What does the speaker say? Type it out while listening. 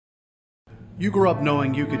You grew up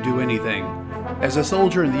knowing you could do anything. As a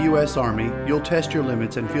soldier in the U.S. Army, you'll test your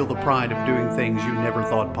limits and feel the pride of doing things you never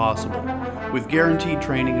thought possible. With guaranteed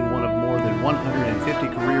training in one of more than 150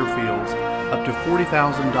 career fields, up to $40,000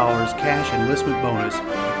 cash enlistment bonus,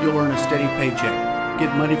 you'll earn a steady paycheck,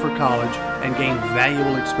 get money for college, and gain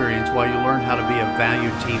valuable experience while you learn how to be a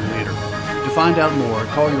valued team leader. To find out more,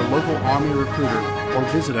 call your local Army recruiter or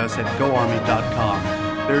visit us at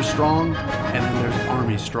GoArmy.com. There's strong, and then there's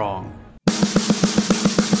Army strong.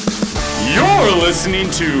 You're listening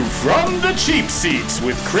to From the Cheap Seats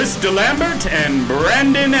with Chris DeLambert and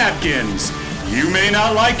Brandon Atkins. You may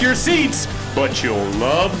not like your seats, but you'll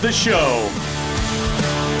love the show.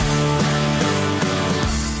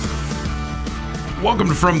 Welcome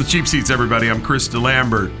to From the Cheap Seats, everybody. I'm Chris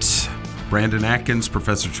DeLambert. Brandon Atkins,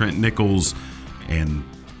 Professor Trent Nichols, and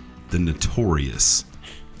the notorious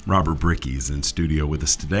Robert Bricky is in studio with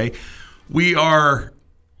us today. We are,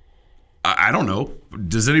 I don't know,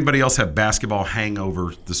 does anybody else have basketball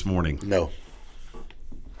hangover this morning? No.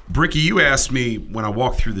 Bricky, you asked me when I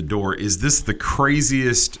walked through the door, is this the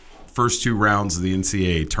craziest first two rounds of the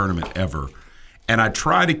NCAA tournament ever? And I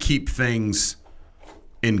try to keep things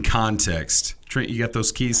in context. Trent, you got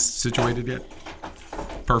those keys situated yet?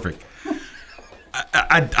 Perfect.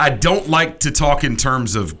 I don't like to talk in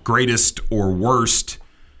terms of greatest or worst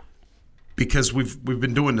because we've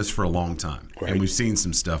been doing this for a long time, right, and we've seen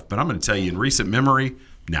some stuff. But I'm going to tell you, in recent memory,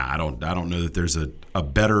 I don't know that there's a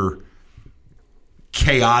better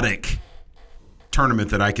chaotic tournament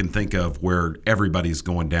that I can think of where everybody's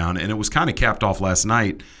going down. And it was kind of capped off last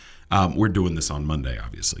night. We're doing this on Monday,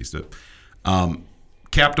 obviously. So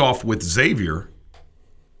capped off with Xavier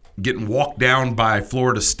getting walked down by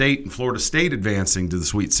Florida State, and Florida State advancing to the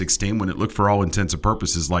Sweet 16 when it looked for all intents and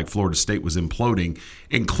purposes like Florida State was imploding,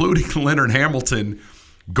 including Leonard Hamilton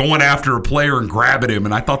going after a player and grabbing him.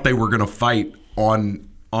 And I thought they were going to fight on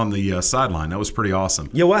the sideline. That was pretty awesome.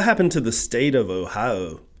 Yeah, what happened to the state of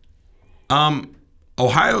Ohio?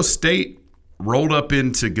 Ohio State rolled up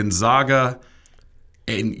into Gonzaga.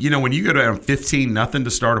 And, when you go down 15-0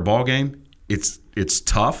 to start a ball game, it's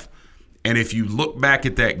tough. And if you look back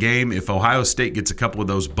at that game, if Ohio State gets a couple of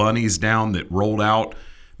those bunnies down that rolled out,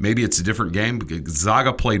 maybe it's a different game.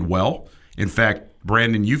 Gonzaga played well. In fact,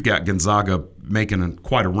 Brandon, you've got Gonzaga making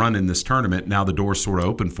quite a run in this tournament. Now the door's sort of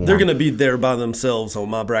open for them. They're going to be there by themselves on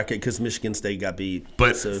my bracket because Michigan State got beat.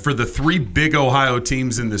 But for the three big Ohio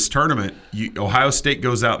teams in this tournament, Ohio State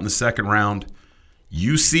goes out in the second round.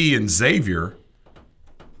 UC and Xavier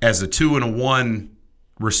as a 2 and a 1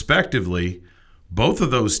 respectively. Both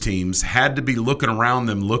of those teams had to be looking around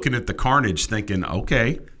them, looking at the carnage, thinking,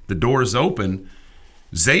 okay, the door is open.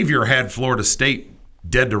 Xavier had Florida State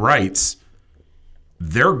dead to rights.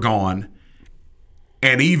 They're gone.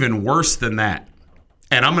 And even worse than that,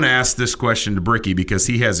 and I'm going to ask this question to Bricky because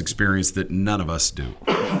he has experience that none of us do.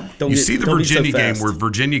 You see the Virginia game where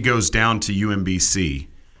Virginia goes down to UMBC,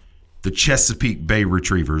 the Chesapeake Bay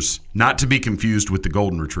Retrievers, not to be confused with the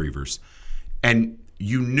Golden Retrievers. And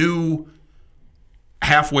you knew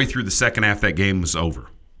halfway through the second half that game was over.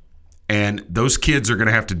 And those kids are going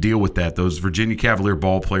to have to deal with that. Those Virginia Cavalier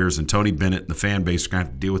ball players and Tony Bennett and the fan base are going to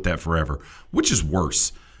have to deal with that forever. Which is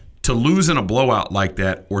worse, to lose in a blowout like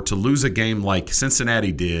that or to lose a game like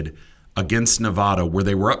Cincinnati did against Nevada where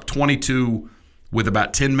they were up 22 with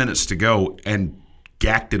about 10 minutes to go and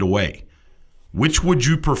gacked it away? Which would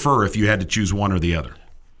you prefer if you had to choose one or the other?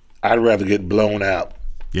 I'd rather get blown out.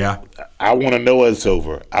 Yeah. I want to know it's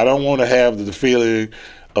over. I don't want to have the feeling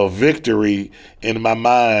of victory in my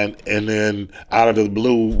mind and then out of the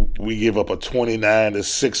blue we give up a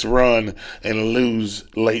 29-6 run and lose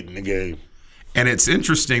late in the game. And it's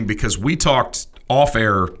interesting because we talked off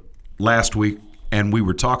air last week and we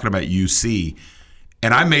were talking about UC,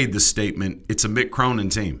 and I made the statement, it's a Mick Cronin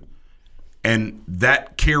team. And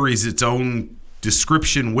that carries its own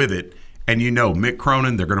description with it. And Mick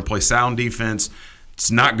Cronin, they're going to play sound defense. It's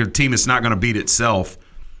not a team. It's not going to beat itself.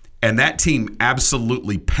 And that team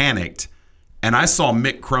absolutely panicked. And I saw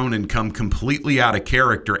Mick Cronin come completely out of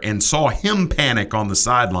character and saw him panic on the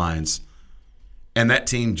sidelines. And that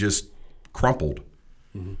team just crumpled.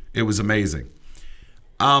 Mm-hmm. It was amazing.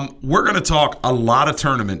 We're going to talk a lot of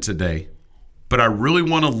tournament today, but I really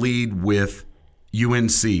want to lead with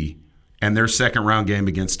UNC and their second round game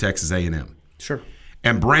against Texas A&M. Sure.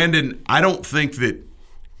 And Brandon, I don't think that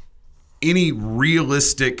any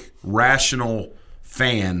realistic, rational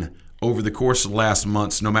fan over the course of the last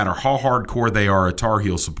months, no matter how hardcore they are a Tar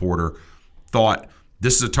Heel supporter, thought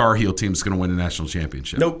this is a Tar Heel team that's going to win a national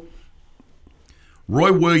championship. Nope.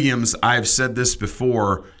 Roy Williams, I've said this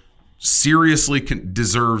before, seriously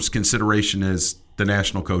deserves consideration as the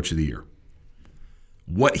National Coach of the Year.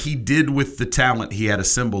 what he did with the talent he had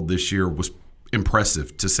assembled this year was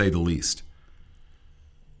impressive, to say the least.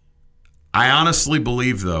 I honestly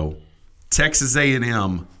believe, though, Texas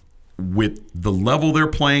A&M, with the level they're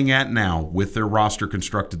playing at now, with their roster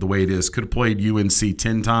constructed the way it is, could have played UNC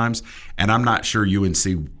 10 times, and I'm not sure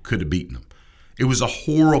UNC could have beaten them. It was a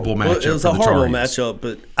horrible matchup. Well, it was a horrible matchup,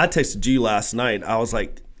 but I texted you last night. I was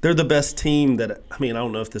like, they're the best team that – I mean, I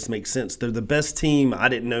don't know if this makes sense. They're the best team I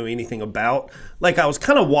didn't know anything about. Like, I was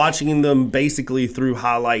kind of watching them basically through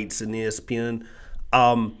highlights and ESPN.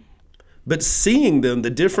 But seeing them, the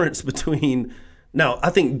difference between – now, I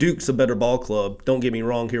think Duke's a better ball club. Don't get me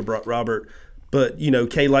wrong here, Robert. But,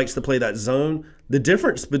 Kay likes to play that zone. The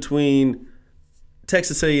difference between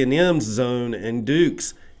Texas A&M's zone and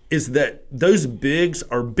Duke's is that those bigs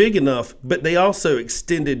are big enough, but they also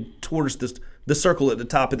extended towards the circle at the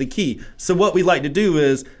top of the key. So what we like to do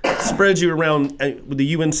is spread you around,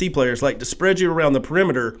 the UNC players like to spread you around the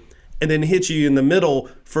perimeter and then hit you in the middle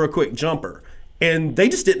for a quick jumper. And they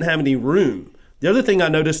just didn't have any room. The other thing I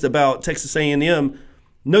noticed about Texas A&M,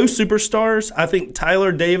 no superstars. I think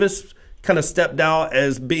Tyler Davis kind of stepped out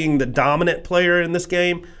as being the dominant player in this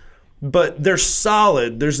game, but they're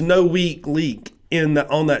solid. There's no weak link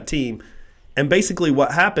on that team. And basically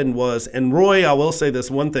what happened was, and Roy, I will say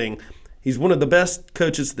this one thing, he's one of the best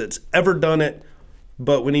coaches that's ever done it,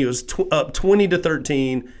 but when he was up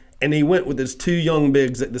 20-13 and he went with his two young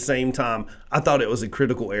bigs at the same time, I thought it was a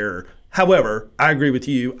critical error. However, I agree with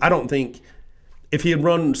you. I don't think if he had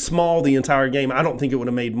run small the entire game, I don't think it would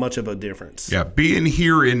have made much of a difference. Yeah, being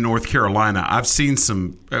here in North Carolina, I've seen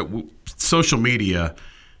some social media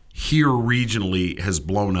here regionally has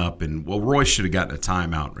blown up, and, well, Roy should have gotten a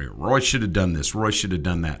timeout. Roy should have done this. Roy should have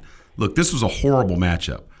done that. Look, this was a horrible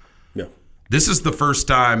matchup. Yeah. This is the first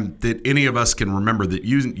time that any of us can remember that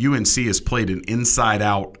UNC has played an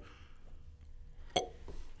inside-out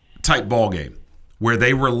type ball game, where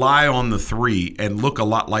they rely on the three and look a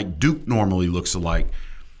lot like Duke normally looks alike.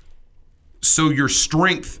 So your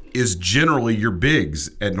strength is generally your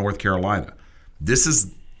bigs at North Carolina. This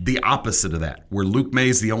is the opposite of that, where Luke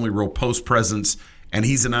May's the only real post presence, and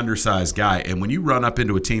he's an undersized guy. And when you run up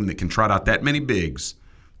into a team that can trot out that many bigs,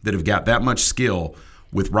 that have got that much skill,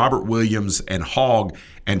 with Robert Williams and Hogg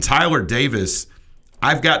and Tyler Davis,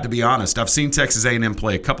 I've got to be honest, I've seen Texas A&M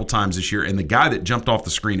play a couple times this year, and the guy that jumped off the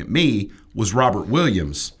screen at me was Robert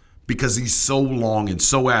Williams, because he's so long and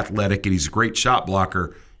so athletic and he's a great shot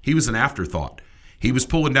blocker. He was an afterthought. He was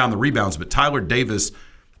pulling down the rebounds, but Tyler Davis,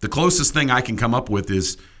 the closest thing I can come up with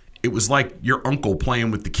is it was like your uncle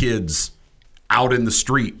playing with the kids out in the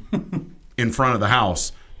street in front of the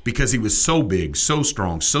house, because he was so big, so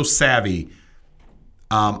strong, so savvy.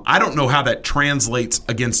 I don't know how that translates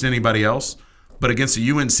against anybody else, but against a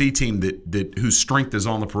UNC team that whose strength is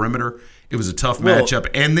on the perimeter, it was a tough matchup.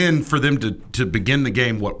 And then for them to begin the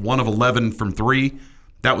game, 1 of 11 from 3,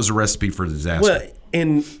 that was a recipe for disaster. Well,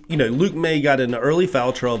 and, Luke May got into early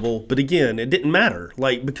foul trouble, but again, it didn't matter.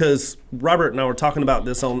 Because Robert and I were talking about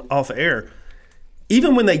this off air.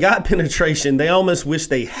 Even when they got penetration, they almost wish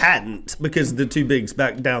they hadn't, because the two bigs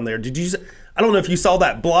back down there. I don't know if you saw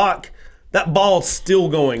that block. That ball's still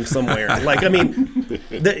going somewhere. And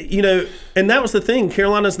that was the thing.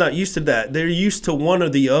 Carolina's not used to that. They're used to one or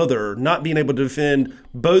the other, not being able to defend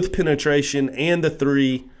both penetration and the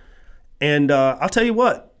three. And I'll tell you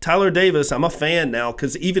what, Tyler Davis, I'm a fan now,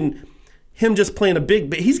 because even him just playing a big,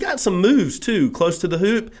 but he's got some moves too, close to the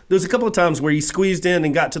hoop. There was a couple of times where he squeezed in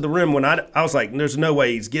and got to the rim when I was like, there's no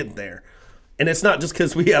way he's getting there. And it's not just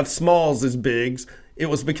because we have smalls as bigs. It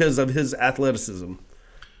was because of his athleticism.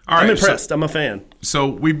 All right, I'm impressed. I'm a fan. So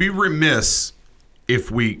we'd be remiss if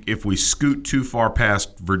we scoot too far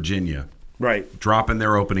past Virginia, right? Dropping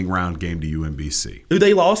their opening round game to UMBC. Who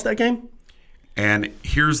they lost that game? And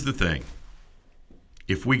here's the thing: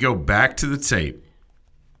 if we go back to the tape,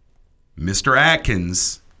 Mr.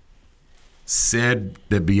 Atkins said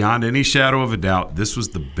that beyond any shadow of a doubt, this was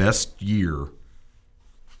the best year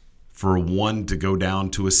for a 1 to go down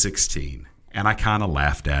to a 16, and I kind of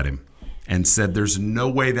laughed at him and said there's no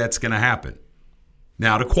way that's going to happen.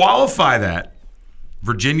 Now, to qualify that,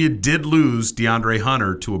 Virginia did lose DeAndre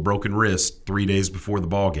Hunter to a broken wrist 3 days before the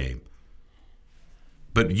ball game.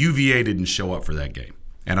 But UVA didn't show up for that game.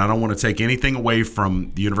 And I don't want to take anything away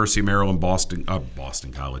from the University of Maryland, Boston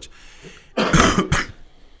College.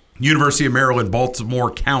 University of Maryland,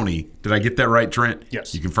 Baltimore County. Did I get that right, Trent?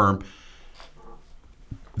 Yes. You confirm?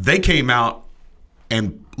 They came out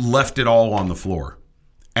and left it all on the floor.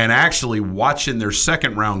 And actually, watching their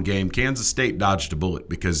second round game, Kansas State dodged a bullet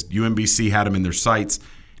because UMBC had them in their sights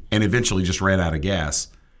and eventually just ran out of gas.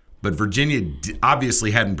 But Virginia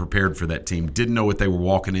obviously hadn't prepared for that team, didn't know what they were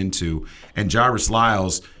walking into, and Jairus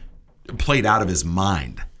Lyles played out of his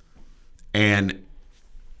mind. And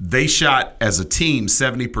they shot, as a team,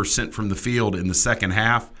 70% from the field in the second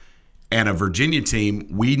half, and a Virginia team,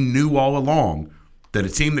 we knew all along that a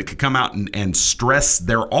team that could come out and stress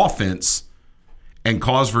their offense and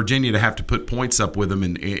cause Virginia to have to put points up with them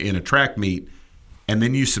in a track meet, and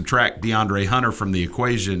then you subtract DeAndre Hunter from the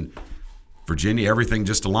equation, Virginia, everything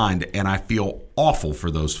just aligned, and I feel awful for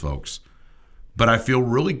those folks. But I feel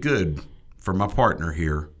really good for my partner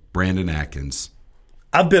here, Brandon Atkins.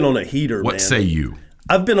 I've been on a heater, What man. say you?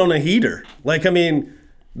 I've been on a heater.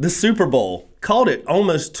 The Super Bowl, called it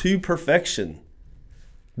almost to perfection.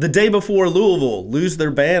 The day before Louisville loses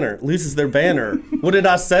their banner, what did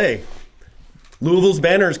I say? Louisville's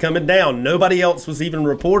banner is coming down. Nobody else was even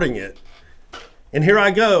reporting it. And here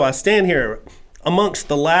I go. I stand here amongst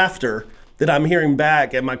the laughter that I'm hearing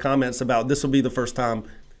back at my comments about this will be the first time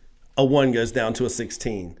a 1 goes down to a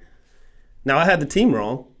 16. Now, I had the team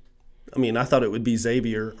wrong. I thought it would be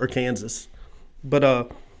Xavier or Kansas. But I'm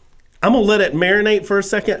going to let it marinate for a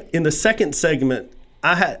second. In the second segment,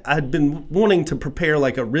 I'd been wanting to prepare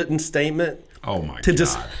like a written statement. Oh, my to God.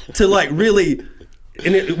 just to like really –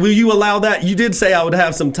 will you allow that? You did say I would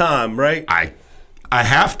have some time, right? I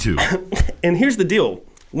have to. And here's the deal.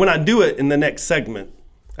 When I do it in the next segment,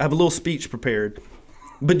 I have a little speech prepared.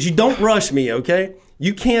 But you don't rush me, okay?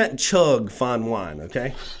 You can't chug fine wine,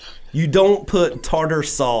 okay? You don't put tartar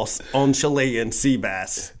sauce on Chilean sea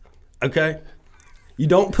bass, okay? You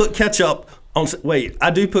don't put ketchup on – wait, I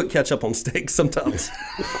do put ketchup on steaks sometimes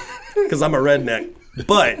because I'm a redneck.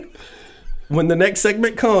 But when the next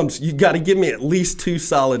segment comes, you got to give me at least 2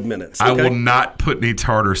 solid minutes, okay? I will not put any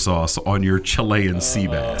tartar sauce on your Chilean sea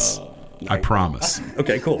bass. I promise.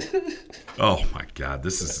 Okay, cool. Oh, my God.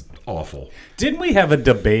 This is awful. Didn't we have a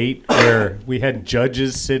debate where we had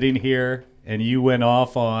judges sitting here and you went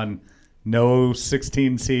off on no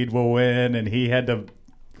 16 seed will win and he had to...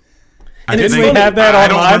 Didn't we have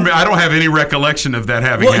that online? I don't have any recollection of that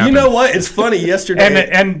having Well, happened. you know what? It's funny. Yesterday...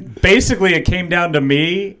 And basically it came down to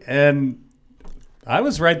me, and I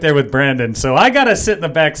was right there with Brandon, so I got to sit in the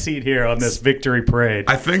back seat here on this victory parade.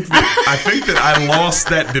 I think that I lost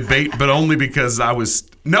that debate, but only because I was...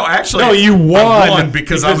 No, actually... No, you won. I won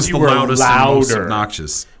because I was you the were loudest and most louder.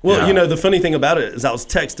 obnoxious. Well, Yeah. the funny thing about it is I was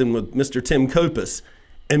texting with Mr. Tim Kopus,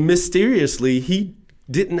 and mysteriously he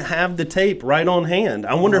didn't have the tape right on hand.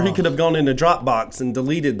 I wonder who could have gone into Dropbox and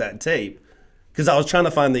deleted that tape, because I was trying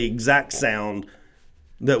to find the exact sound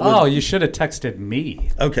that would... Oh, you should have texted me.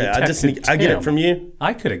 Okay, You I texted get it Tim. from you?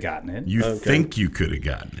 I could have gotten it. You think you could have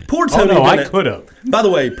gotten it. Poor Oh, Tony no, I Bennett. could have. By the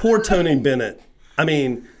way, poor Tony Bennett.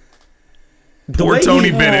 Poor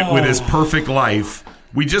Tony Bennett with his perfect life.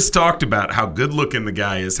 We just talked about how good looking the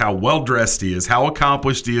guy is, how well dressed he is, how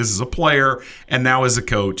accomplished he is as a player and now as a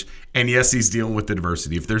coach. And yes, he's dealing with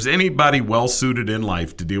adversity. If there's anybody well suited in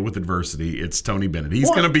life to deal with adversity, it's Tony Bennett. He's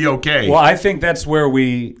going to be okay. Well, I think that's where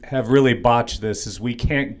we have really botched this, is we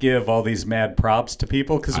can't give all these mad props to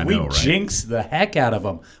people because I we know, right? jinx the heck out of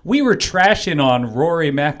them. We were trashing on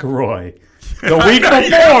Rory McIlroy the week Yeah,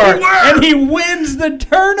 before, we were. and he wins the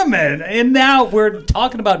tournament. And now we're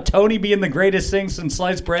talking about Tony being the greatest thing since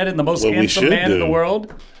sliced bread and the most What we handsome should man in the do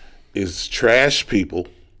world. Is trash people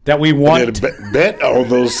That we and want. then bet on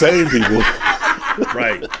those same people.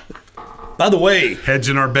 Right. By the way,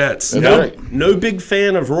 Hedging our bets. no big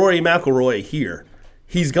fan of Rory McIlroy here.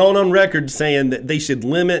 He's gone on record saying that they should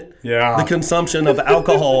limit the consumption of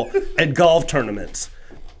alcohol at golf tournaments.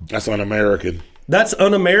 That's un-American. That's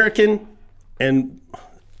un-American. And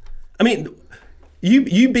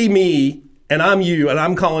you be me and I'm you and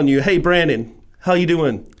I'm calling you, hey Brandon, how you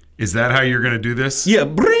doing? Is that how you're going to do this? Yeah,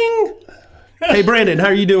 bring. Hey Brandon, how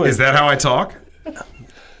are you doing? Is that how I talk?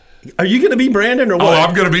 Are you gonna be Brandon or what? Oh,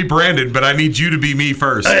 I'm going to be Brandon, but I need you to be me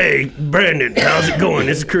first. Hey Brandon, how's it going?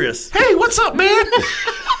 It's Chris. Hey, what's up, man?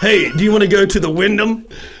 Hey, do you want to go to the Wyndham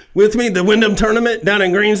with me? The Wyndham tournament down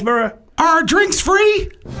in Greensboro? Are drinks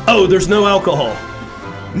free? Oh, there's no alcohol.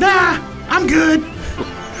 Nah, I'm good.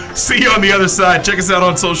 See you on the other side. Check us out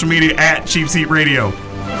on social media at Cheap Seat Radio.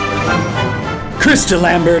 Krista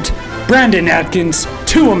Lambert, Brandon Atkins,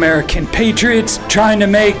 2 American patriots trying to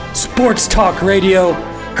make sports talk radio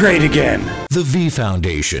great again. The V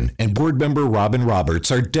Foundation and board member Robin Roberts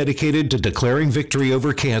are dedicated to declaring victory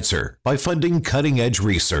over cancer by funding cutting-edge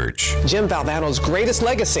research. Jim Valvano's greatest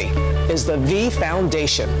legacy is the V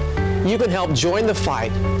Foundation. You can help join the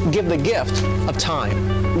fight, give the gift of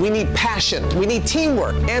time. We need passion, we need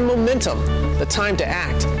teamwork and momentum. The time to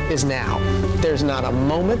act is now. There's not a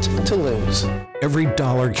moment to lose. Every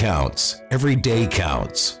dollar counts. Every day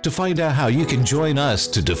counts. To find out how you can join us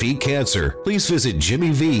to defeat cancer, please visit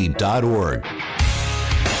jimmyv.org.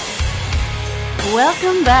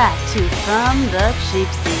 Welcome back to From the Cheap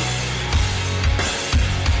Seats.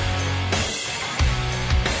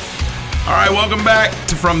 All right, welcome back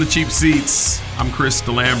to From the Cheap Seats. I'm Chris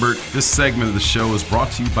DeLambert. This segment of the show is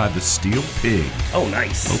brought to you by The Steel Pig. Oh,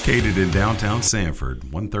 nice. Located in downtown Sanford,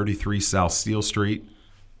 133 South Steel Street.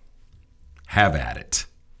 Have at it.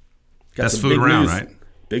 Got Best some food big around, news. right?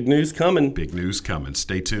 Big news coming. Big news coming.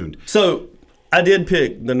 Stay tuned. So I did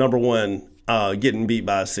pick the number one, getting beat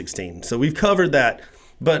by a 16. So we've covered that.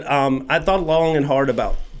 But I thought long and hard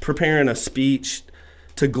about preparing a speech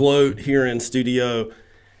to gloat here in studio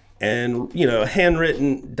and, a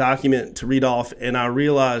handwritten document to read off. And I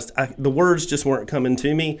realized the words just weren't coming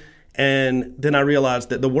to me. And then I realized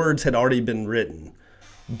that the words had already been written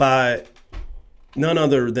by none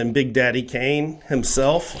other than Big Daddy Kane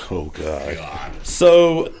himself. Oh, God.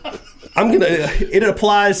 So it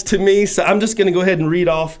applies to me, so I'm just going to go ahead and read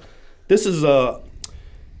off. This is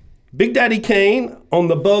Big Daddy Kane on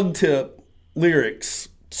the Bug Tip lyrics.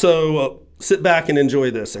 So sit back and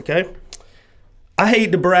enjoy this, okay? I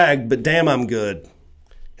hate to brag, but damn, I'm good.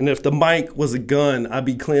 And if the mic was a gun, I'd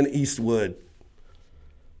be Clint Eastwood.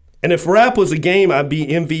 And if rap was a game, I'd be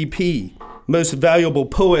MVP, most valuable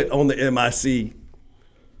poet on the MIC.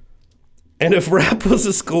 And if rap was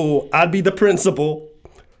a school, I'd be the principal.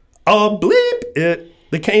 Oh, bleep it.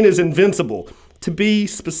 The Kane is invincible. To be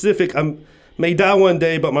specific, I may die one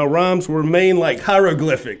day, but my rhymes will remain like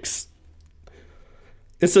hieroglyphics.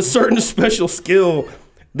 It's a certain special skill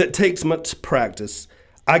that takes much practice.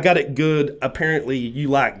 I got it good. Apparently, you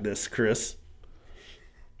like this, Chris.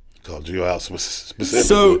 Called you out specifically.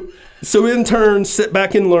 So in turn, sit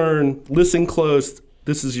back and learn. Listen close.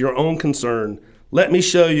 This is your own concern. Let me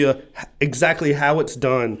show you exactly how it's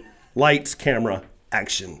done. Lights, camera,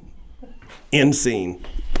 action. End scene.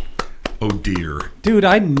 Oh, dear. Dude,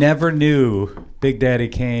 I never knew Big Daddy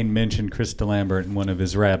Kane mentioned Chris DeLambert in one of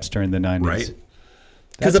his raps during the 90s. Right.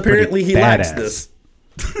 Because apparently he likes this.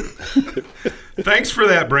 Thanks for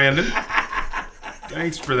that, Brandon.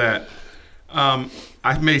 Thanks for that.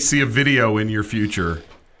 I may see a video in your future.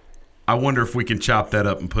 I wonder if we can chop that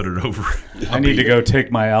up and put it over. I need to go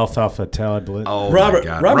take my alfalfa tablet. Oh, Robert, my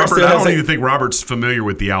God. Robert I don't even think Robert's familiar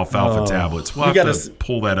with the alfalfa tablets. We'll have to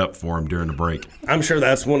pull that up for him during the break. I'm sure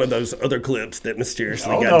that's one of those other clips that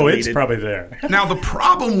mysteriously got no, deleted. it's probably there. Now, the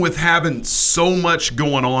problem with having so much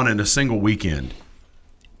going on in a single weekend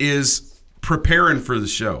is preparing for the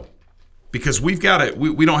show. Because we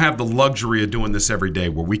don't have the luxury of doing this every day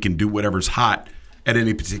where we can do whatever's hot at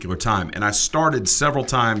any particular time. And I started several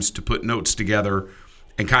times to put notes together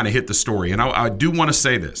and kind of hit the story. And I do want to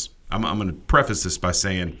say this. I'm going to preface this by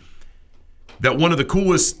saying that one of the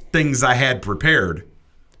coolest things I had prepared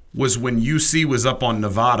was when UC was up on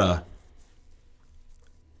Nevada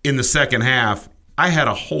in the second half. I had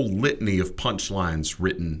a whole litany of punchlines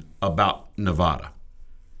written about Nevada.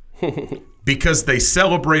 Because they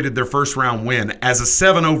celebrated their first round win as a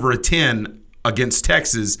 7/10 against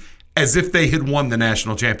Texas as if they had won the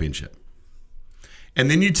national championship. And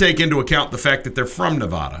then you take into account the fact that they're from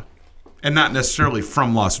Nevada and not necessarily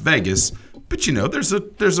from Las Vegas, but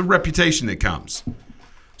there's a reputation that comes.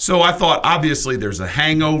 So I thought, obviously, there's a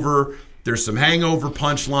hangover. There's some hangover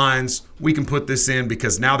punchlines. We can put this in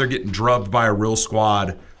because now they're getting drubbed by a real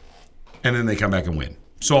squad, and then they come back and win.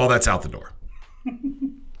 So all that's out the door.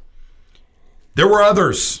 There were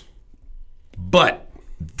others, but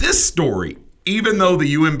this story, even though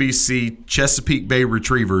the UMBC Chesapeake Bay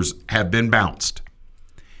Retrievers have been bounced,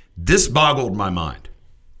 this boggled my mind.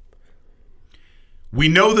 We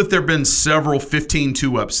know that there have been several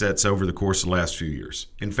 15-2 upsets over the course of the last few years.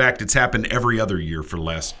 In fact, it's happened every other year for the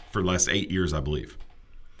last 8 years, I believe.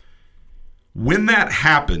 When that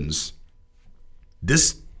happens,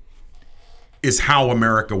 this is how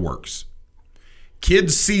America works.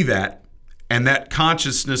 Kids see that, and that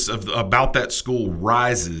consciousness about that school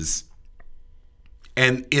rises,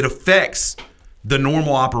 and it affects the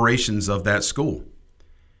normal operations of that school.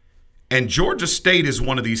 And Georgia State is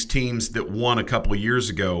one of these teams that won a couple of years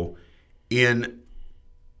ago. In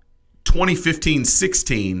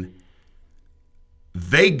 2015-16,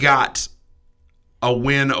 they got a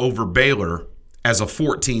win over Baylor as a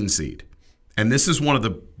 14 seed. And this is one of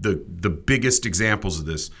the biggest examples of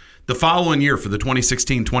this. The following year, for the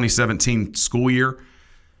 2016-2017 school year,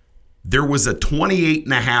 there was a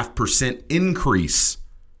 28.5% increase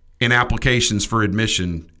in applications for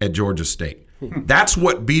admission at Georgia State. That's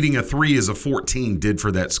what beating a 3 as a 14 did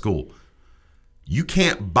for that school. You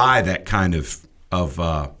can't buy that kind of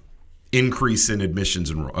increase in admissions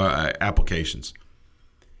and applications.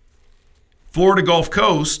 Florida Gulf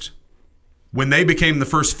Coast, when they became the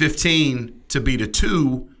first 15 to beat a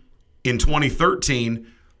 2 in 2013,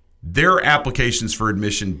 their applications for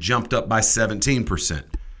admission jumped up by 17%.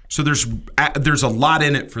 So there's a lot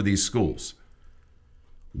in it for these schools.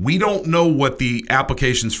 We don't know what the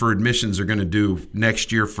applications for admissions are going to do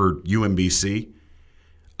next year for UMBC,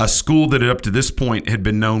 a school that up to this point had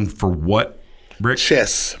been known for what, Rick?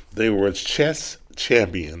 Chess. They were chess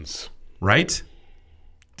champions. Right?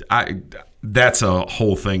 That's a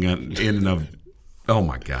whole thing in and of, oh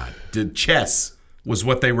my God. Chess was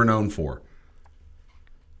what they were known for.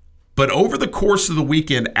 But over the course of the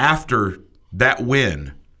weekend after that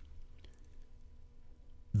win,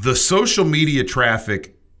 the social media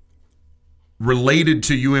traffic related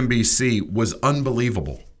to UMBC was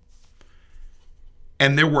unbelievable.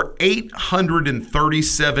 And there were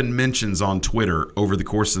 837 mentions on Twitter over the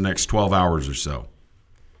course of the next 12 hours or so.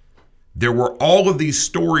 There were all of these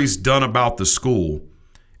stories done about the school,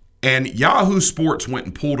 and Yahoo Sports went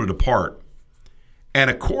and pulled it apart. And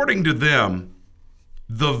according to them,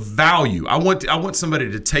 the value, I want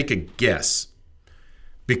somebody to take a guess,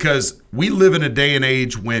 because we live in a day and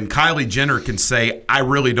age when Kylie Jenner can say, I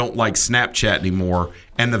really don't like Snapchat anymore,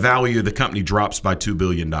 and the value of the company drops by $2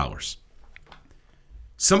 billion.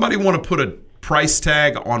 Somebody want to put a price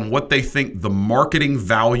tag on what they think the marketing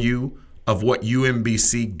value of what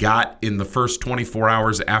UMBC got in the first 24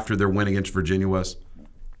 hours after their win against Virginia was?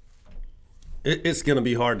 It's going to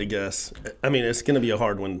be hard to guess. I mean, it's going to be a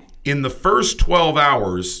hard one. In the first 12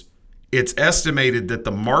 hours, it's estimated that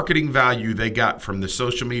the marketing value they got from the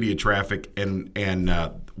social media traffic and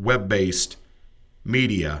web-based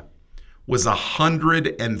media was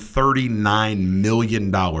 $139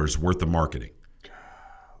 million worth of marketing.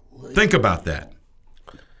 Golly. Think about that.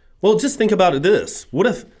 Well, just think about it this. What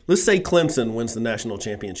if, let's say Clemson wins the national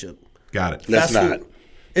championship. Got it. Let's not.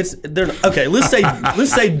 Okay, let's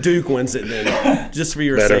say Duke wins it then, just for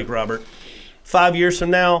your sake, Robert. 5 years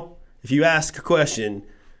from now, if you ask a question,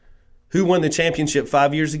 who won the championship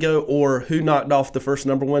 5 years ago or who knocked off the first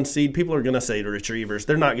number one seed, people are going to say the Retrievers.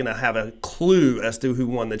 They're not going to have a clue as to who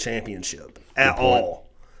won the championship at all.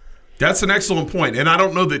 That's an excellent point. And I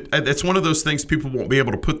don't know that it's one of those things people won't be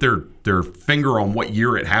able to put their finger on what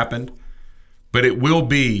year it happened, but it will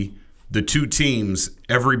be the two teams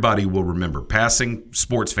everybody will remember. Passing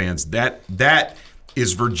sports fans, that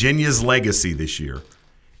is Virginia's legacy this year,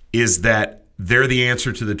 is that they're the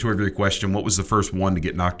answer to the trivia question, what was the first one to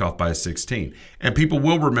get knocked off by a 16? And people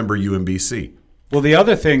will remember UMBC. Well, the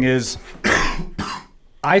other thing is,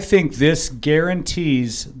 I think this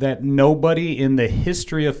guarantees that nobody in the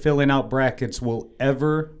history of filling out brackets will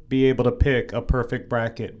ever be able to pick a perfect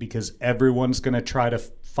bracket, because everyone's going to try to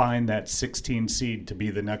find that 16 seed to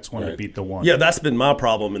be the next one to beat the one. Yeah, that's been my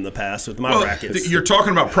problem in the past with my brackets. You're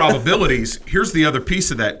talking about probabilities. Here's the other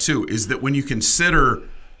piece of that, too, is that when you consider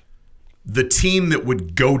the team that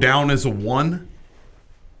would go down as a 1,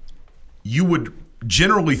 you would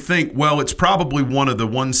generally think, well, it's probably one of the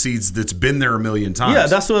 1 seeds that's been there a million times. Yeah,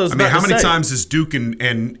 that's what I was about to say. How many times has Duke and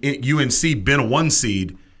UNC been a 1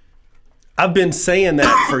 seed? I've been saying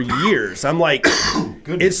that for years. I'm like,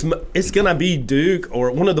 it's going to be Duke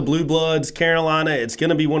or one of the Blue Bloods, Carolina. It's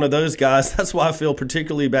going to be one of those guys. That's why I feel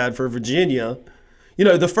particularly bad for Virginia. You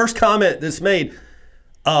know, the first comment that's made,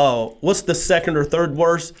 what's the second or third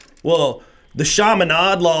worst? Well, the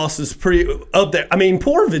Chaminade loss is pretty up there. I mean,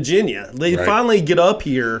 poor Virginia. They finally get up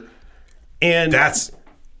here. And that's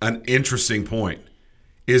an interesting point,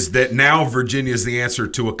 is that now Virginia is the answer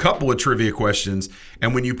to a couple of trivia questions.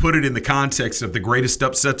 And when you put it in the context of the greatest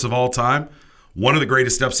upsets of all time, one of the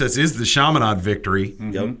greatest upsets is the Chaminade victory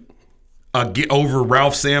over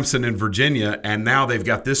Ralph Sampson in Virginia. And now they've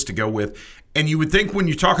got this to go with. And you would think when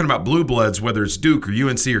you're talking about Blue Bloods, whether it's Duke or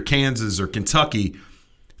UNC or Kansas or Kentucky,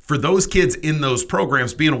 for those kids in those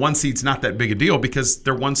programs, being a 1 seed's not that big a deal because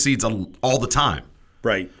they're 1 seeds all the time.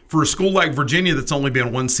 Right. For a school like Virginia that's only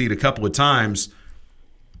been 1 seed a couple of times,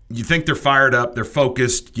 you think they're fired up, they're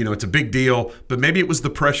focused, it's a big deal, but maybe it was the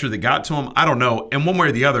pressure that got to them. I don't know. And one way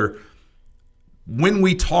or the other, when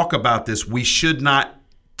we talk about this, we should not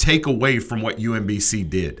take away from what UMBC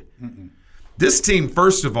did. Mm-mm. This team,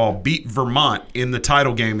 first of all, beat Vermont in the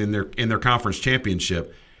title game in their conference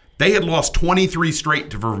championship. They had lost 23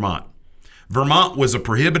 straight to Vermont. Vermont was a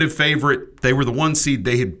prohibitive favorite. They were the 1 seed.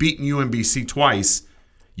 They had beaten UMBC twice.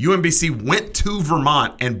 UMBC went to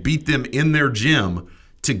Vermont and beat them in their gym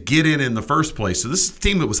to get in the first place. So this is a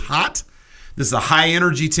team that was hot. This is a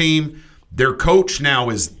high-energy team. Their coach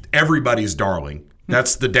now is everybody's darling.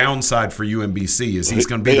 That's the downside for UMBC is he's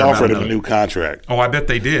going to be. They there offered him about a new contract. Oh, I bet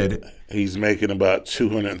they did. He's making about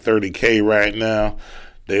 $230K right now.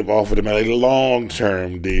 They've offered him a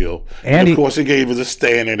long-term deal. And of course, he gave us a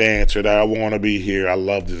standard answer that I want to be here. I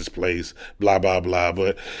love this place, blah, blah, blah.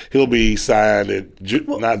 But he'll be signed at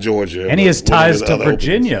not Georgia. And he has ties to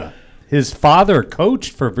Virginia. Openings. His father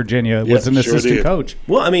coached for Virginia, was an assistant coach.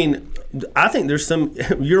 Well, I mean, I think there's some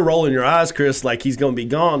 – you're rolling your eyes, Chris, like he's going to be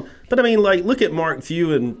gone. But, I mean, like, look at Mark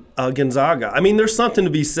Few and Gonzaga. I mean, there's something to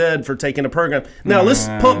be said for taking a program. Now, let's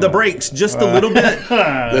pump the brakes just a little bit.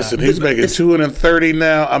 Listen, he's making $230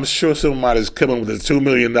 now. I'm sure somebody's coming with a $2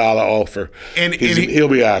 million offer. And he'll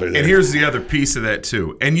be out of there. And here's the other piece of that,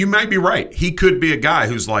 too. And you might be right. He could be a guy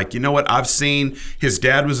who's like, you know what, I've seen his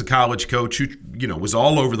dad was a college coach who, was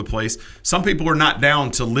all over the place. Some people are not down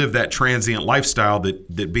to live that transient lifestyle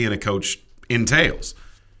that being a coach entails.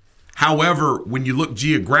 However, when you look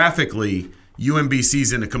geographically,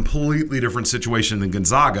 UMBC's in a completely different situation than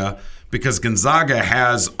Gonzaga because Gonzaga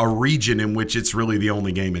has a region in which it's really the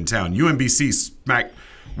only game in town. UMBC's smack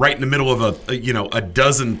right in the middle of a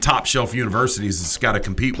dozen top shelf universities it's got to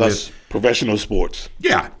compete plus with professional sports.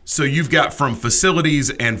 Yeah, so you've got from facilities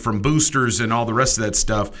and from boosters and all the rest of that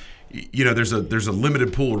stuff. There's a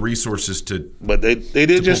limited pool of resources to. But they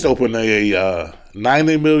did just open a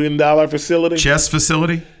 $90 million facility. Chess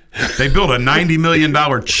facility. They built a $90 million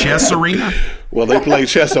chess arena? Well, they play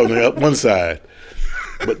chess on the one side.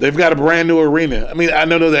 But they've got a brand new arena. I mean, I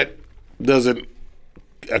know that doesn't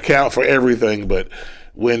account for everything, but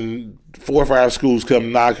when 4 or 5 schools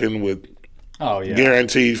come knocking with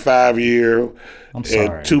guaranteed 5-year and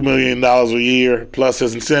 $2 million a year plus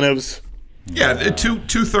his incentives. Yeah,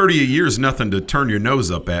 $230 a year is nothing to turn your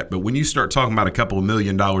nose up at, but when you start talking about a couple of $1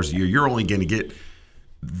 million a year, you're only going to get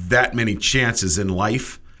that many chances in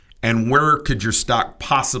life. And where could your stock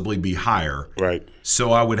possibly be higher? Right.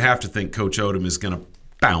 So I would have to think Coach Odom is going to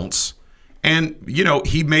bounce. And,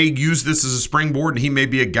 he may use this as a springboard, and he may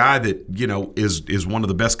be a guy that, is one of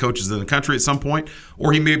the best coaches in the country at some point.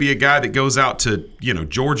 Or he may be a guy that goes out to,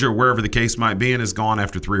 Georgia or wherever the case might be and is gone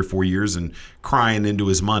after 3 or 4 years and crying into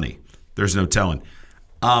his money. There's no telling.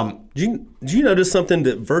 Do you notice something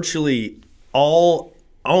that virtually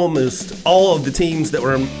almost all of the teams that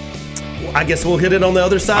were – I guess we'll hit it on the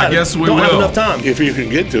other side. I guess we don't will. have enough time. If you can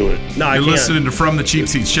get to it. No, You're listening to From the Cheap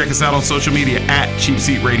Seats. Check us out on social media at Cheap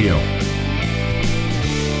Seat Radio.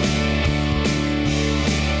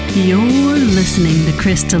 You're listening to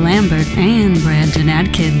Krista Lambert and Brandon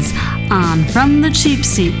Adkins on From the Cheap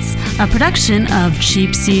Seats, a production of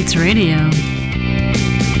Cheap Seats Radio.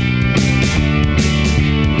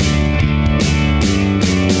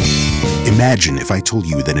 Imagine if I told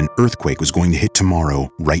you that an earthquake was going to hit tomorrow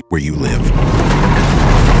right where you live.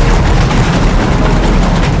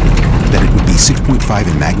 That it would be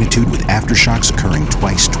 6.5 in magnitude with aftershocks occurring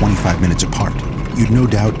twice 25 minutes apart. You'd no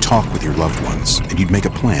doubt talk with your loved ones, and you'd make a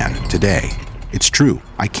plan today. It's true,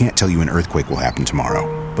 I can't tell you an earthquake will happen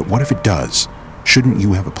tomorrow. But what if it does? Shouldn't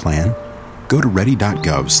you have a plan? Go to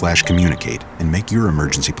ready.gov/communicate and make your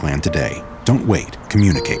emergency plan today. Don't wait.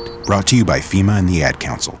 Communicate. Brought to you by FEMA and the Ad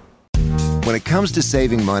Council. When it comes to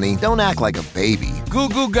saving money, don't act like a baby. Goo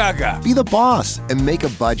goo gaga. Be the boss and make a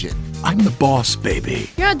budget. I'm the boss, baby.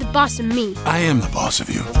 You're the boss of me. I am the boss of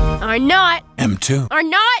you. Are not. M2. Are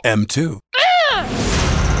not. M2.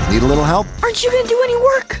 Need a little help? Aren't you going to do any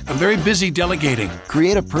work? I'm very busy delegating.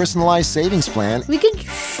 Create a personalized savings plan. We could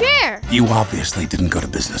share. You obviously didn't go to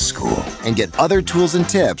business school. And get other tools and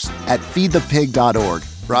tips at feedthepig.org.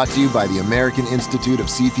 Brought to you by the American Institute of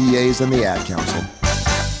CPAs and the Ad Council.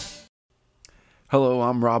 Hello,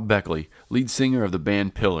 I'm Rob Beckley, lead singer of the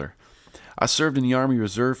band Pillar. I served in the Army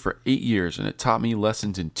Reserve for 8 years, and it taught me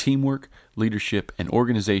lessons in teamwork, leadership, and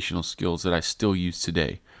organizational skills that I still use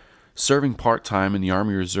today. Serving part-time in the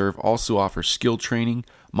Army Reserve also offers skill training,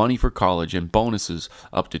 money for college, and bonuses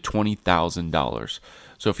up to $20,000.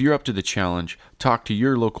 So if you're up to the challenge, talk to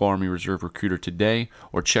your local Army Reserve recruiter today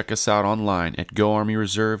or check us out online at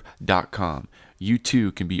goarmyreserve.com. You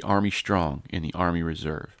too can be Army strong in the Army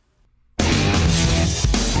Reserve.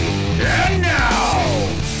 And now,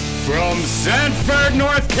 from Sanford,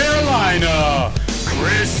 North Carolina,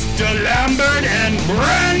 Krista Lambert and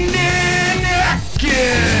Brandon Atkins.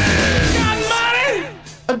 Got money,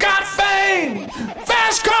 I got fame,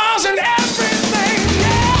 fast cars and everything,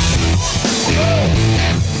 yeah.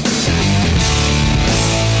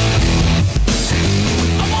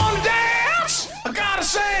 I wanna dance, I gotta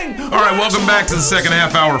sing. All right, welcome back to the second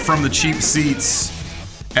half hour from the Cheap Seats.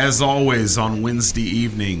 As always, on Wednesday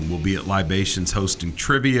evening, we'll be at Libations hosting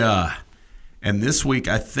trivia. And this week,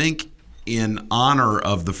 I think in honor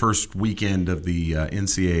of the first weekend of the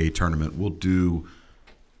NCAA tournament, we'll do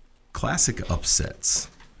classic upsets.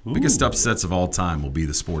 Ooh. Biggest upsets of all time will be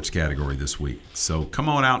the sports category this week. So come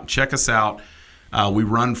on out and check us out. We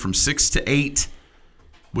run from 6 to 8.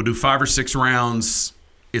 We'll do 5 or 6 rounds.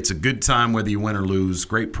 It's a good time whether you win or lose.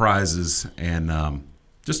 Great prizes and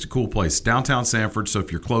just a cool place. Downtown Sanford, so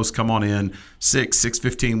if you're close, come on in.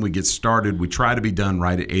 6:15 we get started. We try to be done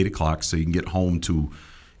right at 8 o'clock so you can get home to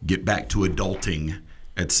get back to adulting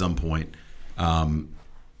at some point.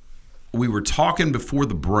 We were talking before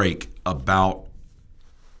the break about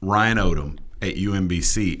Ryan Odom at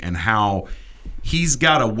UMBC and how he's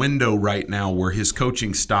got a window right now where his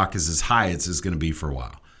coaching stock is as high as it's going to be for a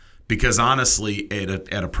while. Because honestly,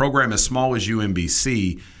 at a program as small as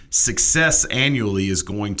UMBC, success annually is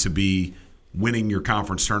going to be winning your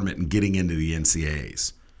conference tournament and getting into the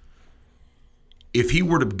NCAAs. If he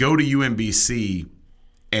were to go to UMBC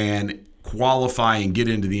and qualify and get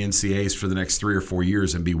into the NCAAs for the next 3 or 4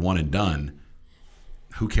 years and be one and done,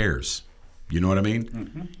 who cares? You know what I mean?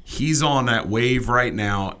 Mm-hmm. He's on that wave right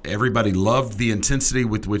now. Everybody loved the intensity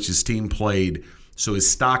with which his team played. So his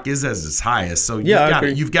stock is as its highest. So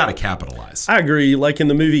you've got to capitalize. I agree. Like in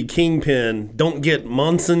the movie Kingpin, don't get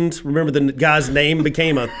Munson. Remember the guy's name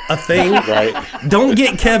became a thing? Right. Don't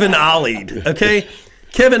get Kevin Ollied, okay?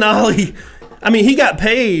 Kevin Ollie, I mean, he got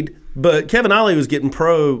paid, but Kevin Ollie was getting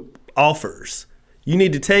pro offers. You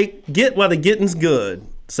need to get while the getting's good.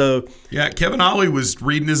 So yeah, Kevin Ollie was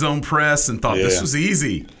reading his own press and thought this was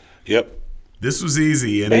easy. Yep. This was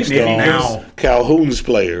easy. And now Calhoun's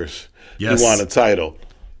players. Yes. He won a title.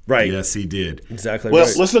 Right. Yes, he did. Exactly well,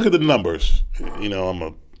 right. Let's look at the numbers. You know, I'm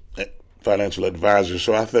a financial advisor,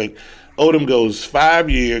 so I think Odom goes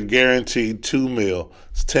 5-year guaranteed $2 million.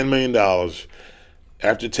 It's $10 million.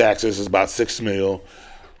 After taxes, it's about $6 million.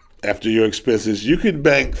 After your expenses, you could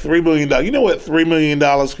bank $3 million. You know what $3 million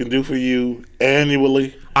can do for you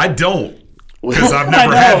annually? I don't. Because I've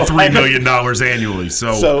never had $3 million annually.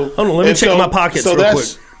 So hold on, let me check my pockets real quick.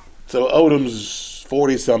 So Odom's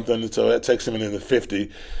 40-something, so that takes him into the 50.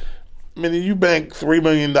 I mean, you bank $3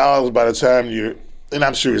 million by the time and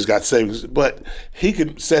I'm sure he's got savings, but he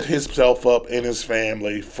could set himself up and his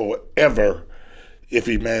family forever if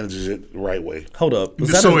he manages it the right way. Hold up.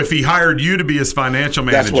 So if he hired you to be his financial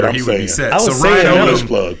manager, he would be set. So Ryan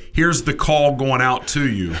Odom, here's the call going out to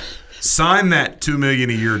you. Sign that $2 million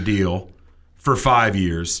a year deal for 5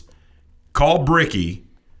 years. Call Bricky.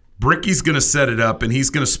 Bricky's going to set it up, and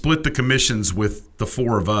he's going to split the commissions with the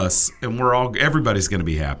 4 of us, and everybody's going to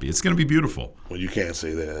be happy. It's going to be beautiful. Well, you can't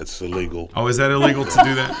say that. It's illegal. Oh, is that illegal to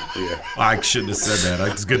do that? Yeah. I shouldn't have said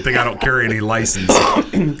that. It's a good thing I don't carry any license.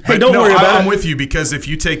 Hey, don't worry about it. I'm with you, because if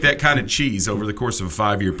you take that kind of cheese over the course of a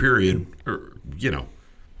 5-year period,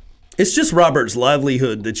 it's just Robert's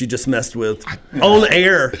livelihood that you just messed with on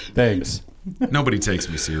air. Thanks. Nobody takes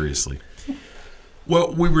me seriously.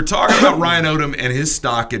 Well, we were talking about Ryan Odom and his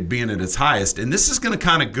stock at being at its highest, and this is going to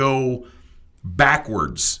kind of go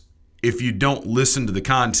backwards if you don't listen to the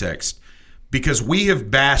context, because we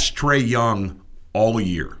have bashed Trae Young all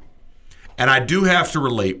year. And I do have to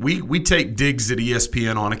relate. We take digs at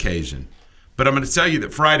ESPN on occasion, but I'm going to tell you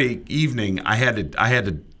that Friday evening I had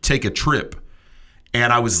to take a trip,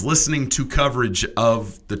 and I was listening to coverage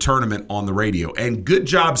of the tournament on the radio. And good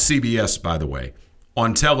job, CBS, by the way,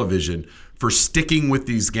 on television, for sticking with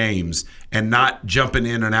these games and not jumping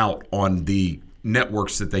in and out on the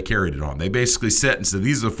networks that they carried it on. They basically set and said,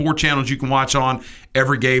 these are the 4 channels you can watch on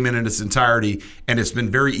every game in its entirety, and it's been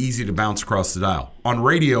very easy to bounce across the dial. On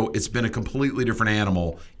radio, it's been a completely different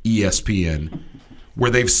animal, ESPN, where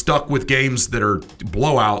they've stuck with games that are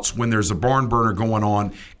blowouts when there's a barn burner going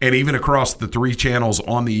on, and even across the 3 channels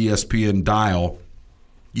on the ESPN dial,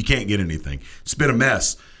 you can't get anything. It's been a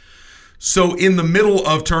mess. So in the middle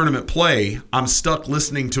of tournament play, I'm stuck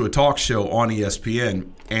listening to a talk show on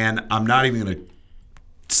ESPN, and I'm not even going to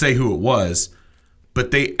say who it was,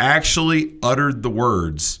 but they actually uttered the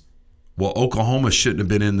words, well, Oklahoma shouldn't have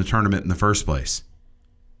been in the tournament in the first place.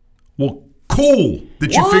 Well, cool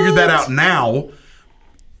that you figured that out now.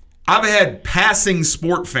 I've had passing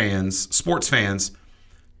sports fans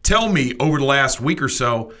tell me over the last week or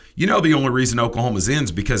so, the only reason Oklahoma's in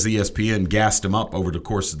is because ESPN gassed them up over the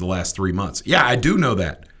course of the last 3 months. Yeah, I do know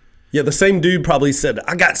that. Yeah, the same dude probably said,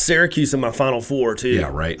 I got Syracuse in my Final Four, too.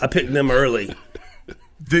 Yeah, right. I picked them early.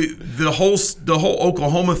 The whole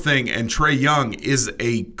Oklahoma thing and Trae Young is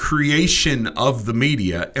a creation of the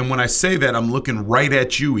media. And when I say that, I'm looking right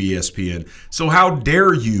at you, ESPN. So how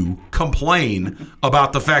dare you complain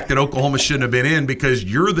about the fact that Oklahoma shouldn't have been in, because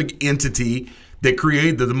you're the entity that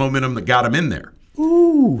created the momentum that got them in there.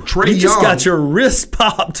 Ooh, Trae you just Young got your wrist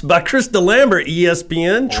popped by Chris DeLambert,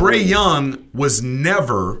 ESPN. Trae Young was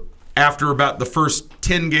never, after about the first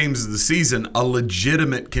 10 games of the season, a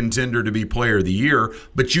legitimate contender to be player of the year,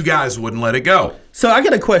 but you guys wouldn't let it go. So I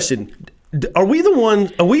got a question. Are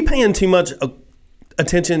we paying too much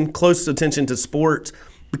close attention to sports?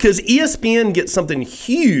 Because ESPN gets something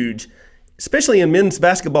huge, especially in men's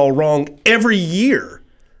basketball, wrong every year.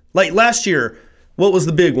 Like last year, what was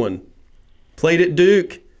the big one? Played at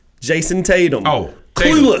Duke, Jason Tatum. Oh,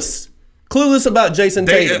 Tatum. Clueless about Jason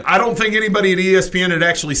Tatum. I don't think anybody at ESPN had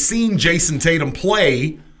actually seen Jason Tatum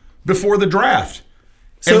play before the draft.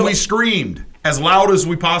 And we screamed as loud as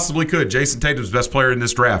we possibly could. Jason Tatum's best player in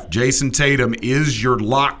this draft. Jason Tatum is your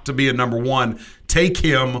lock to be a number one. Take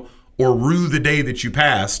him or rue the day that you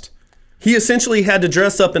passed. He essentially had to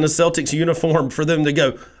dress up in a Celtics uniform for them to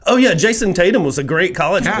go, oh, yeah, Jason Tatum was a great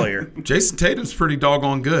college player. Jason Tatum's pretty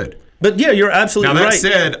doggone good. But, yeah, you're absolutely right. Now, that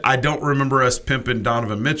said, I don't remember us pimping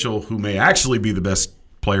Donovan Mitchell, who may actually be the best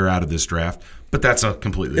player out of this draft, but that's a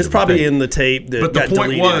completely It's probably thing. In the tape that But got the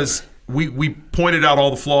point deleted. was, we pointed out all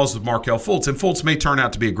the flaws of Markelle Fultz, and Fultz may turn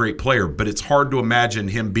out to be a great player, but it's hard to imagine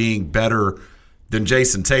him being better than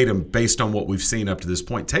Jason Tatum based on what we've seen up to this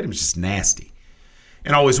point. Tatum's just nasty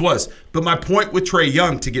and always was. But my point with Trae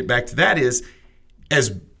Young, to get back to that, is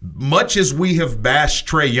as much as we have bashed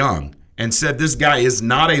Trae Young and said this guy is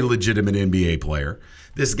not a legitimate NBA player,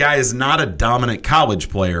 this guy is not a dominant college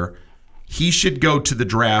player, he should go to the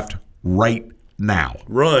draft right now.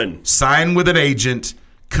 Run. Sign with an agent,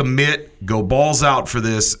 commit, go balls out for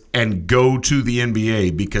this, and go to the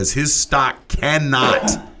NBA because his stock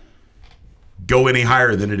cannot go any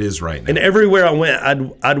higher than it is right now. And everywhere I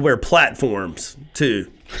went, I'd wear platforms too,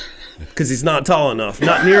 because he's not tall enough,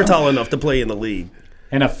 not near tall enough to play in the league.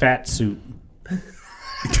 And a fat suit.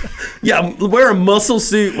 Yeah, wear a muscle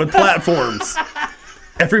suit with platforms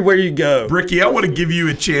everywhere you go. Bricky, I want to give you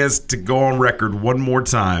a chance to go on record one more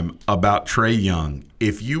time about Trae Young.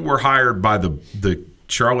 If you were hired by the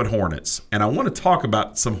Charlotte Hornets, and I want to talk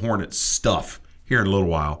about some Hornets stuff here in a little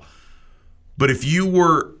while, but if you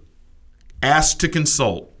were asked to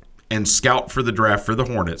consult and scout for the draft for the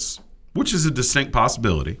Hornets, which is a distinct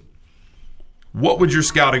possibility, what would your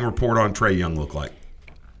scouting report on Trae Young look like?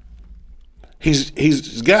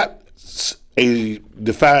 He's got a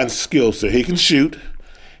defined skill set. He can shoot.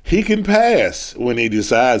 He can pass when he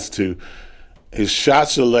decides to. His shot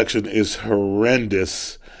selection is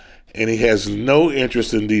horrendous, and he has no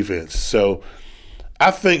interest in defense. So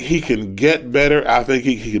I think he can get better. I think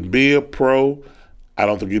he can be a pro. I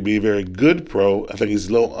don't think he'd be a very good pro. I think he's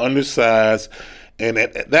a little undersized. And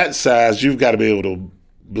at that size, you've got to be able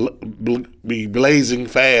to be blazing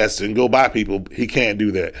fast and go by people. He can't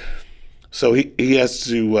do that. So he has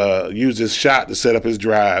to use his shot to set up his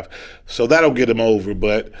drive. So that'll get him over.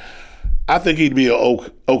 But I think he'd be an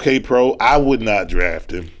okay pro. I would not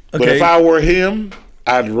draft him. Okay. But if I were him,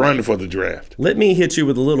 I'd run for the draft. Let me hit you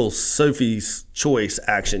with a little Sophie's Choice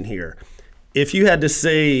action here. If you had to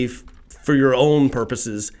save, for your own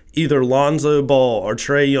purposes, either Lonzo Ball or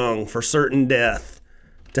Trae Young for certain death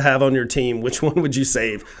to have on your team, which one would you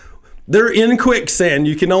save? They're in quicksand.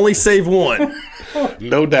 You can only save one.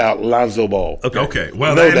 No doubt, Lonzo Ball. Okay.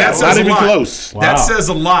 Well, no doubt. That says not a even lot. Close. Wow. That says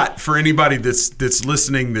a lot for anybody that's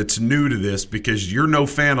listening that's new to this, because you're no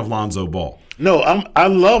fan of Lonzo Ball. No, I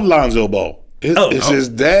love Lonzo Ball. It's his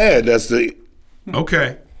dad that's the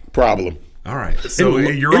problem. All right. So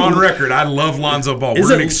you're on record. I love Lonzo Ball. We're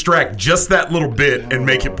going to extract just that little bit and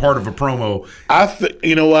make it part of a promo. I think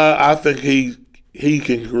I think he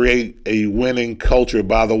can create a winning culture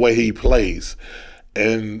by the way he plays.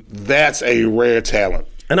 And that's a rare talent.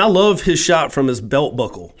 And I love his shot from his belt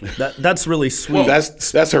buckle. That's really sweet. Well,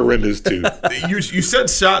 that's horrendous too. You said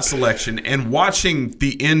shot selection, and watching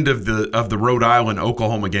the end of the Rhode Island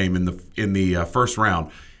Oklahoma game in the first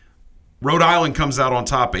round, Rhode Island comes out on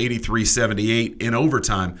top 83-78 in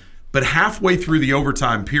overtime, but halfway through the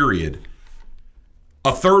overtime period,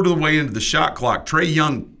 a third of the way into the shot clock, Trae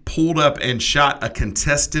Young pulled up and shot a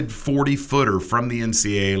contested 40-footer from the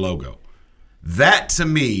NCAA logo. That, to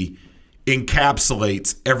me,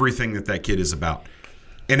 encapsulates everything that kid is about.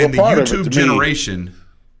 And in the YouTube generation,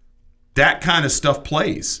 that kind of stuff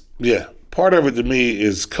plays. Yeah. Part of it to me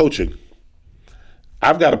is coaching.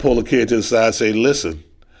 I've got to pull a kid to the side and say, listen,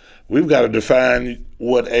 we've got to define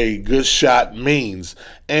what a good shot means.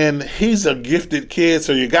 And he's a gifted kid,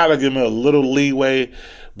 so you got to give him a little leeway.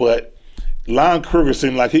 But Lon Kruger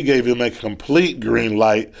seemed like he gave him a complete green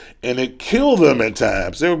light, and it killed him at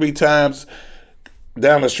times. There would be times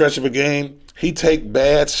down the stretch of a game, he take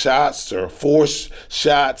bad shots or force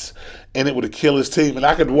shots, and it would kill his team. And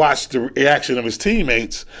I could watch the reaction of his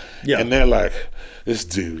teammates, and they're like, "This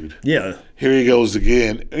dude, here he goes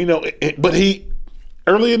again." But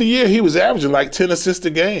early in the year, he was averaging like 10 assists a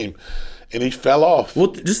game, and he fell off.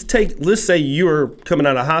 Well, let's say you were coming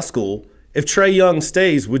out of high school. If Trae Young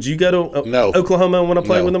stays, would you go to Oklahoma and want to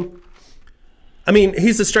play with him? I mean,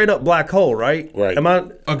 he's a straight-up black hole, right? Right.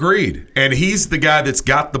 Agreed. And he's the guy that's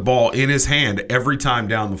got the ball in his hand every time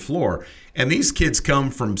down the floor. And these kids come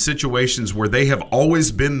from situations where they have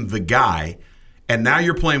always been the guy, and now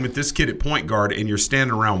you're playing with this kid at point guard, and you're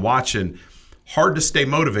standing around watching. Hard to stay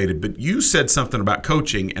motivated. But you said something about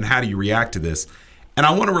coaching and how do you react to this. And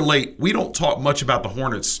I want to relate. We don't talk much about the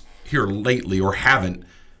Hornets here lately, or haven't,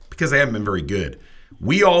 because they haven't been very good.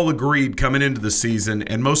 We all agreed coming into the season,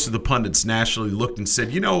 and most of the pundits nationally looked and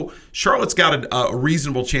said, Charlotte's got a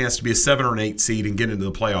reasonable chance to be a 7 or an 8 seed and get into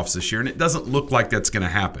the playoffs this year, and it doesn't look like that's going to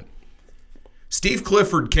happen. Steve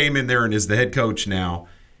Clifford came in there and is the head coach now,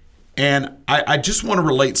 and I just want to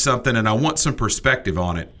relate something, and I want some perspective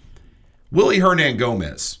on it. Willie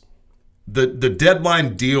Hernangomez, the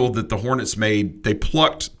deadline deal that the Hornets made, they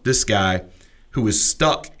plucked this guy who was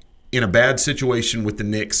stuck in a bad situation with the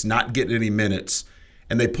Knicks, not getting any minutes,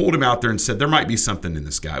 and they pulled him out there and said there might be something in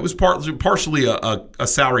this guy. It was partially a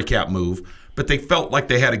salary cap move, but they felt like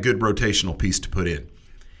they had a good rotational piece to put in.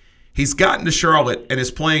 He's gotten to Charlotte and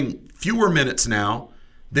is playing fewer minutes now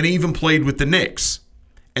than he even played with the Knicks.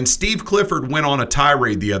 And Steve Clifford went on a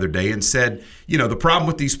tirade the other day and said, the problem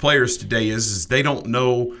with these players today is they don't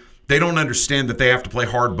understand that they have to play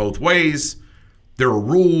hard both ways. There are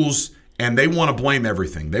rules, and they want to blame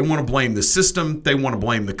everything. They want to blame the system. They want to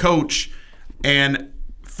blame the coach. And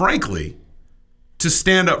frankly, to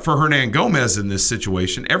stand up for Hernangomez in this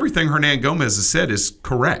situation, everything Hernangomez has said is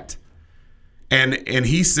correct. And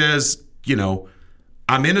he says,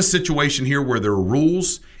 I'm in a situation here where there are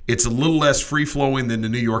rules. It's a little less free-flowing than the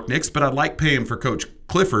New York Knicks, but I like paying for Coach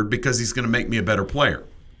Clifford because he's going to make me a better player.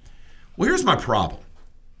 Well, here's my problem.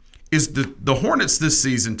 Is the Hornets this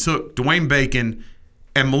season took Dwayne Bacon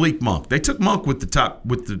and Malik Monk. They took Monk with the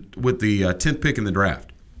 10th pick in the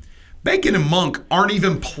draft. Bacon and Monk aren't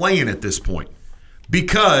even playing at this point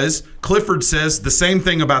because Clifford says the same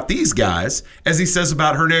thing about these guys as he says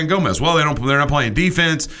about Hernangomez. Well, they're not playing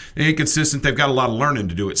defense. They're inconsistent. They've got a lot of learning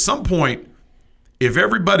to do. At some point, if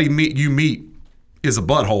everybody you meet is a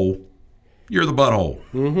butthole, you're the butthole.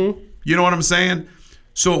 Mm-hmm. You know what I'm saying?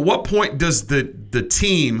 So at what point does the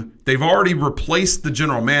team, they've already replaced the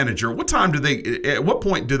general manager, at what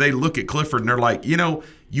point do they look at Clifford and they're like,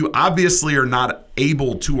 you obviously are not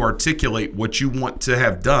able to articulate what you want to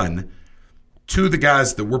have done to the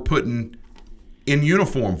guys that we're putting in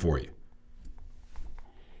uniform for you?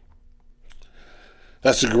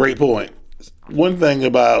 That's a great point. One thing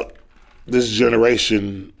about this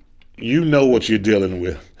generation, what you're dealing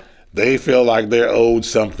with. They feel like they're owed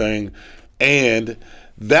something, and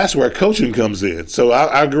that's where coaching comes in. So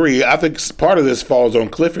I agree. I think part of this falls on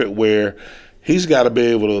Clifford, where he's got to be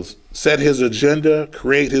able to set his agenda,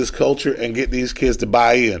 create his culture, and get these kids to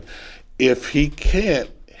buy in. If he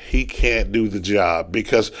can't do the job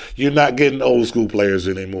because you're not getting old school players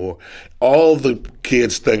anymore. All the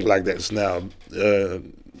kids think like that now.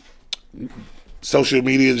 Social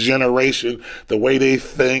media generation, the way they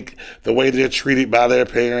think, the way they're treated by their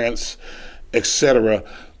parents, etc.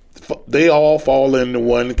 They all fall into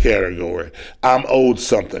one category. I'm owed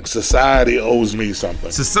something. Society owes me something.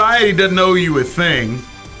 Society doesn't owe you a thing,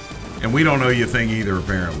 and we don't owe you a thing either,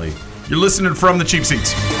 apparently. You're listening from the Cheap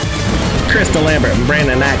Seats. Chris DeLambert and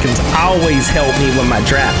Brandon Atkins always help me with my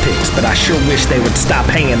draft picks, but I sure wish they would stop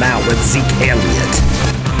hanging out with Zeke Elliott.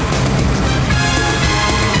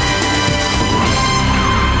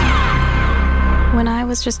 When I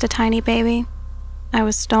was just a tiny baby, I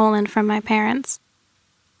was stolen from my parents.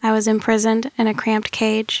 I was imprisoned in a cramped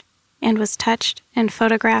cage and was touched and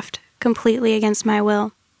photographed completely against my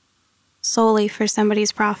will, solely for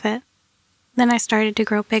somebody's profit. Then I started to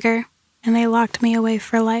grow bigger, and they locked me away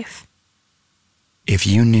for life. If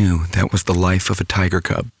you knew that was the life of a tiger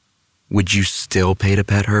cub, would you still pay to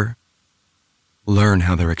pet her? Learn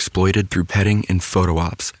how they're exploited through petting and photo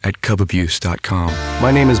ops at cubabuse.com.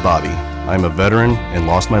 My name is Bobby. I'm a veteran and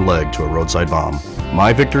lost my leg to a roadside bomb.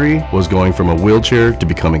 My victory was going from a wheelchair to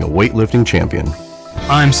becoming a weightlifting champion.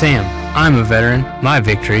 I'm Sam. I'm a veteran. My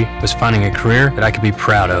victory was finding a career that I could be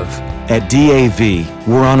proud of. At DAV,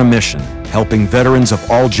 we're on a mission, helping veterans of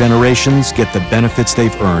all generations get the benefits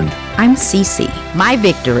they've earned. I'm Cece. My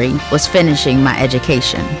victory was finishing my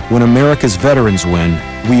education. When America's veterans win,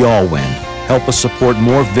 we all win. Help us support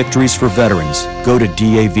more victories for veterans. Go to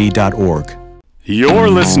DAV.org. You're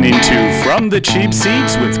listening to From the Cheap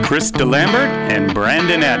Seats with Chris DeLambert and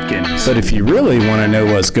Brandon Atkins. But if you really want to know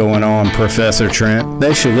what's going on, Professor Trent,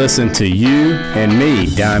 they should listen to you and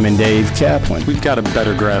me, Diamond Dave Kaplan. We've got a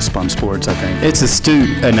better grasp on sports, I think. It's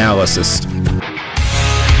astute analysis.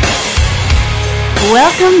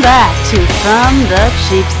 Welcome back to From the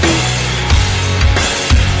Cheap Seats.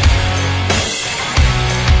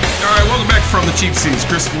 All right, welcome back from the Cheap Seats.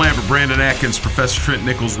 Chris Lambert, Brandon Atkins, Professor Trent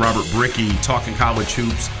Nichols, Robert Bricky, talking college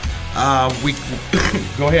hoops.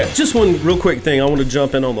 Go ahead. Just one real quick thing. I want to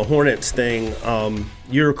jump in on the Hornets thing.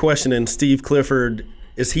 You're questioning Steve Clifford.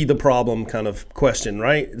 Is he the problem kind of question,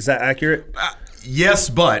 right? Is that accurate? Yes,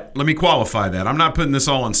 but let me qualify that. I'm not putting this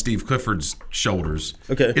all on Steve Clifford's shoulders.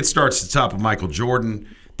 Okay. It starts at the top of Michael Jordan.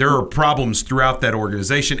 There are problems throughout that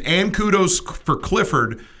organization, and kudos for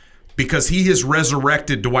Clifford because he has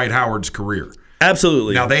resurrected Dwight Howard's career.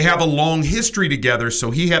 Absolutely. Now, they have a long history together,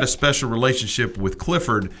 so he had a special relationship with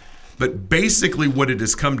Clifford. But basically what it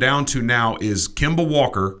has come down to now is Kemba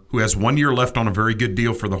Walker, who has 1 year left on a very good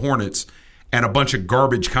deal for the Hornets, and a bunch of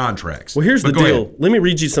garbage contracts. Well, here's the go deal. ahead. Let me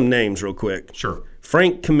read you some names real quick. Sure.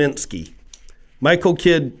 Frank Kaminsky, Michael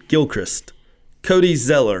Kidd-Gilchrist, Cody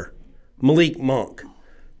Zeller, Malik Monk.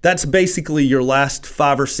 That's basically your last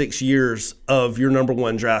 5 or 6 years of your number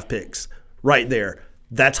one draft picks right there.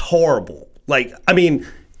 That's horrible. Like, I mean,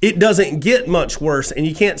 it doesn't get much worse, and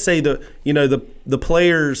you can't say the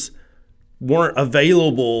players weren't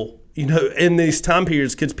available, in these time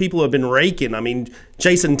periods because people have been raking. I mean,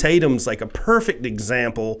 Jason Tatum's like a perfect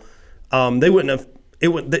example. Jason wouldn't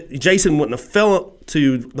have fell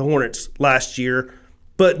to the Hornets last year,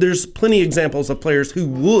 but there's plenty of examples of players who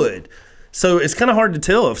would. So it's kind of hard to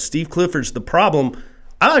tell if Steve Clifford's the problem.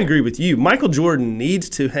 I agree with you. Michael Jordan needs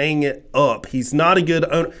to hang it up. He's not a good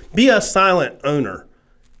owner. Be a silent owner.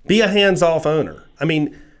 Be a hands-off owner. I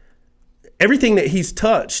mean, everything that he's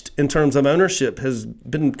touched in terms of ownership has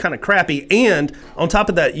been kind of crappy. And on top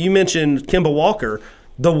of that, you mentioned Kemba Walker,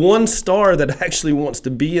 the one star that actually wants to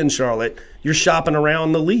be in Charlotte. You're shopping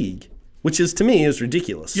around the league, which is, to me, is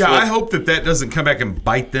ridiculous. Yeah, I hope that doesn't come back and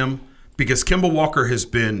bite them because Kemba Walker has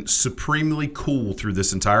been supremely cool through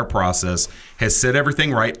this entire process, has said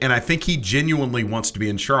everything right, and I think he genuinely wants to be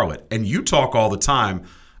in Charlotte. And you talk all the time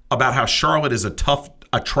about how Charlotte is a tough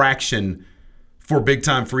attraction for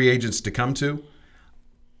big-time free agents to come to.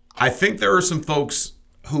 I think there are some folks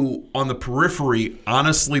who, on the periphery,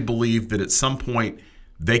 honestly believe that at some point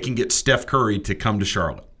they can get Steph Curry to come to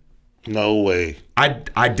Charlotte. No way.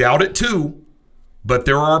 I doubt it too, but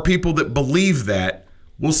there are people that believe that.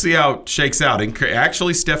 We'll see how it shakes out. And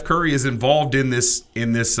actually, Steph Curry is involved in this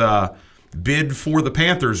bid for the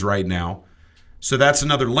Panthers right now, so that's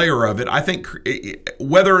another layer of it. I think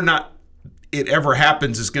whether or not it ever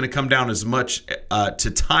happens is going to come down as much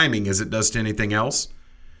to timing as it does to anything else.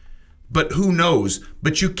 But who knows?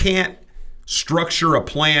 But you can't structure a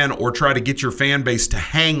plan or try to get your fan base to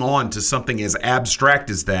hang on to something as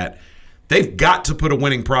abstract as that. They've got to put a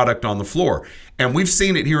winning product on the floor. And we've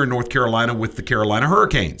seen it here in North Carolina with the Carolina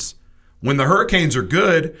Hurricanes. When the Hurricanes are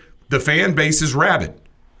good, the fan base is rabid.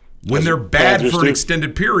 When they're bad for an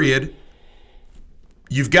extended period,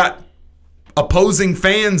 you've got opposing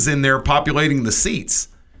fans in there populating the seats.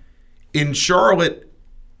 In Charlotte,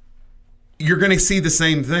 you're going to see the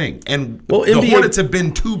same thing. And the Hornets have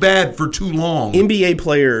been too bad for too long. NBA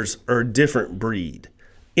players are a different breed.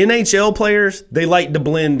 NHL players, they like to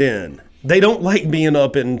blend in. They don't like being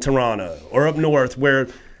up in Toronto or up north where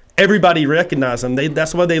everybody recognizes them.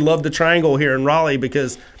 That's why they love the triangle here in Raleigh,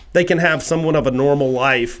 because they can have somewhat of a normal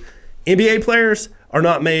life. NBA players are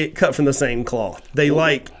not cut from the same cloth.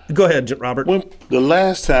 Go ahead, Robert. The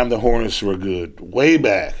last time the Hornets were good, way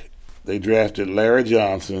back, they drafted Larry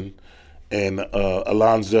Johnson and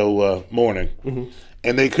Alonzo Mourning,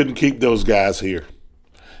 and they couldn't keep those guys here.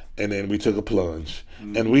 And then we took a plunge.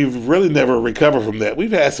 And we've really never recovered from that.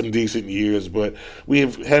 We've had some decent years, but we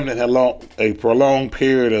haven't had a prolonged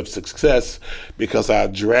period of success because our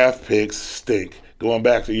draft picks stink, going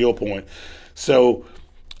back to your point. So,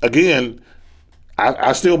 again,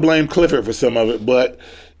 I still blame Clifford for some of it, but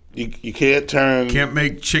you can't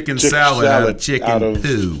make chicken salad out of chicken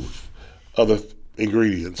poo. Other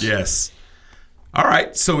ingredients. Yes. All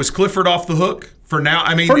right. So is Clifford off the hook for now?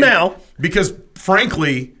 I mean, for now, because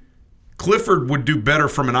frankly, Clifford would do better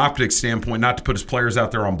from an optics standpoint not to put his players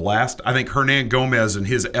out there on blast. I think Hernan Gomez and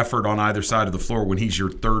his effort on either side of the floor when he's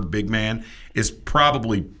your third big man is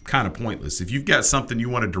probably kind of pointless. If you've got something you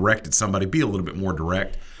want to direct at somebody, be a little bit more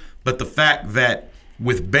direct. But the fact that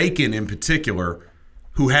with Bacon in particular,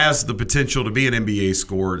 who has the potential to be an NBA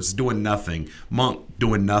scorer, is doing nothing. Monk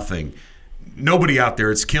doing nothing. Nobody out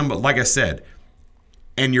there. It's Kemba, like I said.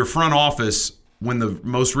 And your front office, when the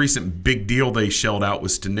most recent big deal they shelled out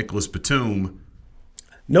was to Nicholas Batum.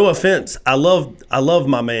 No offense, I love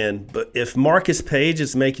my man, but if Marcus Page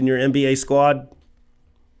is making your NBA squad,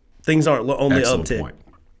 things aren't on the uptick.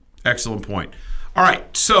 Excellent point. All right,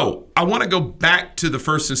 so I want to go back to the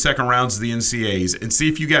first and second rounds of the NCAAs and see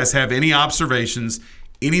if you guys have any observations,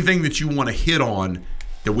 anything that you want to hit on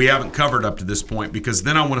that we haven't covered up to this point, because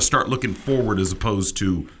then I want to start looking forward as opposed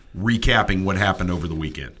to recapping what happened over the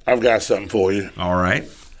weekend. I've got something for you. All right.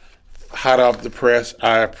 Hot off the press,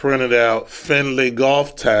 I printed out Findlay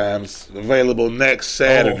golf times available next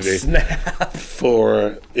Saturday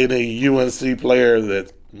for any UNC player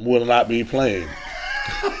that will not be playing.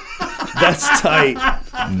 That's tight.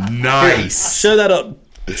 Nice. Show that up.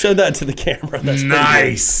 Show that to the camera. That's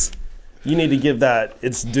nice. You need to give that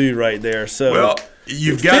its due right there. So, well,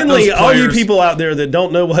 you've got Findlay. those players. All you people out there that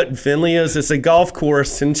don't know what Findlay is, it's a golf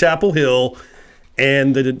course in Chapel Hill.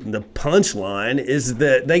 And the punchline is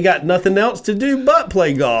that they got nothing else to do but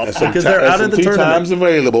play golf because they're out of the tournament. Times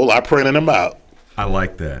available. I printed them out. I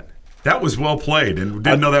like that. That was well played, and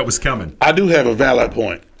didn't know that was coming. I do have a valid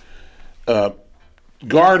point.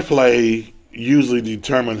 Guard play usually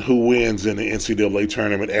determines who wins in the NCAA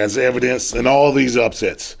tournament, as evidenced in all these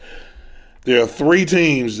upsets. There are 3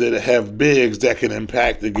 teams that have bigs that can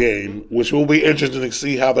impact the game, which will be interesting to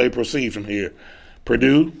see how they proceed from here.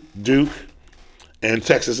 Purdue, Duke, and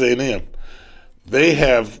Texas A&M. They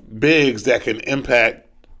have bigs that can impact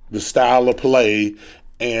the style of play,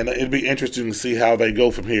 and it'd be interesting to see how they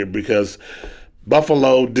go from here because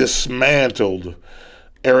Buffalo dismantled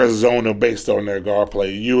Arizona based on their guard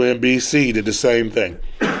play. UMBC did the same thing.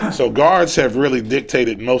 So guards have really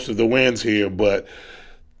dictated most of the wins here, but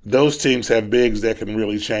those teams have bigs that can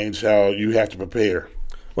really change how you have to prepare.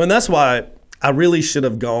 Well, and that's why I really should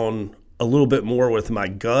have gone a little bit more with my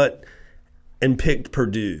gut and picked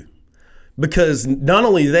Purdue, because not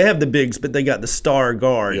only do they have the bigs, but they got the star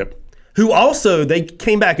guard, who also they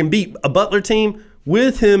came back and beat a Butler team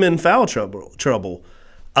with him in foul trouble.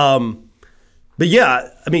 But yeah,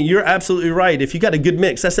 I mean, you're absolutely right. If you got a good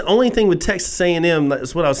mix, that's the only thing with Texas A&M.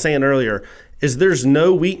 That's what I was saying earlier. Is there's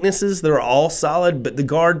no weaknesses; they're all solid, but the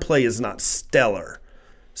guard play is not stellar.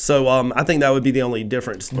 So I think that would be the only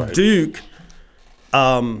difference. Right. Duke,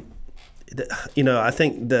 I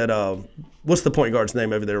think that. What's the point guard's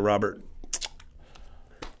name over there, Robert?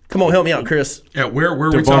 Come on, help me out, Chris. Yeah, where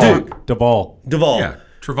we talking? Duval. Yeah,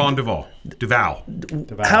 Trevon Duval.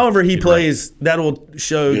 However he plays, that'll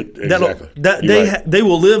show. Exactly. They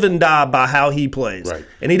will live and die by how he plays. Right.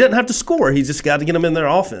 And he doesn't have to score. He just got to get them in their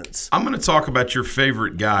offense. I'm going to talk about your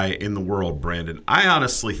favorite guy in the world, Brandon. I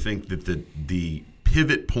honestly think that the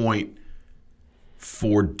pivot point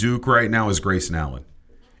for Duke right now is Grayson Allen.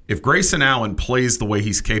 If Grayson Allen plays the way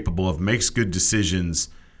he's capable of, makes good decisions,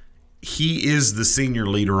 he is the senior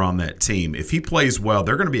leader on that team. If he plays well,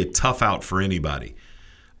 they're going to be a tough out for anybody.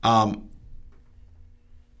 But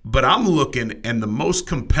I'm looking, and the most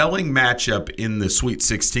compelling matchup in the Sweet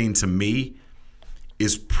 16 to me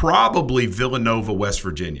is probably Villanova, West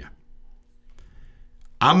Virginia.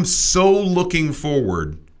 I'm so looking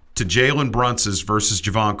forward to Jalen Brunson's versus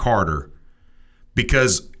Javon Carter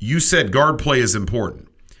because you said guard play is important.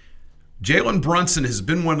 Jalen Brunson has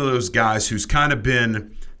been one of those guys who's kind of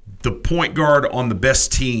been the point guard on the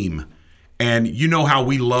best team. And you know how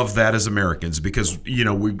we love that as Americans because,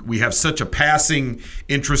 we have such a passing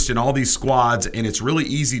interest in all these squads, and it's really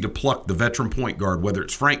easy to pluck the veteran point guard, whether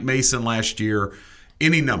it's Frank Mason last year,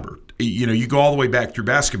 any number. You go all the way back through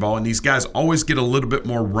basketball, and these guys always get a little bit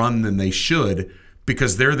more run than they should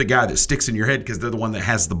because they're the guy that sticks in your head because they're the one that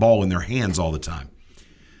has the ball in their hands all the time.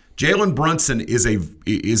 Jalen Brunson is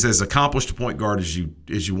as accomplished a point guard as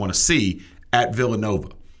you want to see at Villanova.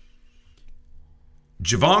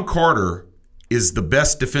 Javon Carter is the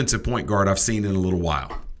best defensive point guard I've seen in a little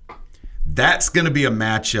while. That's going to be a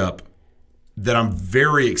matchup that I'm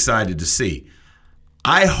very excited to see.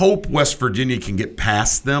 I hope West Virginia can get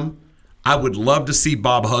past them. I would love to see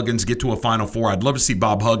Bob Huggins get to a Final Four. I'd love to see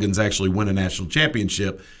Bob Huggins actually win a national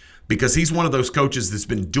championship because he's one of those coaches that's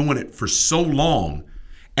been doing it for so long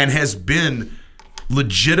and has been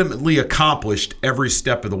legitimately accomplished every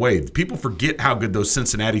step of the way. People forget how good those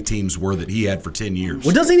Cincinnati teams were that he had for 10 years.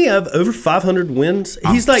 Well, doesn't he have over 500 wins?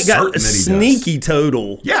 He's got a sneaky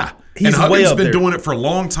total. Yeah. He's and Huggins way has up been there. doing it for a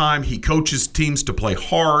long time. He coaches teams to play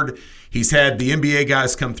hard. He's had the NBA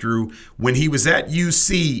guys come through. When he was at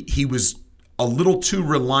UC, he was a little too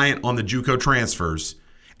reliant on the JUCO transfers.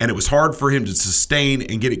 and it was hard for him to sustain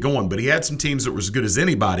and get it going. But he had some teams that were as good as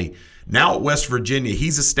anybody. Now at West Virginia,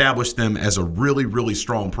 he's established them as a really, really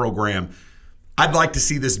strong program. I'd like to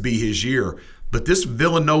see this be his year. But this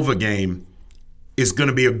Villanova game is going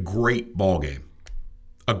to be a great ball game.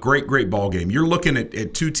 A great, great ball game. You're looking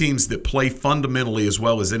at two teams that play fundamentally as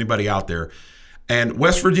well as anybody out there. And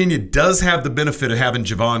West Virginia does have the benefit of having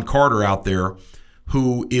Javon Carter out there,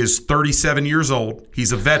 who is 37 years old.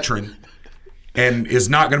 He's a veteran and is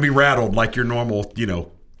not going to be rattled like your normal,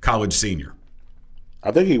 college senior.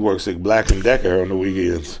 I think he works at Black & Decker on the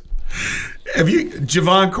weekends.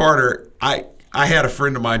 Javon Carter, I had a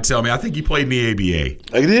friend of mine tell me, I think he played in the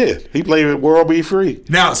ABA. He did. He played at World Be Free.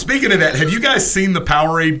 Now, speaking of that, have you guys seen the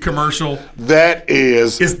Powerade commercial? That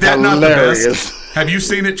is that hilarious. Not the best? Have you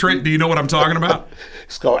seen it, Trent? Do you know what I'm talking about?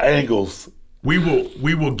 It's called Angles. We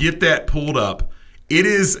will get that pulled up. It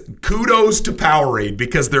is kudos to Powerade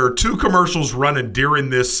because there are two commercials running during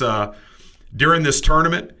this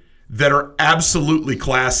tournament that are absolutely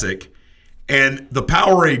classic. And the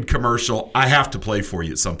Powerade commercial, I have to play for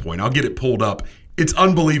you at some point. I'll get it pulled up. It's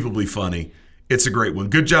unbelievably funny. It's a great one.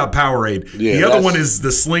 Good job, Powerade. Yeah, the other one is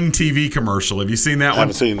the Sling TV commercial. Have you seen that one? I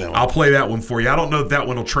haven't seen that one. I'll play that one for you. I don't know if that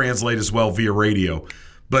one will translate as well via radio.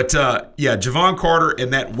 But, Javon Carter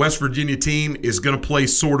and that West Virginia team is going to play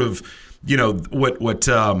sort of, what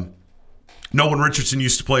Nolan Richardson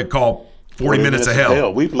used to play called 40 Minutes of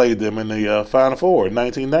Hell. We played them in the Final Four in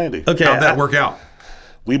 1990. Okay, how'd that work out?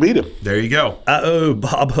 We beat him. There you go. I owe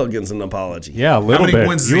Bob Huggins an apology. Yeah, a little bit.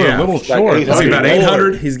 Wins you were a little short. Was he about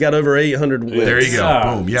 800? He's got over 800 wins. There you go.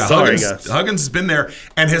 Boom. Yeah, Sorry, Huggins has been there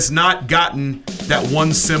and has not gotten that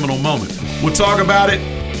one seminal moment. We'll talk about it.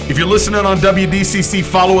 If you're listening on WDCC,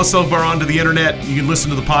 follow us over onto the internet. You can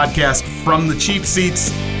listen to the podcast from the cheap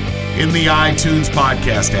seats in the iTunes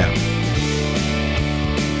podcast app.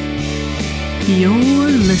 You're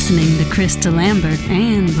listening to Krista Lambert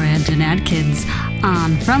and Brandon Adkins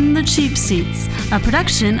on From the Cheap Seats, a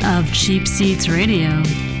production of Cheap Seats Radio.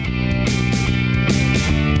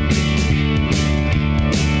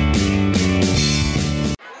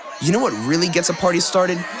 You know what really gets a party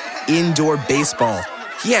started? Indoor baseball.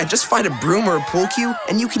 Yeah, just find a broom or a pool cue,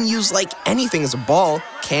 and you can use like anything as a ball.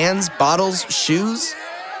 Cans, bottles, shoes.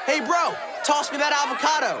 Hey bro, toss me that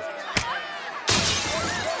avocado.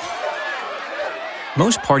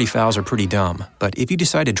 Most party fouls are pretty dumb, but if you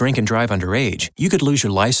decide to drink and drive underage, you could lose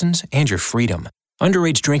your license and your freedom.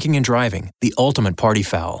 Underage drinking and driving, the ultimate party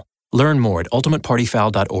foul. Learn more at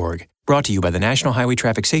ultimatepartyfoul.org. Brought to you by the National Highway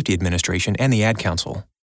Traffic Safety Administration and the Ad Council.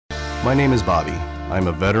 My name is Bobby. I'm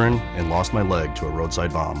a veteran and lost my leg to a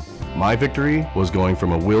roadside bomb. My victory was going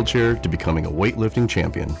from a wheelchair to becoming a weightlifting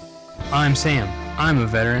champion. I'm Sam. I'm a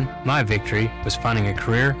veteran. My victory was finding a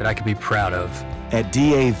career that I could be proud of. At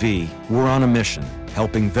DAV, we're on a mission,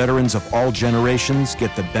 helping veterans of all generations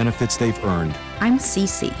get the benefits they've earned. I'm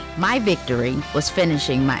Cece. My victory was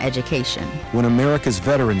finishing my education. When America's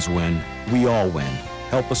veterans win, we all win.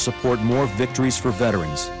 Help us support more victories for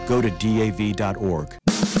veterans. Go to DAV.org.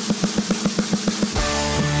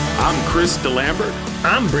 I'm Chris DeLambert.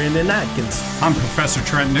 I'm Brandon Atkins. I'm Professor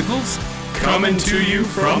Trent Nichols. Coming to you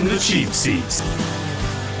from the cheap seats.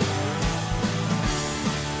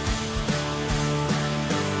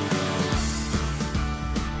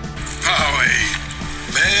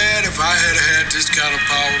 Man, if I had this kind of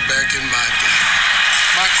power back in my day,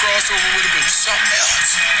 my crossover would have been something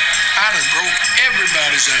else. I'd have broke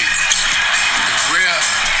everybody's ankles. The rare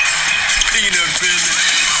peanut business.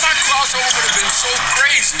 My crossover would have been so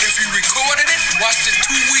crazy. If you recorded it, watched it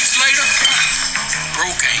 2 weeks later,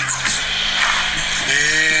 broke ankles.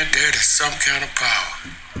 Man, that is some kind of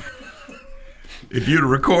power. If you'd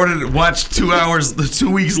recorded it, watched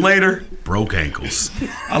 2 weeks later, broke ankles.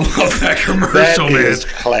 I love that commercial, man. That is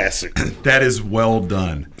classic. That is well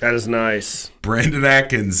done. That is nice. Brandon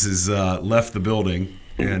Atkins has left the building.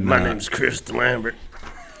 And my name's Chris DeLambert.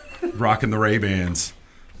 Rocking the Ray-Bans.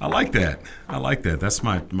 I like that. That's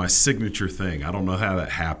my signature thing. I don't know how that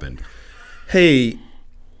happened. Hey,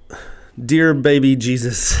 dear baby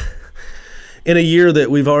Jesus, in a year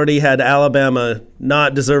that we've already had Alabama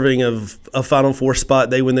not deserving of a Final Four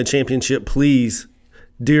spot, they win the championship, please,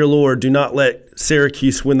 dear Lord, do not let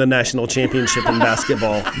Syracuse win the national championship in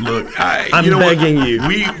basketball. Look, I'm begging you.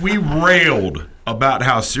 We railed about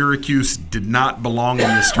how Syracuse did not belong in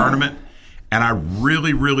this tournament, and I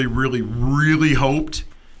really, really, really, really hoped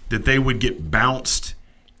that they would get bounced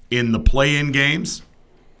in the play-in games.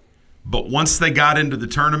 But once they got into the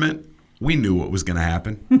tournament, we knew what was going to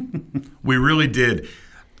happen. We really did.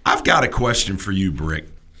 I've got a question for you, Brick.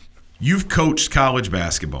 You've coached college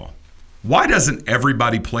basketball. Why doesn't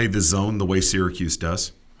everybody play the zone the way Syracuse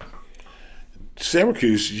does?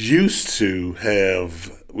 Syracuse used to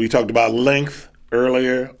have, we talked about length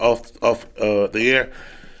earlier off the air.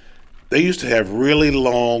 They used to have really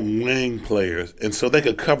long wing players, and so they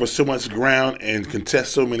could cover so much ground and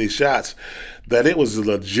contest so many shots that it was a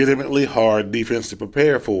legitimately hard defense to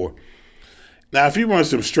prepare for. Now, if you run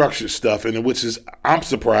some structured stuff, and which is, I'm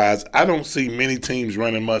surprised, I don't see many teams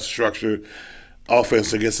running much structured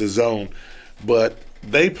offense against the zone, but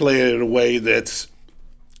they play it in a way that's,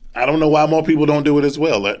 I don't know why more people don't do it as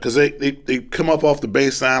well, because they come up off the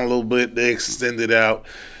baseline a little bit, they extend it out,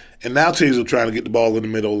 and now teams are trying to get the ball in the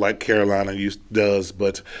middle like Carolina does.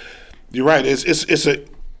 But you're right,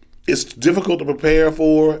 it's difficult to prepare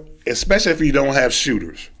for, especially if you don't have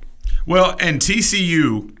shooters. Well, and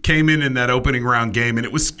TCU came in that opening round game, and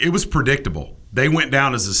it was predictable. They went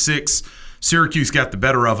down as a 6. Syracuse got the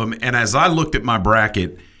better of them, and as I looked at my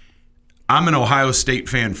bracket, I'm an Ohio State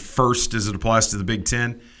fan first as it applies to the Big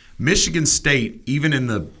Ten. Michigan State, even in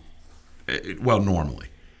normally,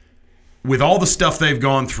 with all the stuff they've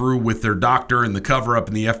gone through with their doctor and the cover-up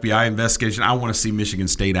and the FBI investigation, I want to see Michigan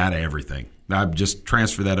State out of everything. I've just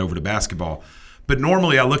transferred that over to basketball. But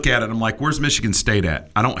normally I look at it and I'm like, where's Michigan State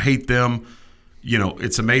at? I don't hate them. You know,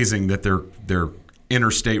 it's amazing that they're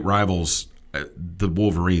interstate rivals, the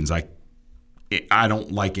Wolverines. I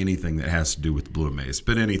don't like anything that has to do with the Blue Maize,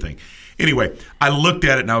 but anything. Anyway, I looked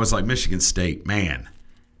at it and I was like, Michigan State, man,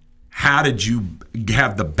 how did you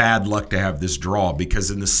have the bad luck to have this draw? Because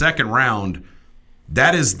in the second round,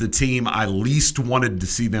 that is the team I least wanted to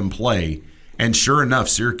see them play. And sure enough,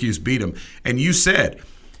 Syracuse beat them. And you said,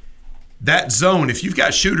 that zone, if you've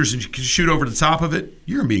got shooters and you can shoot over the top of it,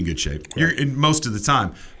 you're going to be in good shape. You're in most of the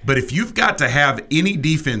time. But if you've got to have any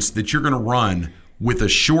defense that you're going to run with a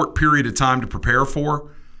short period of time to prepare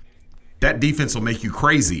for, that defense will make you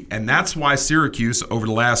crazy. And that's why Syracuse, over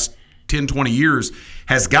the last 10, 20 years,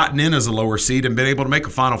 has gotten in as a lower seed and been able to make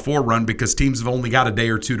a Final Four run because teams have only got a day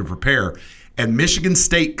or two to prepare. And Michigan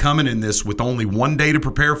State coming in this with only 1 day to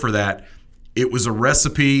prepare for that, it was a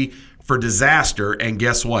recipe for disaster. And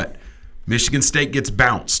guess what? Michigan State gets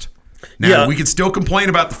bounced. Now, we can still complain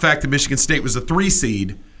about the fact that Michigan State was a 3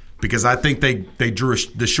 seed because I think they drew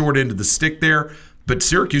the short end of the stick there, but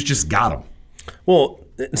Syracuse just got them. Well,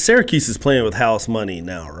 Syracuse is playing with house money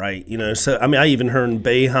now, right? You know, so I mean, I even heard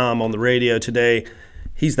Boeheim on the radio today.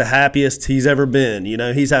 He's the happiest he's ever been. You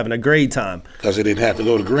know, he's having a great time. Because he didn't have to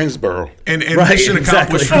go to Greensboro. And mission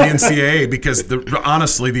accomplished for the NCAA because,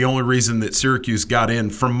 honestly, the only reason that Syracuse got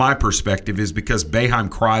in, from my perspective, is because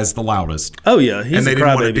Boeheim cries the loudest. Oh, yeah. He's and they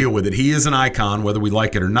didn't want to deal with it. He is an icon, whether we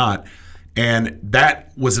like it or not. And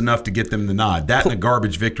that was enough to get them the nod. That and a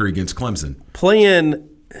garbage victory against Clemson. Playing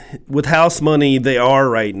with house money, they are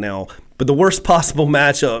right now. But the worst possible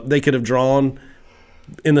matchup they could have drawn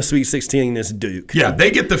in the Sweet 16 is Duke. Yeah,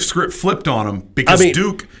 they get the script flipped on them because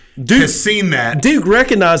Duke has seen that. Duke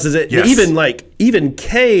recognizes it. Yes. Even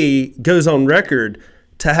K goes on record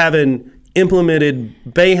to having implemented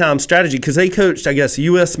Boeheim's strategy because they coached, I guess,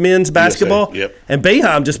 U.S. men's basketball. USA, yep. And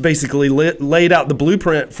Boeheim just basically laid out the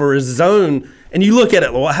blueprint for his zone. And you look at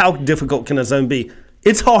it, well, how difficult can a zone be?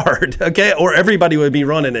 It's hard, okay? Or everybody would be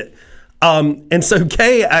running it. And so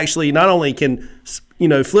K actually not only can,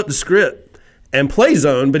 flip the script and play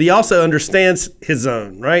zone, but he also understands his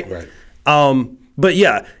zone, right? Right. But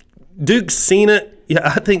yeah, Duke's seen it. Yeah,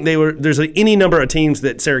 I think there's any number of teams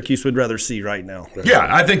that Syracuse would rather see right now. Yeah,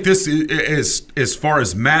 I think this is, as far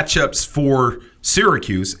as matchups for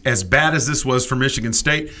Syracuse, as bad as this was for Michigan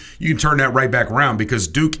State, you can turn that right back around because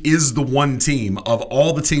Duke is the one team of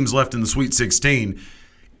all the teams left in the Sweet 16.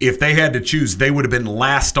 If they had to choose, they would have been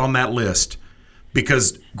last on that list.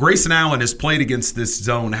 Because Grayson Allen has played against this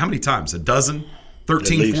zone how many times? 12,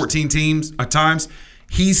 13, 14 times?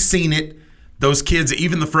 He's seen it. Those kids,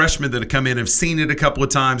 even the freshmen that have come in, have seen it a couple of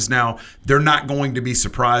times now. They're not going to be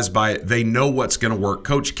surprised by it. They know what's going to work.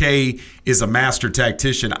 Coach K is a master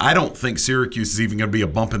tactician. I don't think Syracuse is even going to be a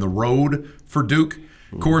bump in the road for Duke.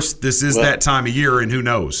 Of course, this is that time of year, and who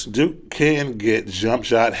knows? Duke can get jump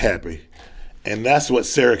shot happy, and that's what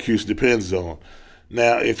Syracuse depends on.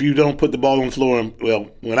 Now, if you don't put the ball on the floor,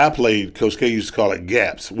 when I played, Coach K used to call it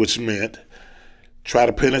gaps, which meant try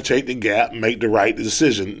to penetrate the gap, make the right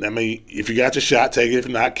decision. I mean, if you got your shot, take it. If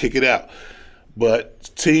not, kick it out.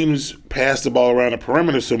 But teams pass the ball around the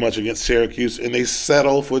perimeter so much against Syracuse, and they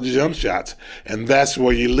settle for the jump shots. And that's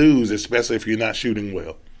where you lose, especially if you're not shooting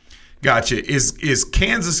well. Gotcha. Is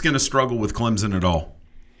Kansas going to struggle with Clemson at all?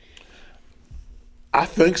 I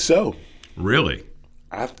think so. Really?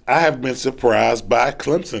 I have been surprised by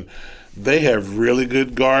Clemson. They have really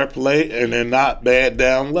good guard play, and they're not bad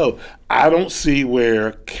down low. I don't see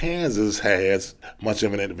where Kansas has much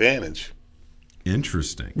of an advantage.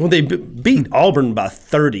 Interesting. Well, they beat Auburn by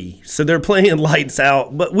 30, so they're playing lights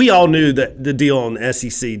out. But we all knew that the deal on the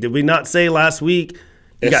SEC. Did we not say last week?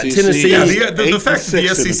 You got Tennessee. Yeah, the fact that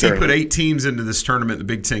the SEC put 8 teams into this tournament, the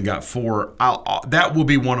Big Ten got 4, that will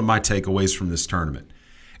be one of my takeaways from this tournament.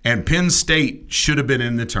 And Penn State should have been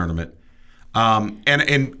in the tournament.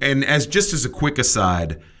 And as just as a quick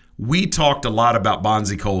aside, we talked a lot about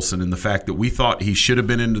Bonzie Colson and the fact that we thought he should have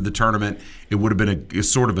been into the tournament. It would have been a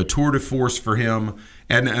sort of a tour de force for him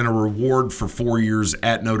and a reward for 4 years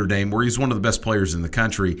at Notre Dame, where he's one of the best players in the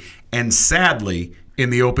country. And sadly, in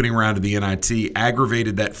the opening round of the NIT,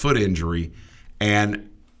 aggravated that foot injury. And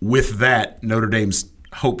with that, Notre Dame's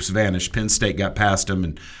hopes vanished. Penn State got past him,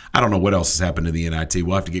 and I don't know what else has happened to the NIT.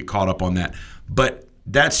 We'll have to get caught up on that. But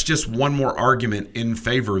that's just one more argument in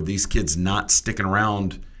favor of these kids not sticking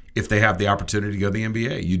around if they have the opportunity to go to the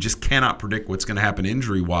NBA. You just cannot predict what's going to happen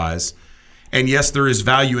injury-wise. And yes, there is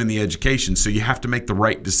value in the education, so you have to make the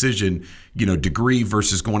right decision, degree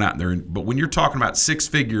versus going out there. But when you're talking about 6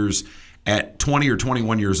 figures at 20 or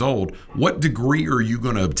 21 years old, what degree are you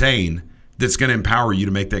going to obtain that's going to empower you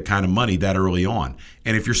to make that kind of money that early on?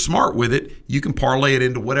 And if you're smart with it, you can parlay it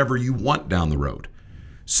into whatever you want down the road.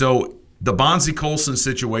 So the Bonzie Colson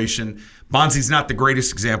situation, Bonzie's not the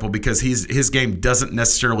greatest example because his game doesn't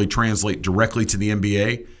necessarily translate directly to the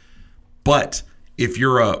NBA. But if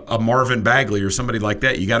you're a Marvin Bagley or somebody like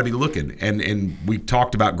that, you got to be looking. And we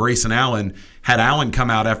talked about Grayson Allen. Had Allen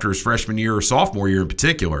come out after his freshman year or sophomore year in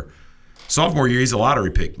particular, sophomore year he's a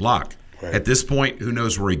lottery pick, lock. Right. At this point, who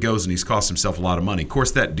knows where he goes, and he's cost himself a lot of money. Of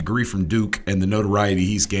course, that degree from Duke and the notoriety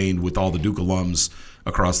he's gained with all the Duke alums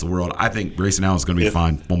across the world, I think Grayson Allen's going to be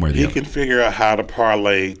fine one way or the other. He can figure out how to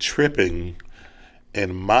parlay tripping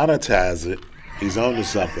and monetize it. He's on to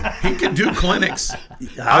something. He could do clinics.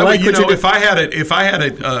 If I had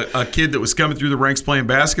a kid that was coming through the ranks playing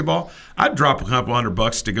basketball, I'd drop a couple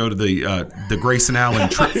 $100 to go to the Grayson Allen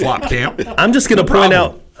trip flop camp. I'm just going to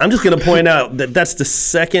point out that that's the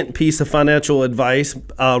second piece of financial advice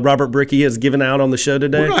Robert Brickey has given out on the show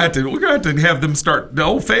today. We're gonna have to have them start. The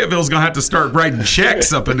old Fayetteville's gonna have to start writing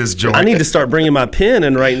checks up in this joint. I need to start bringing my pen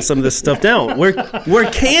and writing some of this stuff down.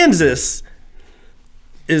 Where Kansas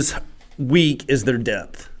is weak is their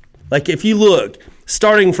depth. Like if you look,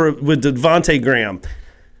 starting with Devontae Graham,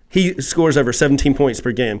 he scores over 17 points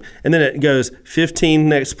per game. And then it goes 15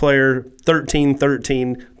 next player, 13,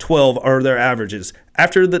 12 are their averages.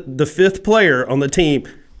 After the fifth player on the team,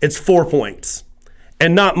 it's 4 points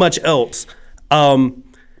and not much else.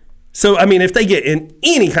 So, I mean, if they get in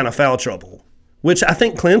any kind of foul trouble, which I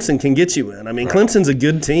think Clemson can get you in. I mean, right. Clemson's a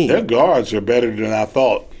good team. Their guards are better than I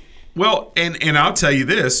thought. Well, and I'll tell you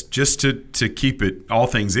this, just to keep it all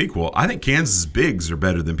things equal, I think Kansas' bigs are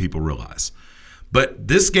better than people realize. But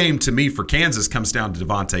this game, to me, for Kansas comes down to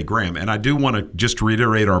Devontae Graham. And I do want to just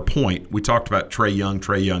reiterate our point. We talked about Trae Young.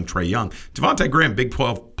 Devontae Graham, Big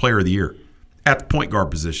 12 Player of the Year at the point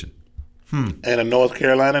guard position. And a North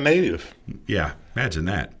Carolina native. Yeah, imagine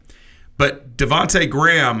that. But Devontae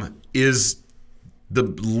Graham is the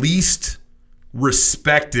least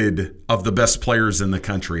respected of the best players in the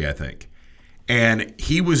country, I think. And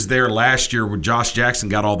he was there last year when Josh Jackson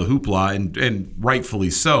got all the hoopla, and rightfully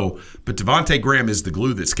so. But Devontae Graham is the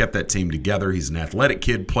glue that's kept that team together. He's an athletic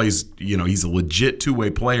kid, plays, he's a legit two-way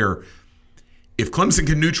player. If Clemson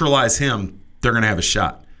can neutralize him, they're going to have a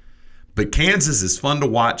shot. But Kansas is fun to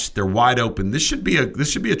watch. They're wide open. This should be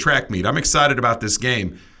a track meet. I'm excited about this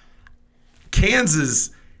game.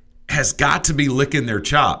 Kansas has got to be licking their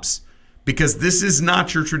chops, because this is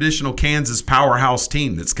not your traditional Kansas powerhouse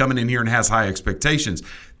team that's coming in here and has high expectations.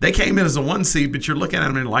 They came in as a 1 seed, but you're looking at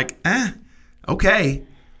them and like, okay.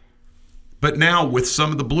 But now with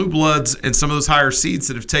some of the blue bloods and some of those higher seeds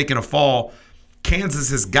that have taken a fall,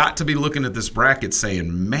 Kansas has got to be looking at this bracket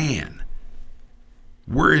saying, man,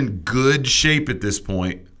 we're in good shape at this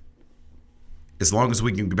point as long as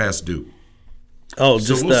we can pass Duke. Oh,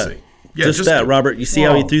 so just that. Yeah, just that, Robert. You see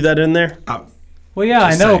how he threw that in there? Well, yeah,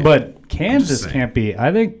 I know, but Kansas can't be.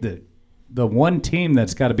 I think the one team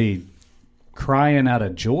that's got to be crying out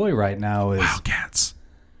of joy right now is Wildcats.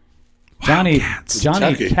 Johnny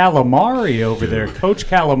Calamari over there, Coach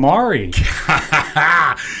Calamari.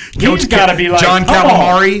 He's got to be like John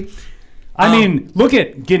Calamari. I mean, look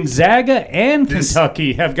at Gonzaga and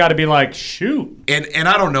Kentucky have got to be like, shoot. And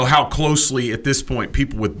I don't know how closely at this point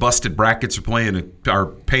people with busted brackets are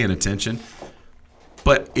paying attention.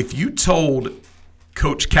 But if you told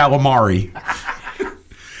Coach Calamari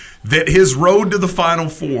that his road to the Final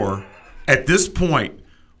Four at this point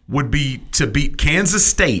would be to beat Kansas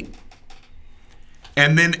State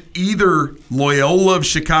and then either Loyola of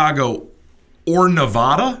Chicago or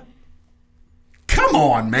Nevada, Come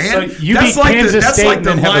on, man. So you beat Kansas State and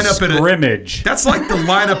then have a scrimmage. That's like the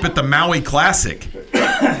lineup at the Maui Classic.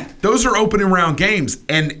 Those are opening round games,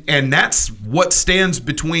 and that's what stands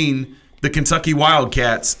between the Kentucky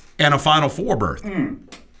Wildcats and a Final Four berth.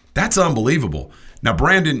 That's unbelievable. Now,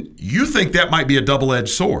 Brandon, you think that might be a double-edged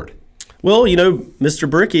sword? Well, you know, Mr.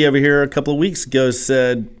 Bricky over here a couple of weeks ago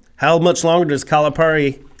said, how much longer does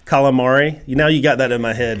calamari? Now you got that in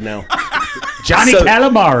my head now. Johnny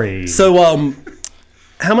Calamari. So,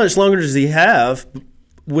 how much longer does he have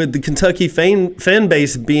with the Kentucky fan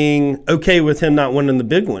base being okay with him not winning the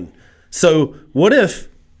big one? So, what if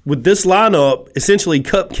with this lineup, essentially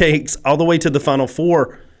cupcakes all the way to the Final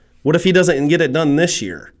Four, what if he doesn't get it done this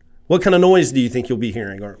year? What kind of noise do you think you'll be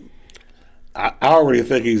hearing? I already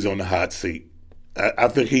think he's on the hot seat. I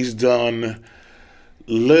think he's done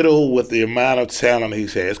little with the amount of talent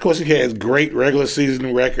he's had. Of course, he has great regular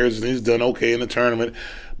season records, and he's done okay in the tournament.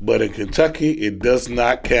 But in Kentucky, it does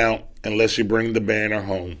not count unless you bring the banner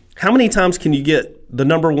home. How many times can you get the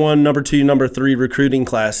number 1, number 2, number 3 recruiting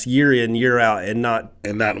class year in, year out and not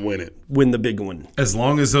win the big one? As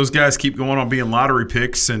long as those guys keep going on being lottery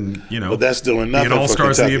picks and, but that's doing nothing being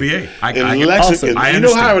all-stars in the NBA. You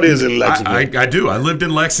know how it is in Lexington. I do. I lived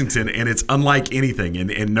in Lexington, and it's unlike anything.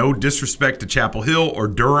 And no disrespect to Chapel Hill or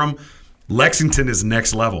Durham, Lexington is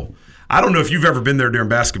next level. I don't know if you've ever been there during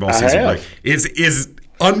basketball season. Like, it's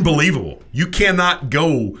unbelievable. You cannot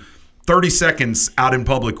go 30 seconds out in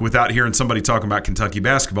public without hearing somebody talking about Kentucky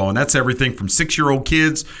basketball, and that's everything from 6-year-old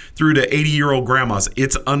kids through to 80-year-old grandmas.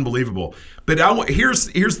 It's unbelievable. But here's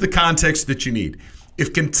the context that you need. If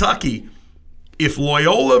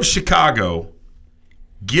Loyola of Chicago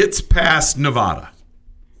gets past Nevada,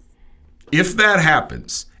 if that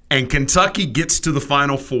happens and Kentucky gets to the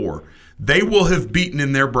Final Four, they will have beaten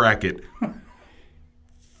in their bracket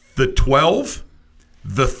the 12,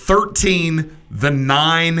 the 13, the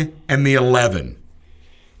 9, and the 11,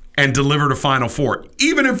 and delivered a Final Four.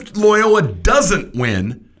 Even if Loyola doesn't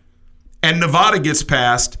win and Nevada gets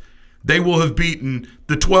past, they will have beaten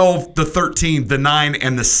the 12, the 13, the 9,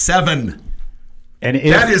 and the 7. And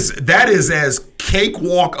that is as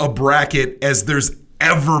cakewalk a bracket as there's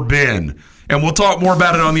ever been. And we'll talk more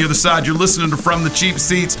about it on the other side. You're listening to From the Cheap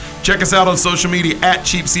Seats. Check us out on social media at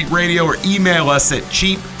Cheap Seat Radio or email us at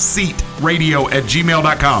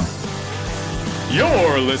cheapseatradio@gmail.com.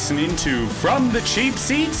 You're listening to From the Cheap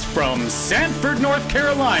Seats from Sanford, North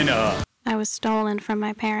Carolina. I was stolen from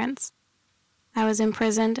my parents. I was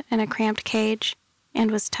imprisoned in a cramped cage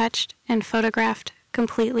and was touched and photographed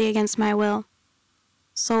completely against my will,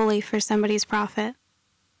 solely for somebody's profit.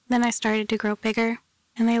 Then I started to grow bigger,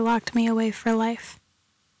 and they locked me away for life.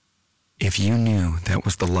 If you knew that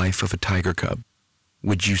was the life of a tiger cub,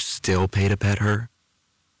 would you still pay to pet her?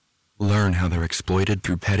 Learn how they're exploited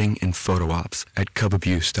through petting and photo ops at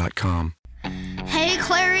cubabuse.com. Hey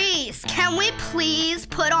Clarice, can we please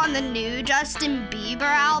put on the new Justin Bieber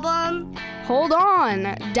album? Hold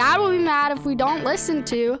on, Dad will be mad if we don't listen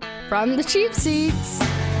to From the Cheap Seats.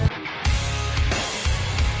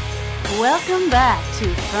 Welcome back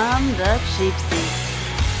to From the Cheap Seats.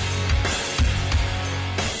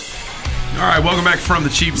 All right, welcome back From the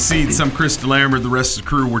Cheap Seats. I'm Chris DeLambert, the rest of the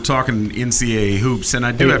crew. We're talking NCAA hoops, and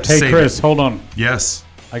I do have to say... Hey, Chris, hold on. Yes?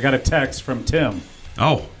 I got a text from Tim.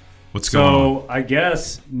 Oh, what's going on? So, I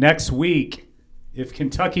guess next week, if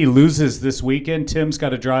Kentucky loses this weekend, Tim's got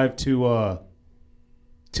to drive to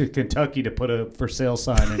Kentucky to put a for sale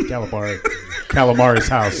sign in Calamari's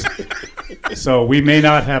house. So we may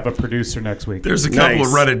not have a producer next week. There's a couple of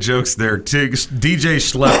Reddit jokes there. DJ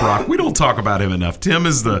Schleprock. We don't talk about him enough. Tim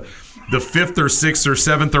is the fifth or sixth or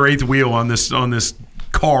seventh or eighth wheel on this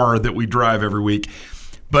car that we drive every week.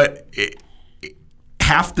 But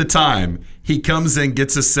half the time he comes in,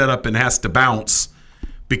 gets us set up, and has to bounce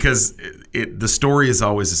because the story is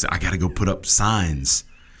always, I got to go put up signs.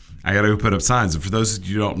 And for those of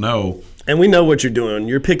you who don't know, and we know what you're doing.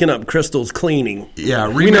 You're picking up Crystal's cleaning. Yeah,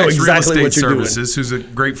 we know exactly Real what Estate you're Services, doing. who's a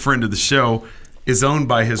great friend of the show, is owned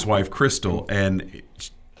by his wife Crystal, and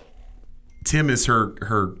Tim is her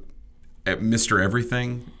Mr.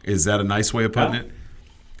 Everything. Is that a nice way of putting it?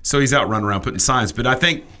 So he's out running around putting signs. But I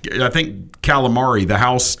think Calamari, the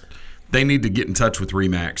house, they need to get in touch with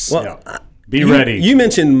Remax. Well, Be ready. You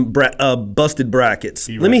mentioned busted brackets.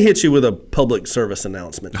 Let me hit you with a public service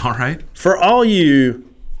announcement. All right. For all you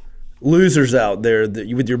losers out there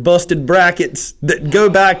with your busted brackets that go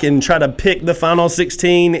back and try to pick the Final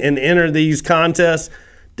 16 and enter these contests,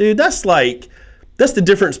 dude, that's the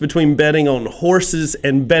difference between betting on horses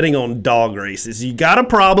and betting on dog races. You got a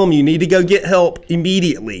problem, you need to go get help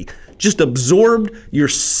immediately. Just absorb your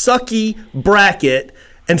sucky bracket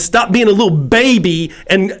and stop being a little baby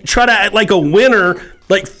and try to act like a winner,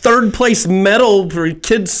 like third place medal for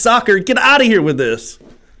kids soccer. Get out of here with this.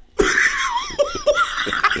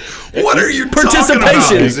 What are you Participation. talking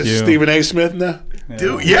about? Is it Stephen A. Smith now?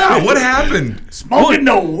 Dude, yeah, what happened? Smoking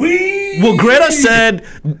the weed. Well, Greta said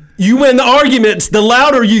you win the arguments, the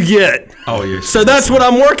louder you get. Oh, yeah. So that's what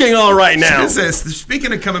I'm working on right now.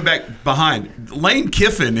 Speaking of coming back behind, Lane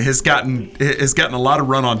Kiffin has gotten a lot of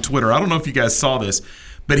run on Twitter. I don't know if you guys saw this,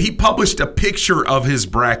 but he published a picture of his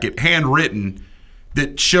bracket, handwritten,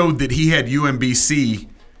 that showed that he had UMBC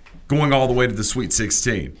going all the way to the Sweet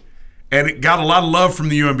 16. And it got a lot of love from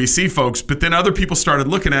the UMBC folks, but then other people started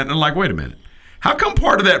looking at it and like, wait a minute. How come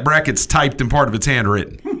part of that bracket's typed and part of it's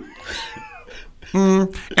handwritten?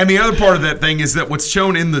 And the other part of that thing is that what's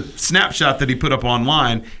shown in the snapshot that he put up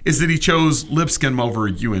online is that he chose Lipscomb over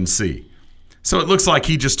UNC. So it looks like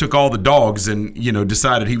he just took all the dogs and,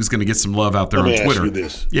 decided he was going to get some love out there on Twitter. Let me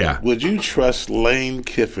ask you this. Yeah. Would you trust Lane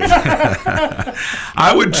Kiffin?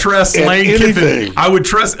 I would trust Lane Kiffin. I would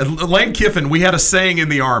trust Lane Kiffin. We had a saying in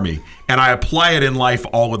the Army, and I apply it in life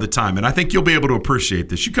all of the time. And I think you'll be able to appreciate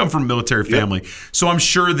this. You come from a military family, so I'm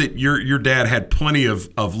sure that your dad had plenty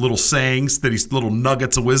of little sayings, little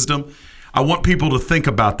nuggets of wisdom. I want people to think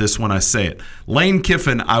about this when I say it. Lane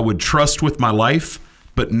Kiffin, I would trust with my life,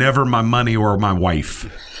 but never my money or my wife.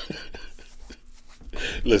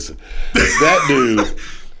 Listen, that dude,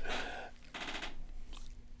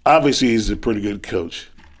 obviously he's a pretty good coach.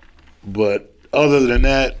 But other than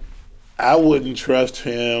that, I wouldn't trust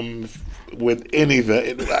him with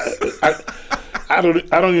anything. I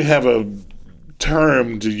don't even have a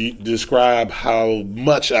term to describe how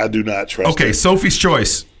much I do not trust him. Sophie's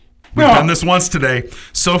Choice. We've done this once today.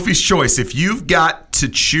 Sophie's Choice. If you've got to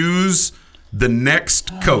choose the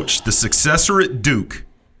next coach, the successor at Duke,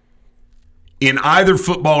 in either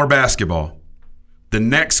football or basketball, the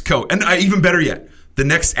next coach, and even better yet, the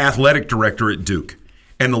next athletic director at Duke,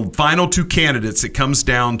 and the final two candidates, it comes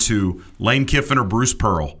down to Lane Kiffin or Bruce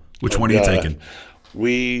Pearl. Which one are you taking?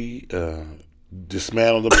 We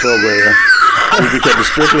dismantle the program. We become a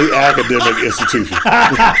strictly academic institution.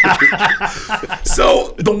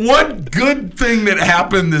 So the one good thing that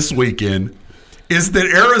happened this weekend is that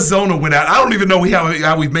Arizona went out. I don't even know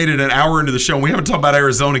how we've made it an hour into the show. We haven't talked about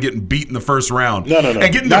Arizona getting beat in the first round. No.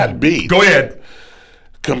 And getting not beat. Go ahead.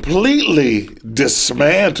 Completely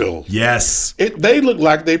dismantled. Yes. They looked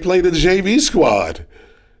like they played a JV squad.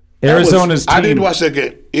 Arizona's team. I didn't watch that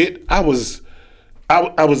game. I was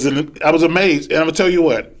amazed. And I'm going to tell you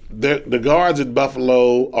what. The guards at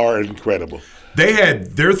Buffalo are incredible. They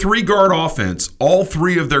had their three-guard offense. All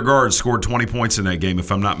three of their guards scored 20 points in that game, if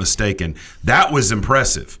I'm not mistaken. That was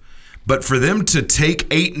impressive. But for them to take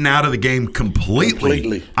Ayton out of the game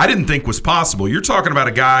completely, I didn't think was possible. You're talking about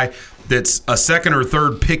a guy that's a second or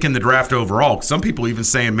third pick in the draft overall. Some people even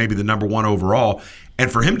saying maybe the number one overall. And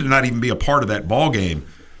for him to not even be a part of that ball game,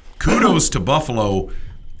 kudos to Buffalo.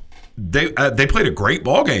 They played a great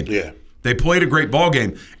ball game. Yeah. They played a great ball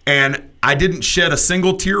game. And I didn't shed a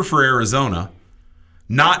single tear for Arizona.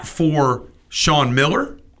 Not for Sean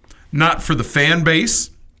Miller, not for the fan base,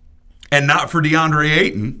 and not for DeAndre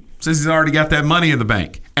Ayton, since he's already got that money in the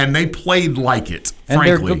bank. And they played like it,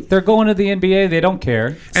 frankly. And they're going to the NBA. They don't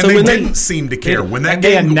care. And they didn't seem to care. When the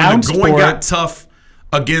going got tough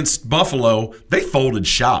against Buffalo, they folded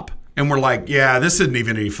shop. And we're like, yeah, this isn't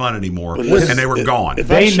even any fun anymore. And they were gone.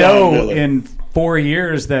 They know in 4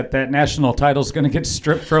 years that national title is going to get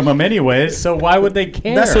stripped from them anyway, so why would they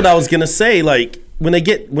care? That's what I was going to say. Like, when it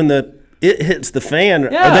hits the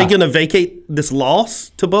fan, are they going to vacate this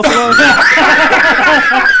loss to Buffalo?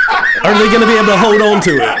 Are they going to be able to hold on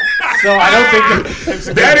to it? So I don't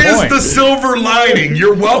think that is the silver lining.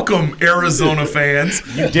 You're welcome, Arizona fans.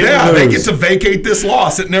 Lose. They get to vacate this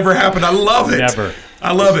loss. It never happened. I love it. Never.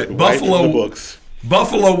 I love it. Right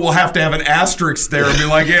Buffalo will have to have an asterisk there and be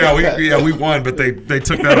like, we won, but they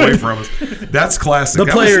took that away from us. That's classic.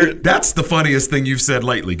 That's the funniest thing you've said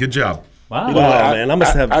lately. Good job. Wow, man.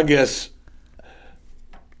 I guess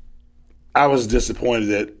I was disappointed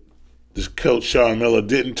that this coach Sean Miller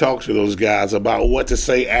didn't talk to those guys about what to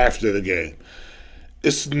say after the game.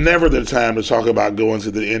 It's never the time to talk about going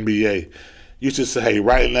to the NBA. You should say, hey,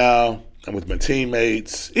 right now I'm with my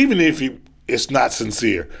teammates, even if it's not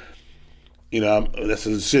sincere. That's a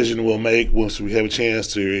decision we'll make once we have a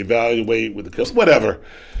chance to evaluate with the coach, whatever.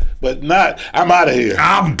 But I'm out of here.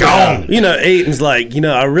 I'm gone. Ayton's like,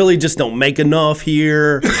 I really just don't make enough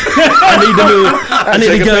here. I need to move. I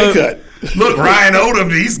need to go. Pay cut. Look, Ryan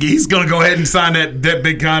Odom, he's going to go ahead and sign that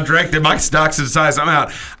big contract. That Mike Stocks decides I'm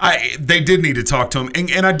out. They did need to talk to him.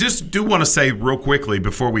 And I just do want to say real quickly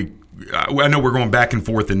before we I know we're going back and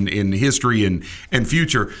forth in history and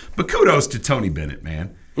future, but kudos to Tony Bennett,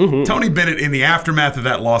 man. Mm-hmm. Tony Bennett, in the aftermath of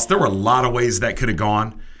that loss, there were a lot of ways that could have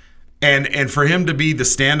gone. And for him to be the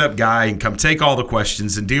stand-up guy and come take all the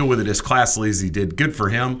questions and deal with it as classily as he did, good for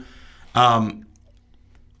him.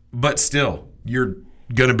 But still, you're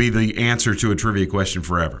going to be the answer to a trivia question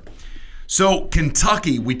forever. So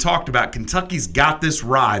Kentucky, we talked about Kentucky's got this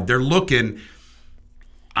ride. They're looking –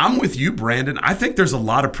 I'm with you, Brandon. I think there's a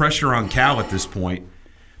lot of pressure on Cal at this point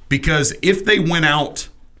because if they went out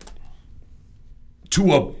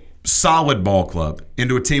to a solid ball club,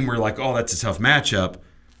 into a team where you're like, oh, that's a tough matchup,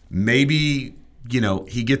 maybe,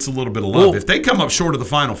 he gets a little bit of love. Well, if they come up short of the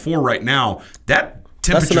Final Four right now, that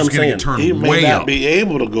temperature's going to get turned way up. He may not be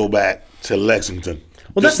able to go back to Lexington.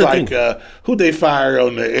 Well, just that's the like who they fired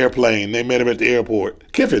on the airplane. They met him at the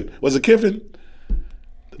airport. Kiffin. Was it Kiffin?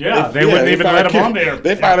 Yeah, they wouldn't even let him on the airplane.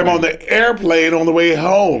 They fired him on the airplane on the way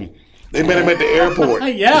home. They met him at the airport.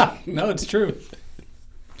 Yeah, no, it's true.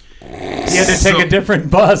 He had to take a different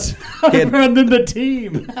bus than the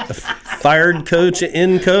team. Fired coach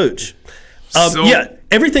in coach.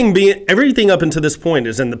 Everything up until this point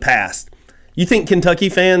is in the past. You think Kentucky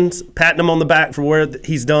fans patting him on the back for where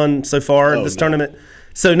he's done so far in this tournament?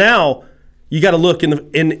 So now you got to look, and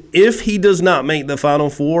if he does not make the Final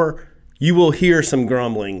Four, you will hear some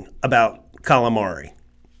grumbling about calamari.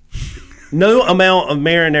 No amount of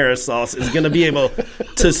marinara sauce is going to be able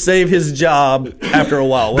to save his job after a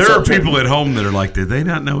while. There are people at home that are like, did they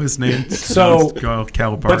not know his name?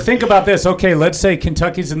 But think about this. Okay, let's say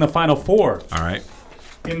Kentucky's in the Final Four. All right.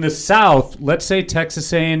 In the South, let's say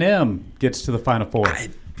Texas A&M gets to the Final Four.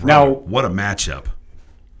 Now, what a matchup.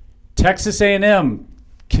 Texas A&M,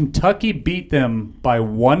 Kentucky beat them by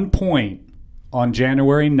 1 point on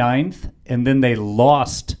January 9th, and then they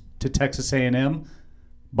lost to Texas A&M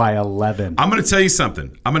by 11. I'm going to tell you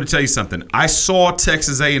something. I saw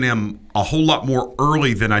Texas A&M a whole lot more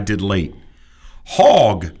early than I did late.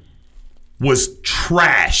 Hogg was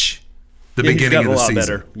trash the beginning of the season.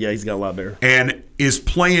 Better. Yeah, he's got a lot better. And is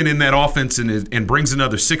playing in that offense and brings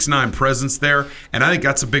another 6'9" presence there. And I think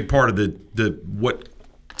that's a big part of the what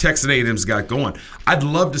Texas A&M's got going. I'd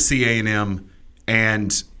love to see A&M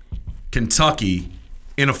and Kentucky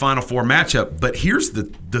in a Final Four matchup. But here's the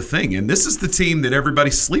thing, and this is the team that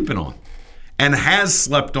everybody's sleeping on and has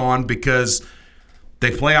slept on because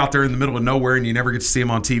they play out there in the middle of nowhere and you never get to see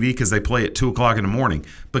them on TV because they play at 2 o'clock in the morning.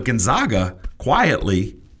 But Gonzaga,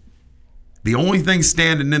 quietly, the only thing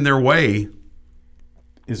standing in their way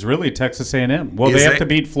is really Texas A&M. Well, they have to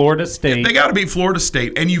beat Florida State. They got to beat Florida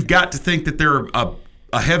State, and you've got to think that they're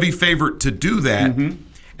a heavy favorite to do that. Mm-hmm.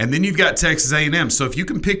 And then you've got Texas A&M. So if you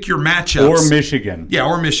can pick your matchups. Or Michigan. Yeah,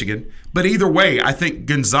 or Michigan. But either way, I think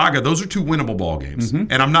Gonzaga, those are 2 winnable ball games.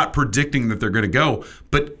 Mm-hmm. And I'm not predicting that they're going to go.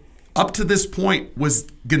 But up to this point, was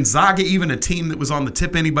Gonzaga even a team that was on the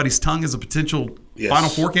tip of anybody's tongue as a potential Final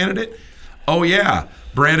Four candidate? Oh, yeah.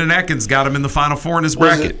 Brandon Atkins got him in the Final Four in his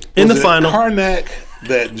bracket. In the final. Karnak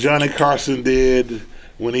that Johnny Carson did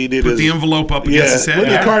when he did Put the envelope up against his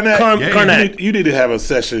head. Karnak, you need to have a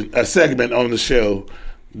segment on the show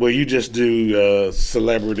where you just do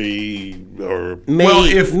celebrity or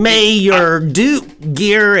may your Duke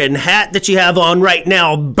gear and hat that you have on right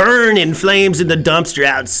now burn in flames in the dumpster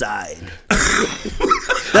outside.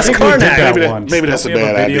 That's Karnak. Maybe that's a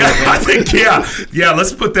bad idea. I think yeah.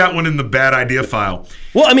 Let's put that one in the bad idea file.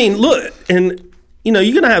 Well, I mean, look, and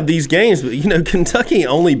you're gonna have these games, but Kentucky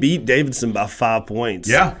only beat Davidson by 5 points.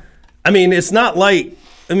 Yeah, I mean, it's not like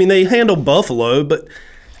they handled Buffalo, but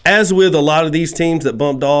as with a lot of these teams that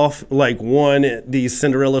bumped off, like won these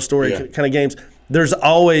Cinderella story kind of games, there's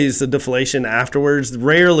always a deflation afterwards.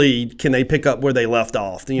 Rarely can they pick up where they left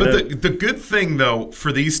off. But the good thing, though,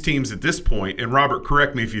 for these teams at this point, and Robert,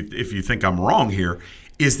 correct me if you think I'm wrong here,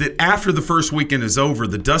 is that after the first weekend is over,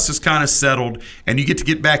 the dust is kind of settled, and you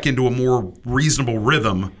get back into a more reasonable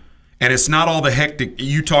rhythm. And it's not all the hectic.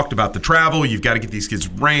 You talked about the travel. You've got to get these kids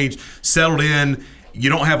ranged, settled in. You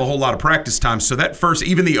don't have a whole lot of practice time. So that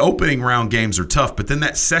even the opening round games are tough. But then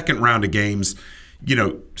that second round of games,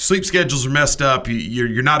 sleep schedules are messed up.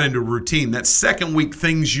 You're not into a routine. That second week,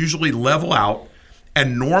 things usually level out.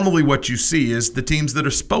 And normally what you see is the teams that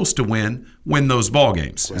are supposed to win those ball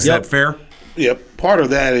games. Is that fair? Yep. Part of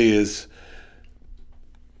that is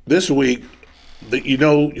this week, you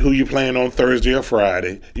know who you're playing on Thursday or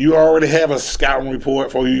Friday. You already have a scouting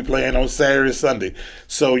report for who you're playing on Saturday or Sunday.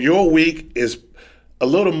 So your week is a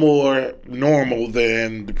little more normal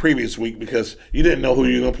than the previous week because you didn't know who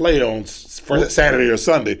you were going to play on for Saturday or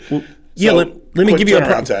Sunday. Let me give you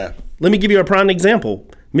a prime example.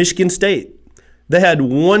 Michigan State. They had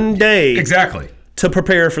 1 day to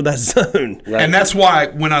prepare for that zone. Right. And that's why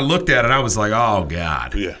when I looked at it, I was like, oh,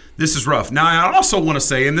 God, this is rough. Now, I also want to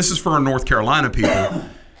say, and this is for our North Carolina people,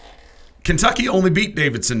 Kentucky only beat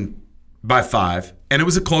Davidson by 5, and it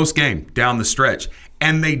was a close game down the stretch.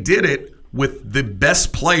 And they did it with the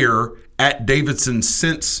best player at Davidson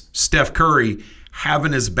since Steph Curry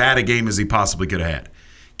having as bad a game as he possibly could have had.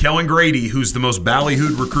 Kellen Grady, who's the most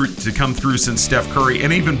ballyhooed recruit to come through since Steph Curry,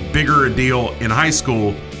 and even bigger a deal in high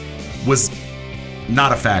school, was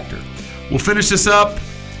not a factor. We'll finish this up.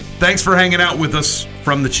 Thanks for hanging out with us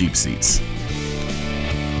from the cheap seats.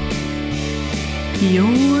 You're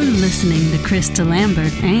listening to Krista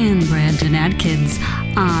Lambert and Brandon Adkins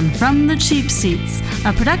on From the Cheap Seats,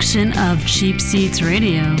 a production of Cheap Seats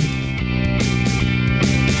Radio.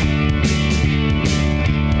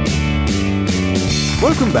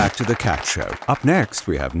 Welcome back to The Cat Show. Up next,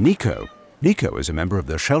 we have Nico. Nico is a member of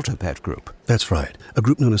the Shelter Pet Group. That's right. A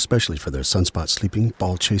group known especially for their sunspot sleeping,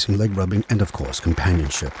 ball chasing, leg rubbing, and of course,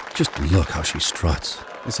 companionship. Just look how she struts.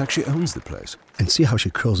 It's like she owns the place. And see how she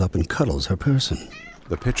curls up and cuddles her person.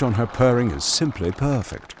 The pitch on her purring is simply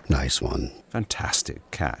perfect. Nice one. Fantastic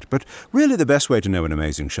cat. But really the best way to know an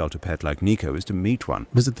amazing shelter pet like Nico is to meet one.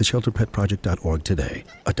 Visit theshelterpetproject.org today.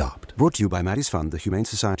 Adopt. Brought to you by Maddie's Fund, the Humane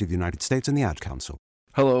Society of the United States, and the Ad Council.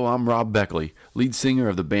 Hello, I'm Rob Beckley, lead singer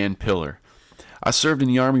of the band Pillar. I served in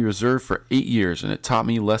the Army Reserve for 8 years, and it taught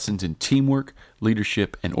me lessons in teamwork,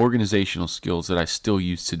 leadership, and organizational skills that I still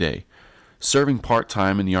use today. Serving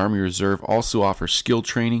part-time in the Army Reserve also offers skill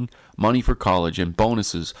training, money for college, and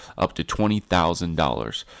bonuses up to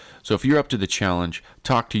 $20,000. So if you're up to the challenge,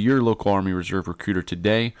 talk to your local Army Reserve recruiter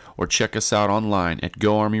today or check us out online at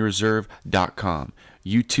goarmyreserve.com.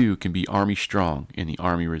 You too can be Army strong in the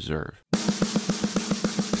Army Reserve.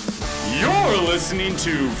 You're listening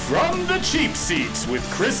to From the Cheap Seats with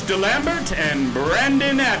Chris DeLambert and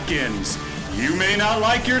Brandon Atkins. You may not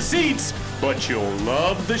like your seats, but you'll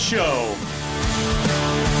love the show.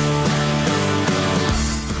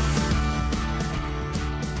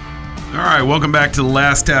 All right, welcome back to the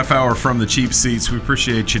last half hour from the Cheap Seats. We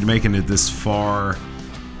appreciate you making it this far.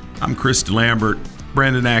 I'm Chris DeLambert,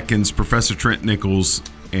 Brandon Atkins, Professor Trent Nichols,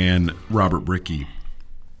 and Robert Brickey.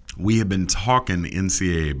 We have been talking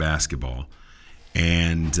NCAA basketball,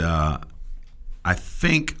 and I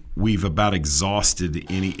think we've about exhausted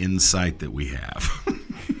any insight that we have.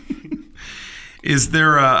 Is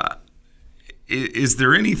there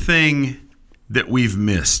anything that we've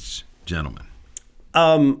missed, gentlemen?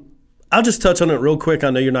 I'll just touch on it real quick. I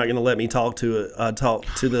know you're not going to let me talk to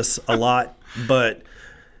this a lot, but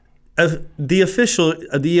the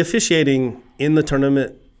officiating in the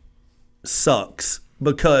tournament sucks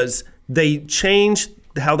because they changed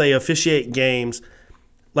how they officiate games.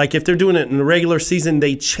 Like if they're doing it in the regular season,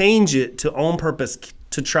 they change it to on purpose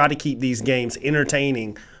to try to keep these games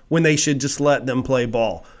entertaining when they should just let them play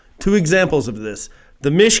ball. 2 examples of this. The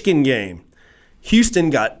Michigan game, Houston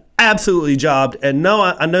got absolutely jobbed. And no,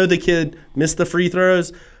 I know the kid missed the free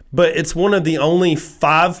throws, but it's one of the only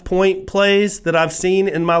 5-point plays that I've seen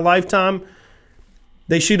in my lifetime.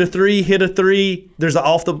 They shoot a 3, hit a 3, there's an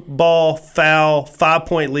off-the-ball foul,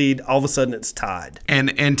 5-point lead, all of a sudden it's tied.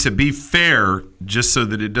 And to be fair, just so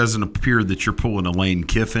that it doesn't appear that you're pulling a Lane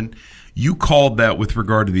Kiffin, you called that with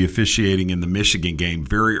regard to the officiating in the Michigan game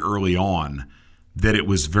very early on, that it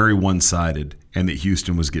was very one-sided and that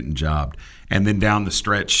Houston was getting jobbed. And then down the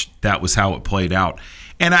stretch, that was how it played out.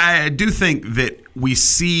 And I do think that we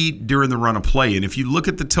see during the run of play, and if you look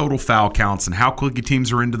at the total foul counts and how quickly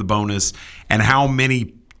teams are into the bonus and how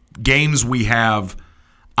many games we have,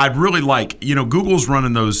 I'd really like, Google's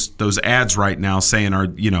running those ads right now saying,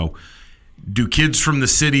 do kids from the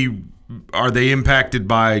city, are they impacted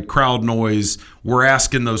by crowd noise? We're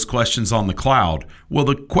asking those questions on the cloud. Well,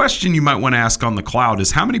 the question you might want to ask on the cloud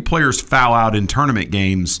is how many players foul out in tournament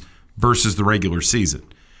games versus the regular season?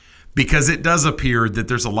 Because it does appear that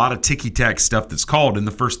there's a lot of ticky-tack stuff that's called in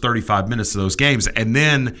the first 35 minutes of those games, and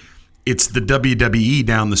then it's the WWE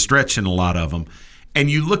down the stretch in a lot of them. And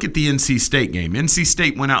you look at the NC State game. NC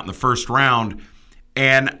State went out in the first round,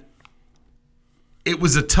 and it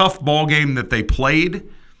was a tough ball game that they played.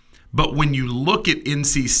 But when you look at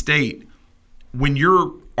NC State, when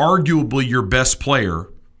you're arguably your best player,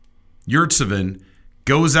 Yurtseven,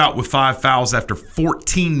 goes out with 5 fouls after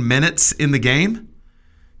 14 minutes in the game,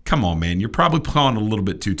 come on, man. You're probably playing a little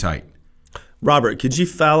bit too tight. Robert, could you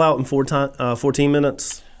foul out in 14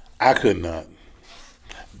 minutes? I could not.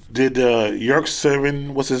 Did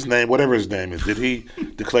Yurtseven, what's his name, whatever his name is, did he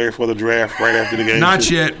declare for the draft right after the game? Not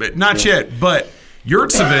yet. But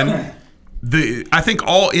Yurtseven, I think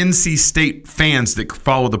all NC State fans that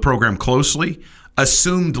follow the program closely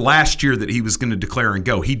assumed last year that he was going to declare and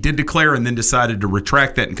go. He did declare and then decided to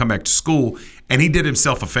retract that and come back to school, and he did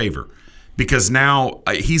himself a favor because now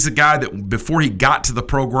he's a guy that before he got to the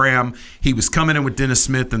program, he was coming in with Dennis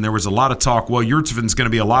Smith, and there was a lot of talk, well, Yurtseven's going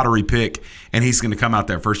to be a lottery pick, and he's going to come out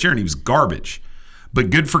that first year, and he was garbage. But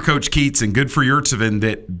good for Coach Keats and good for Yurtseven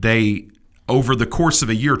that they, over the course of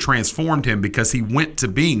a year, transformed him because he went to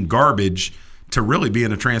being garbage to really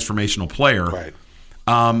being a transformational player. Right.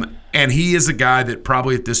 And he is a guy that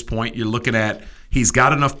probably at this point you're looking at, he's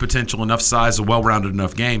got enough potential, enough size, a well-rounded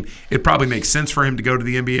enough game. It probably makes sense for him to go to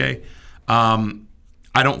the NBA.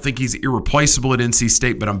 I don't think he's irreplaceable at NC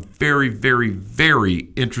State, but I'm very, very, very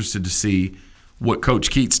interested to see what Coach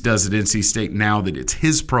Keats does at NC State now that it's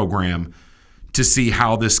his program to see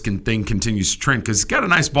how this thing continues to trend because he's got a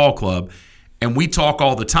nice ball club. And we talk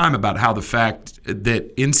all the time about how the fact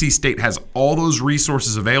that NC State has all those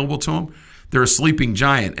resources available to him, they're a sleeping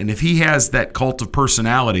giant. And if he has that cult of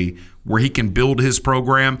personality where he can build his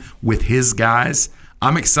program with his guys,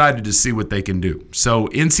 I'm excited to see what they can do. So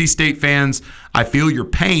NC State fans, I feel your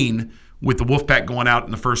pain with the Wolfpack going out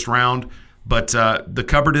in the first round, but the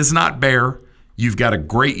cupboard is not bare. You've got a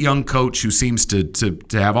great young coach who seems to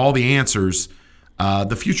have all the answers.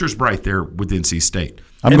 The future's bright there with NC State.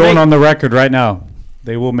 I'm going on the record right now.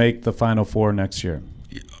 They will make the Final Four next year.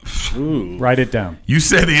 Ooh. Write it down. You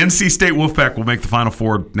said the NC State Wolfpack will make the Final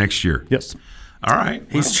Four next year. Yes. All right.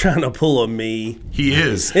 He's trying to pull a me. He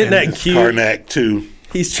is. Isn't that cute? Karnak, too.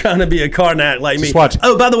 He's trying to be a Karnak like me. Just watch.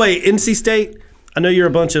 Oh, by the way, NC State, I know you're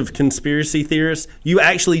a bunch of conspiracy theorists. You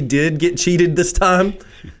actually did get cheated this time.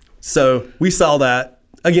 So we saw that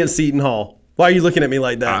against Seton Hall. Why are you looking at me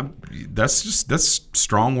like that? That's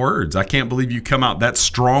strong words. I can't believe you come out that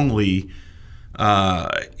strongly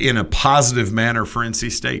in a positive manner for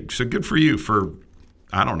NC State. So good for you for,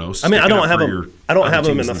 I don't know. I mean, I don't have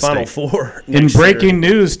them in the Final Four. In breaking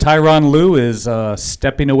news, Tyronn Lue is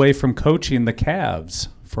stepping away from coaching the Cavs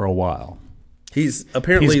for a while. He's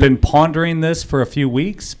been pondering this for a few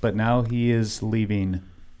weeks, but now he is leaving.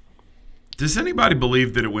 Does anybody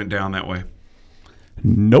believe that it went down that way?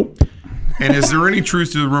 Nope. And is there any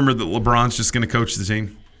truth to the rumor that LeBron's just going to coach the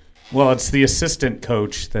team? Well, it's the assistant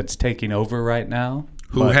coach that's taking over right now.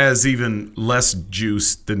 Who has even less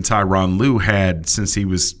juice than Tyronn Lue had since he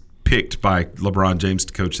was picked by LeBron James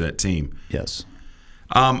to coach that team. Yes.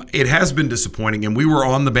 It has been disappointing, and we were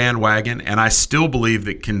on the bandwagon, and I still believe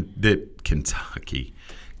that Kentucky,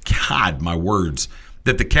 God, my words,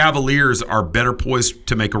 that the Cavaliers are better poised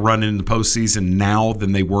to make a run in the postseason now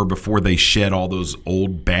than they were before they shed all those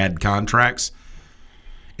old bad contracts.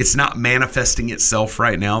 It's not manifesting itself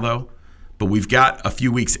right now, though, but we've got a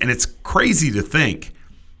few weeks, and it's crazy to think.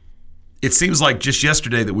 It seems like just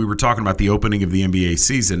yesterday that we were talking about the opening of the NBA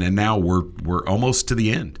season, and now we're almost to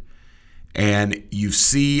the end. And you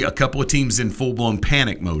see a couple of teams in full-blown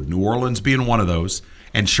panic mode, New Orleans being one of those,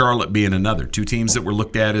 and Charlotte being another. Two teams that were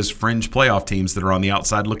looked at as fringe playoff teams that are on the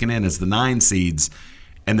outside looking in as the 9 seeds,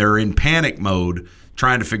 and they're in panic mode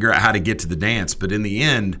trying to figure out how to get to the dance. But in the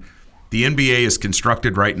end, the NBA is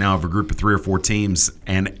constructed right now of a group of 3 or 4 teams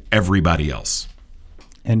and everybody else.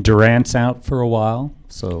 And Durant's out for a while.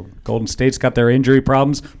 So Golden State's got their injury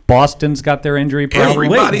problems. Boston's got their injury problems.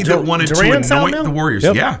 Everybody that wanted Durant's to anoint the Warriors.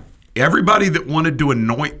 Yep. Yeah. Everybody that wanted to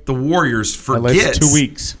anoint the Warriors forgets At least 2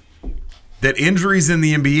 weeks. that injuries in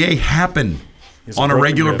the NBA happen on a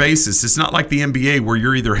regular basis. It's not like the NBA where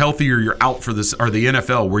you're either healthy or you're out for this, or the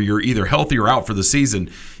NFL where you're either healthy or out for the season.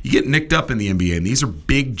 You get nicked up in the NBA, and these are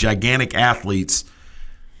big, gigantic athletes.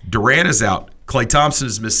 Durant is out. Klay Thompson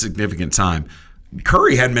has missed significant time.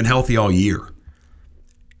 Curry hadn't been healthy all year.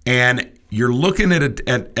 And you're looking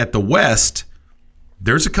at the West,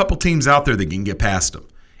 there's a couple teams out there that can get past them.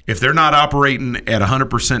 If they're not operating at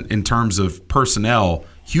 100% in terms of personnel,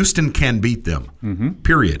 Houston can beat them,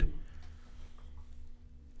 period.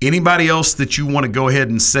 Anybody else that you want to go ahead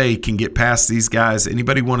and say can get past these guys?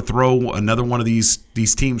 Anybody want to throw another one of these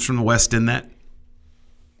teams from the West in that?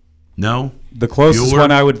 No? The closest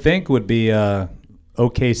one I would think would be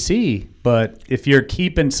OKC, but if you're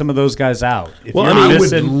keeping some of those guys out. I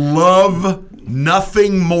would love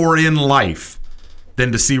nothing more in life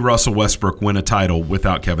than to see Russell Westbrook win a title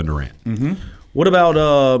without Kevin Durant. Mm-hmm. What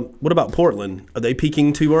about Portland? Are they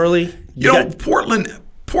peaking too early?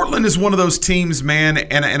 Portland is one of those teams, man,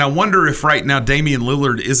 and I wonder if right now Damian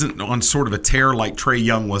Lillard isn't on sort of a tear like Trae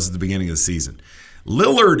Young was at the beginning of the season.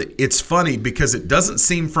 Lillard, it's funny because it doesn't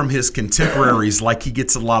seem from his contemporaries like he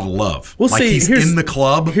gets a lot of love. Well, like he's in the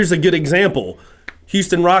club. Here's a good example.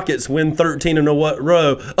 Houston Rockets win 13 in a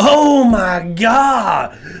row. Oh, my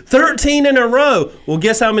God. 13 in a row. Well,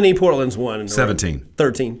 guess how many Portland's won in a 17. row?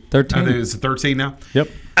 13. I think it's 13 now? Yep.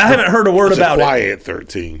 I haven't heard a word about it. Quiet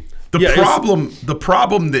 13. The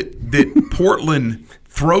problem that Portland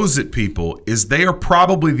throws at people is they are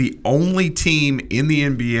probably the only team in the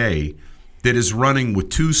NBA that is running with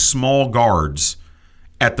two small guards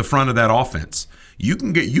at the front of that offense. You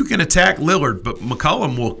can attack Lillard, but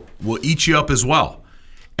McCollum will eat you up as well.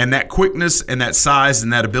 And that quickness and that size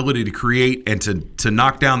and that ability to create and to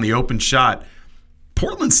knock down the open shot,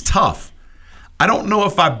 Portland's tough. I don't know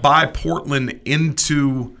if I buy Portland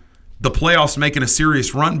into the playoffs making a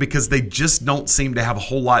serious run because they just don't seem to have a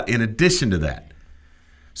whole lot in addition to that.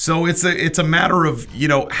 So it's a matter of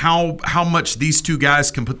how much these two guys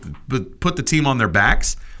can put the team on their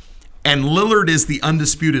backs, and Lillard is the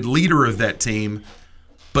undisputed leader of that team,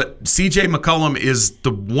 but C.J. McCollum is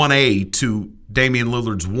the 1A to Damian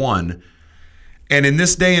Lillard's 1. And in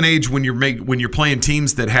this day and age, when you're playing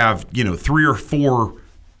teams that have 3 or 4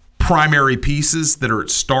 primary pieces that are at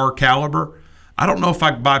star caliber, I don't know if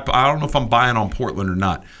I'm buying on Portland or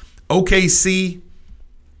not. OKC.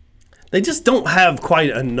 They just don't have quite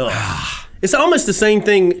enough. It's almost the same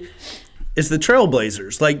thing as the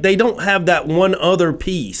Trailblazers. Like, they don't have that one other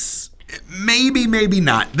piece. Maybe, maybe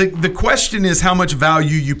not. The question is how much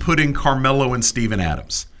value you put in Carmelo and Steven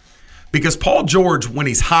Adams. Because Paul George, when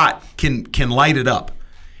he's hot, can light it up.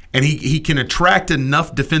 And he can attract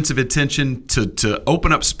enough defensive attention to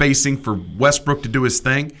open up spacing for Westbrook to do his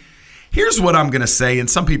thing. Here's what I'm going to say, and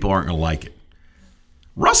some people aren't going to like it.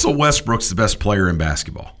 Russell Westbrook's the best player in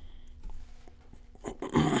basketball.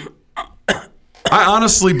 I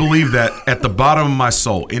honestly believe that at the bottom of my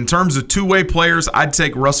soul. In terms of two-way players, I'd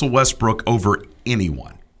take Russell Westbrook over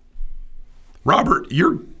anyone. Robert,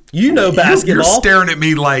 you're basketball. You're staring at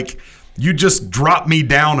me like you just dropped me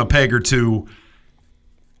down a peg or two.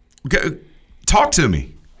 Talk to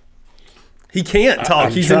me. He can't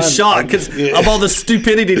talk. He's in shock because of all the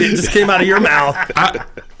stupidity that just came out of your mouth.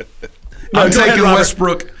 I'm taking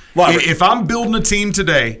Westbrook. Robert. If I'm building a team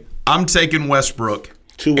today, I'm taking Westbrook.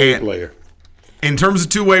 Two-way player. In terms of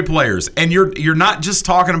two-way players. And you're not just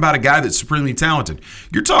talking about a guy that's supremely talented.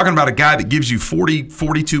 You're talking about a guy that gives you 40,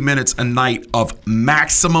 42 minutes a night of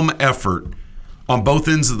maximum effort on both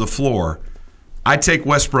ends of the floor. I take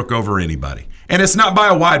Westbrook over anybody. And it's not by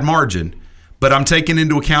a wide margin, but I'm taking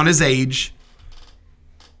into account his age.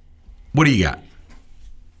 What do you got?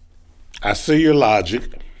 I see your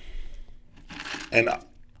logic. And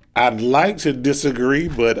I'd like to disagree,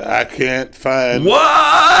 but I can't find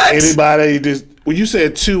anybody. When you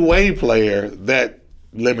said two-way player, that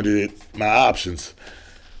limited my options.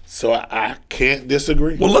 So I can't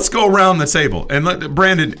disagree. Well, let's go around the table. And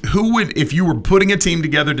Brandon, who would, if you were putting a team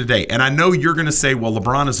together today, and I know you're going to say, well,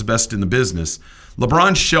 LeBron is the best in the business.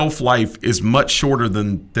 LeBron's shelf life is much shorter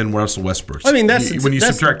than Russell Westbrook's. I mean, that's when you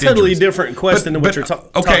subtract a totally injuries. Different question than what you're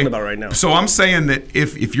talking about right now. So I'm saying that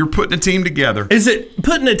if you're putting a team together. Is it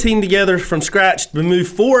putting a team together from scratch to move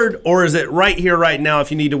forward, or is it right here, right now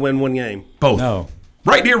if you need to win one game? Both. No.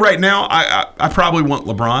 Right here, right now, I probably want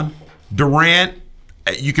LeBron. Durant,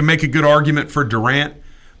 you can make a good argument for Durant.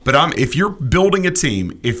 But if you're building a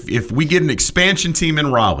team, if we get an expansion team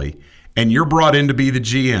in Raleigh and you're brought in to be the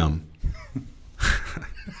GM,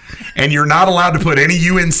 and you're not allowed to put any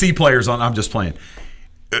UNC players on. I'm just playing.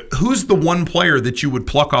 Who's the one player that you would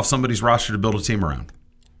pluck off somebody's roster to build a team around?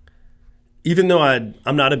 Even though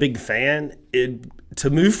I'm not a big fan, to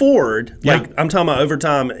move forward, like I'm talking about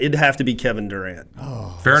overtime, it'd have to be Kevin Durant.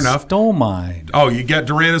 Oh, fair enough. Stole mine. Oh, you got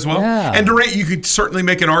Durant as well? Yeah. And Durant, you could certainly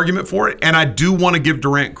make an argument for it. And I do want to give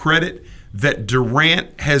Durant credit that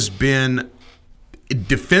Durant has been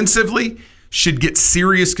defensively should get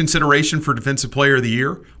serious consideration for Defensive Player of the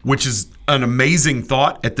Year, which is an amazing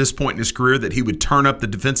thought at this point in his career that he would turn up the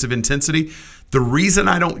defensive intensity. The reason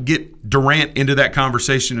I don't get Durant into that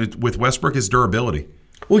conversation with Westbrook is durability.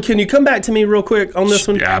 Well, can you come back to me real quick on this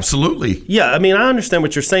one? Absolutely. Yeah, I mean, I understand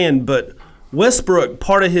what you're saying, but Westbrook,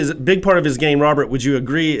 big part of his game, Robert, would you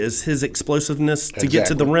agree, is his explosiveness to get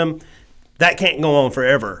to the rim? That can't go on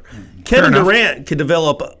forever. Kevin Durant could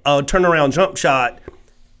develop a turnaround jump shot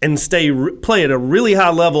and play at a really high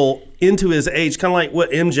level into his age, kind of like what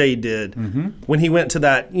MJ did when he went to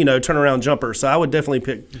that turnaround jumper. So I would definitely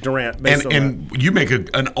pick Durant based on that. And you make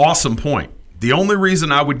an awesome point. The only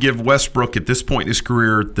reason I would give Westbrook at this point in his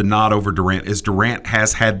career the nod over Durant is Durant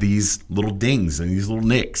has had these little dings and these little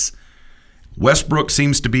nicks. Westbrook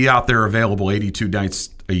seems to be out there available 82 nights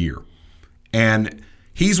a year. And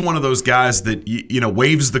he's one of those guys that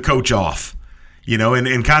waves the coach off,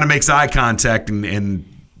 and kind of makes eye contact and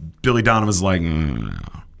Billy Donovan's like, no.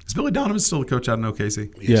 Is Billy Donovan still the coach out in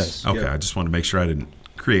OKC? Yes. Okay, I just wanted to make sure I didn't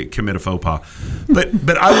commit a faux pas.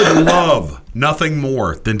 But I would love nothing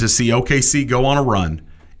more than to see OKC go on a run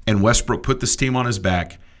and Westbrook put this team on his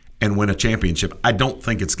back and win a championship. I don't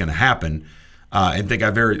think it's going to happen. I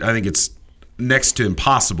think it's next to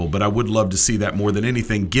impossible, but I would love to see that more than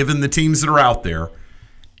anything, given the teams that are out there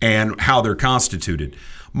and how they're constituted.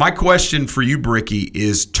 My question for you, Bricky,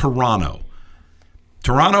 is Toronto.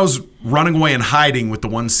 Toronto's running away and hiding with the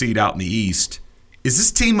 1 seed out in the East. Is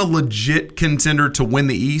this team a legit contender to win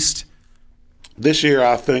the East? This year,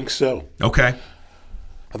 I think so. Okay.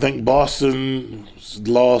 I think Boston's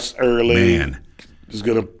lost early. Man. Is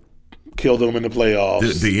going to kill them in the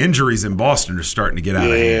playoffs. The injuries in Boston are starting to get out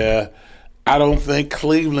of hand. Yeah. I don't think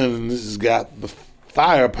Cleveland has got the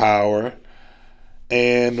firepower,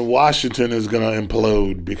 and Washington is going to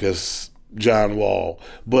implode because John Wall.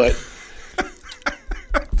 But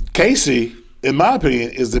Casey, in my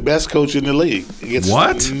opinion, is the best coach in the league. He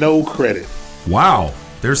gets no credit. Wow.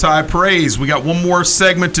 There's high praise. We got one more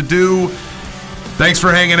segment to do. Thanks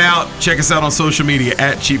for hanging out. Check us out on social media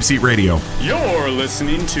at Cheap Seat Radio. You're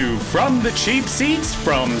listening to From the Cheap Seats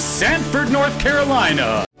from Sanford, North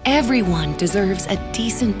Carolina. Everyone deserves a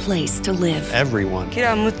decent place to live. Everyone.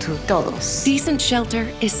 Decent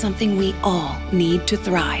shelter is something we all need to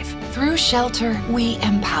thrive. Through shelter, we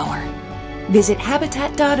empower. Visit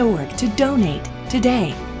Habitat.org to donate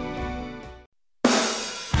today.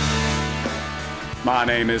 My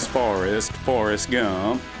name is Forrest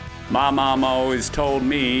Gump. My mom always told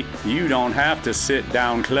me you don't have to sit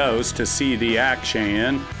down close to see the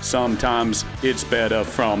action. Sometimes it's better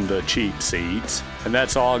from the cheap seats. And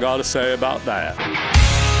that's all I got to say about that.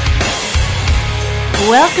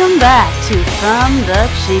 Welcome back to From the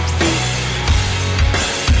Cheap Seats.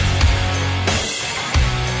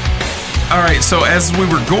 All right, so as we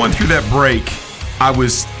were going through that break, I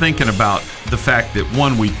was thinking about the fact that,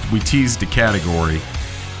 one, we teased a category.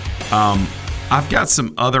 I've got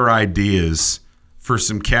some other ideas for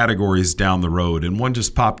some categories down the road, and one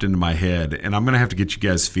just popped into my head, and I'm going to have to get you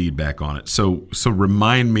guys' feedback on it. So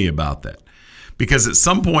remind me about that. Because at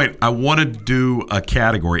some point, I want to do a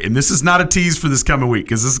category, and this is not a tease for this coming week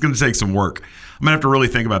because this is going to take some work. I'm going to have to really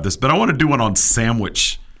think about this, but I want to do one on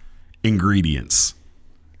sandwich ingredients.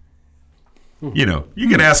 You know, you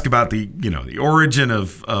can ask about the origin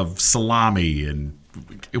of salami and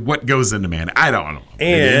what goes into man. I don't know.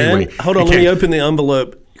 And anyway, hold on, let me open the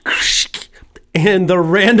envelope. And the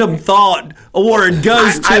random thought award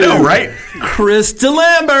goes to I know, right? Chris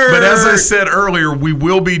DeLambert. But as I said earlier, we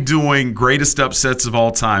will be doing greatest upsets of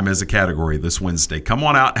all time as a category this Wednesday. Come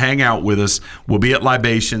on out, hang out with us. We'll be at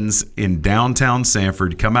Libations in downtown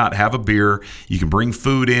Sanford. Come out, have a beer. You can bring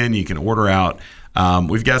food in. You can order out.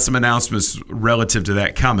 We've got some announcements relative to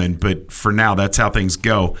that coming, but for now, that's how things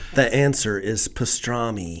go. The answer is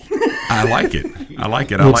pastrami. I like it. I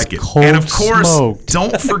like it. And of course,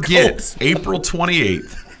 don't forget, April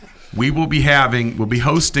 28th, we'll be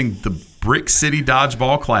hosting the Brick City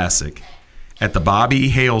Dodgeball Classic at the Bobby E.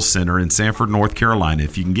 Hale Center in Sanford, North Carolina.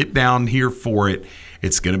 If you can get down here for it,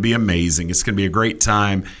 it's going to be amazing. It's going to be a great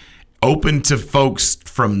time. Open to folks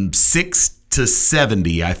from 6 to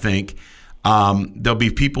 70, I think. There'll be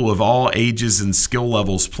people of all ages and skill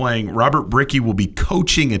levels playing. Robert Bricky will be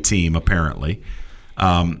coaching a team, apparently.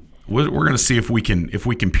 We're going to see if we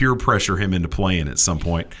can peer pressure him into playing at some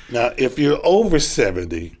point. Now, if you're over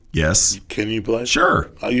 70, yes, can you play? Sure.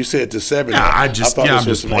 You said to 70. Yeah, I'm just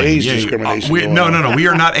playing. Age discrimination. No. We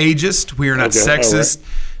are not ageist. We are not sexist. Right.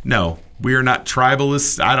 No, we are not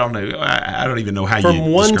tribalist. I don't know. I don't even know how From you.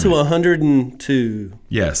 From 1 to 102.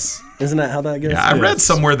 Yes. Isn't that how that goes? Yeah, I read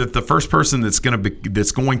somewhere that the first person that's going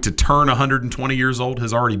to turn 120 years old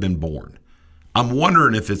has already been born. I'm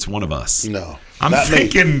wondering if it's one of us. No, I'm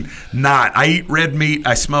thinking not. I eat red meat.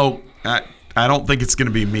 I smoke. I don't think it's going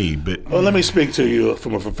to be me. But let me speak to you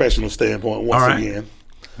from a professional standpoint once again.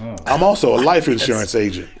 Oh. I'm also a life insurance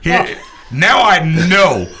agent. Now I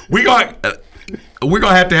know we're going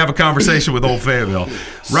to have a conversation with Old Fayetteville.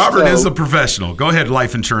 Robert is a professional. Go ahead,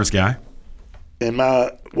 life insurance guy. And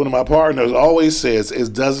one of my partners always says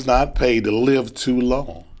it does not pay to live too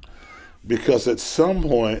long, because at some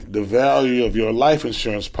point the value of your life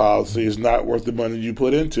insurance policy is not worth the money you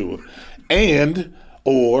put into it,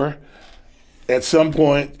 or at some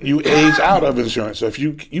point you age out of insurance. So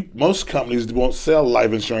if most companies won't sell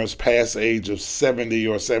life insurance past the age of 70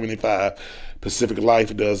 or 75. Pacific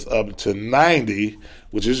Life does up to 90,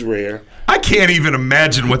 which is rare. I can't even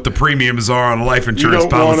imagine what the premiums are on a life insurance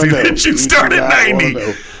policy that you start at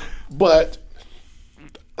 90. But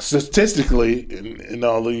statistically, in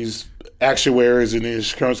all these actuaries and the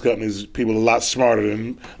insurance companies, people a lot smarter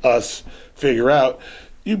than us, figure out,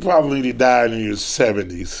 you probably need to die in your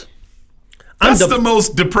 70s. That's the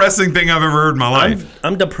most depressing thing I've ever heard in my life.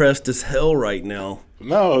 I'm depressed as hell right now.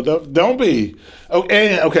 No, don't be.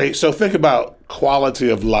 Okay, so think about quality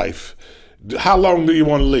of life. How long do you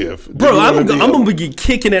want to live? Bro, I'm going to be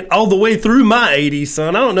kicking it all the way through my 80s,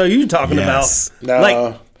 son. I don't know who you're talking about.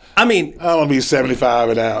 No. I want to be 75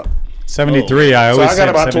 and out. 73, I So always I got say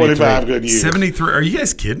about 73. 25 good years. 73? Are you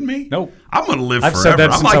guys kidding me? Nope. I'm going to live I've forever. said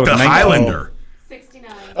that I'm since I like was the 19. Highlander.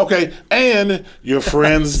 Okay, and your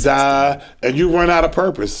friends die, and you run out of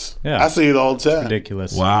purpose. Yeah. I see it all the time.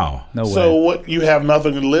 Ridiculous. Wow. No way. So what? You have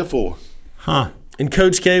nothing to live for. Huh. And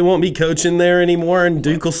Coach K won't be coaching there anymore, and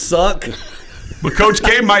Duke will suck. But Coach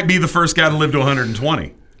K might be the first guy to live to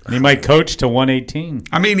 120. And he might coach to 118.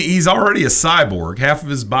 I mean, he's already a cyborg. Half of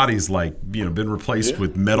his body's been replaced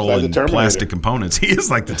with metal like the and Terminator. plastic components. He is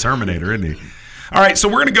like the Terminator, isn't he? All right, so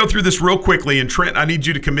we're going to go through this real quickly. And Trent, I need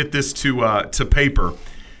you to commit this to paper.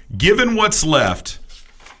 Given what's left,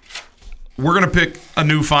 we're going to pick a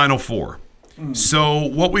new Final Four. So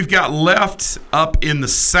what we've got left up in the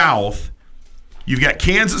South, you've got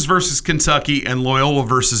Kansas versus Kentucky and Loyola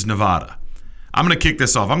versus Nevada. I'm going to kick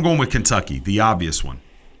this off. I'm going with Kentucky, the obvious one.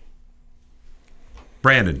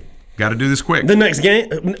 Brandon, got to do this quick. The next game,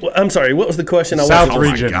 I'm sorry, what was the question? South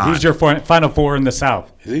region. Who's your Final Four in the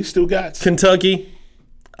South? He still got Kentucky.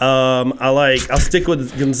 I'll stick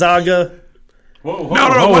with Gonzaga.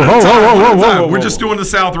 No. We're just doing the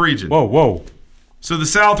South region. Whoa. So the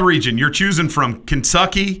South region, you're choosing from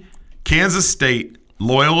Kentucky, Kansas State,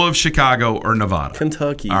 Loyola of Chicago, or Nevada?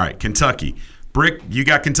 Kentucky. All right, Kentucky. Brick, you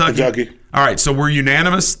got Kentucky? Kentucky. All right, so we're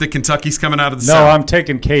unanimous that Kentucky's coming out of the No, South? I'm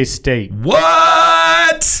taking K-State.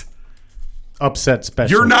 What? Upset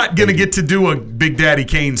special. You're not going to get to do a Big Daddy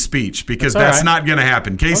Kane speech because That's all that's right. not going to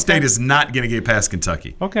happen. K-State Okay. is not going to get past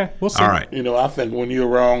Kentucky. Okay, we'll see. All right. I think when you're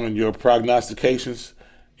wrong in your prognostications,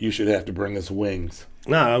 you should have to bring us wings.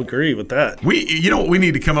 No, I agree with that. What we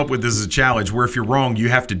need to come up with is a challenge where if you're wrong, you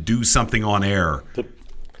have to do something on air.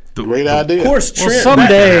 Great idea. Of course, Well, Trent,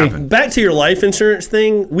 someday- back to your life insurance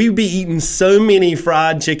thing, we'd be eating so many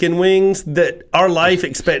fried chicken wings that our life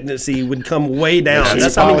expectancy would come way down.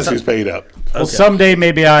 That's how many policy's paid up. Well, someday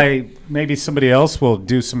maybe somebody else will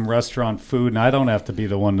do some restaurant food, and I don't have to be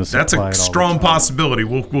the one to supply That's it a all the strong time. possibility.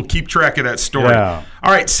 We'll keep track of that story. Yeah.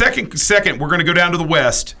 All right, second, we're going to go down to the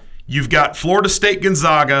West. You've got Florida State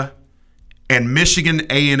Gonzaga and Michigan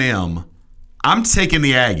A&M. I'm taking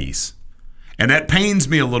the Aggies. And that pains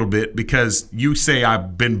me a little bit because you say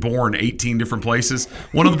I've been born 18 different places.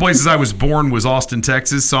 One of the places I was born was Austin,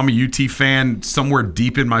 Texas, so I'm a UT fan somewhere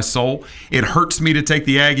deep in my soul. It hurts me to take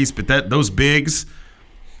the Aggies, but those bigs,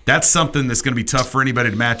 that's something that's going to be tough for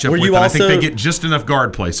anybody to match up with. And I think they get just enough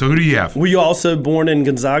guard play. So who do you have? Were you also born in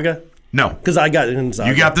Gonzaga? No. Because I got Gonzaga.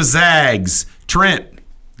 You got the Zags. Trent.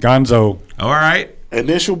 Gonzo. All right.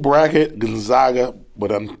 Initial bracket Gonzaga,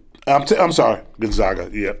 but I'm sorry, Gonzaga.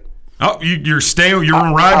 Yep. Oh, you're going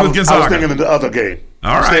to ride with Gonzaga. I was thinking of the other game.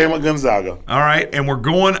 I'm staying with Gonzaga. All right, and we're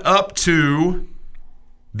going up to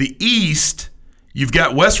the East. You've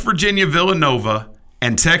got West Virginia, Villanova,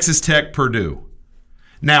 and Texas Tech, Purdue.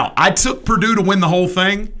 Now, I took Purdue to win the whole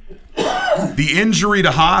thing. The injury to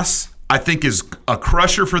Haas, I think, is a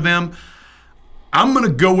crusher for them. I'm going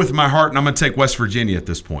to go with my heart, and I'm going to take West Virginia at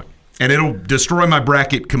this point. And it'll destroy my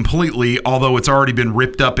bracket completely, although it's already been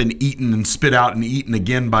ripped up and eaten and spit out and eaten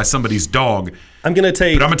again by somebody's dog. I'm going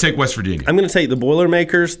to take West Virginia. I'm going to take the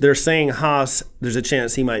Boilermakers. They're saying Haas, there's a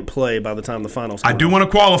chance he might play by the time the finals come I do want to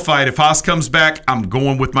qualify it. If Haas comes back, I'm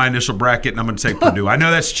going with my initial bracket, and I'm going to take Purdue. I know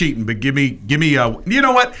that's cheating, but give me a. You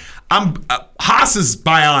know what? Haas is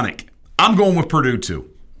bionic. I'm going with Purdue too.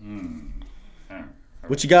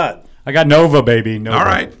 What you got? I got Nova, baby. Nova. All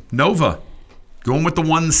right, Nova. Going with the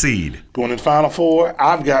 1 seed. Going in Final Four,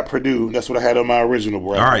 I've got Purdue. That's what I had on my original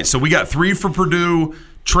bracket. All right, so we got 3 for Purdue.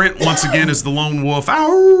 Trent, once again, is the lone wolf.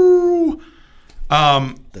 Ow!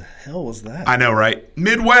 The hell was that? I know, right?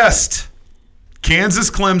 Midwest. Kansas,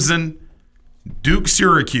 Clemson. Duke,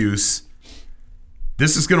 Syracuse.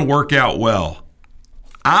 This is going to work out well.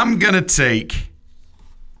 I'm going to take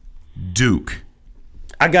Duke.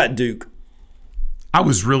 I got Duke. I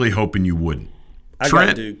was really hoping you wouldn't. I Trent,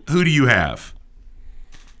 got Duke. Who do you have?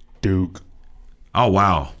 Duke. Oh,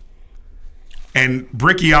 wow. And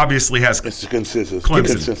Bricky obviously has It's a consensus. Clemson.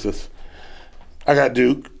 Consensus. I got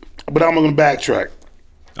Duke, but I'm going to backtrack.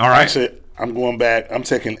 All right. Actually, I'm going back. I'm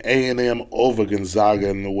taking A&M over Gonzaga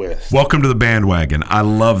in the West. Welcome to the bandwagon. I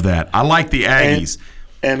love that. I like the Aggies.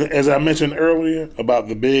 And as I mentioned earlier about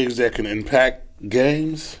the bigs that can impact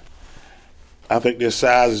games, I think their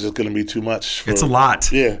size is just going to be too much. It's a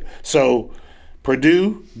lot. Yeah. So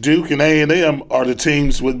Purdue, Duke, and A&M are the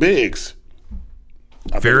teams with bigs.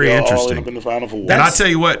 Very interesting. All end up in the Final Four. And I tell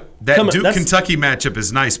you what, that Duke-Kentucky matchup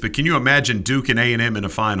is nice, but can you imagine Duke and A&M in the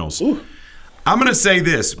finals? Ooh. I'm going to say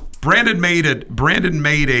this. Brandon made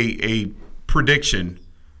a prediction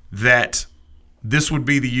that this would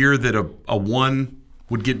be the year that a 1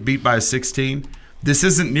 would get beat by a 16. This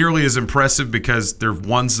isn't nearly as impressive because there are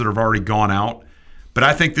ones that have already gone out. But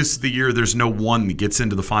I think this is the year there's no 1 that gets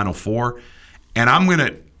into the Final Four. And I'm going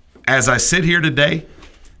to, as I sit here today,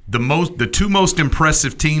 the two most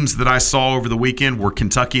impressive teams that I saw over the weekend were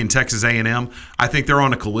Kentucky and Texas A&M. I think they're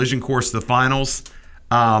on a collision course to the finals.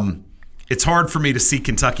 It's hard for me to see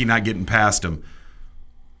Kentucky not getting past them.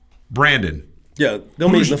 Brandon. Yeah, they'll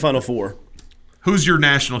meet in the Final Four. Who's your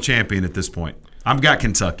national champion at this point? I've got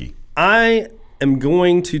Kentucky. I am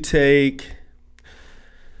going to take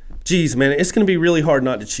 – geez, man, it's going to be really hard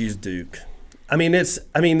not to choose Duke. If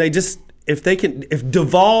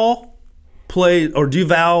Duval – or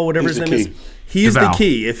Duval, whatever his name is. He's the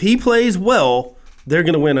key. If he plays well, they're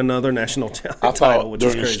going to win another national title. I thought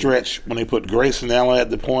during the stretch when they put Grayson Allen at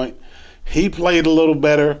the point, he played a little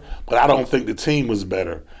better, but I don't think the team was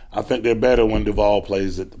better. I think they're better when Duval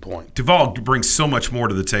plays at the point. Duval brings so much more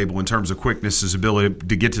to the table in terms of quickness, his ability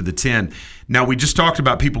to get to the 10. Now, we just talked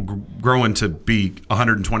about people growing to be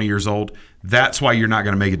 120 years old. That's why you're not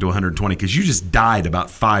going to make it to 120, because you just died about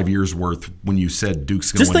 5 years worth when you said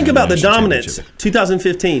Duke's going to win. Just think about the dominance.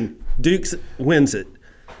 2015, Duke's wins it.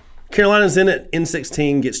 Carolina's in it in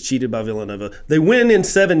 16, gets cheated by Villanova. They win in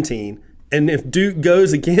 17, and if Duke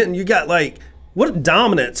goes again, you got what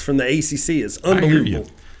dominance from the ACC is unbelievable.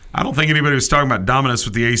 I don't think anybody was talking about dominance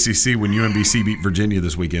with the ACC when UMBC beat Virginia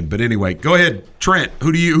this weekend. But anyway, go ahead, Trent.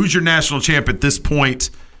 Who's your national champ at this point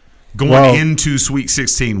going into Sweet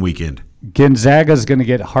 16 weekend? Gonzaga's going to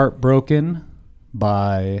get heartbroken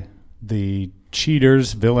by the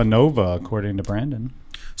cheaters Villanova, according to Brandon.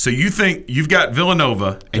 So you think you've got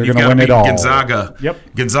Villanova and They're you've got to beat Gonzaga. Yep.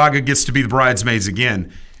 Gonzaga gets to be the bridesmaids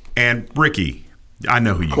again. And Ricky, I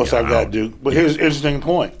know who you got. Of course, I've got Duke. But here's an interesting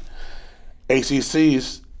point. Big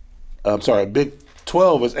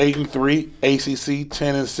 12 is 8-3, ACC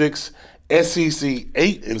 10-6, SEC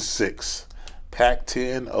 8-6,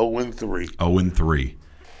 Pac-10 0-3. 0-3.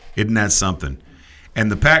 Isn't that something?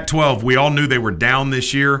 And the Pac-12, we all knew they were down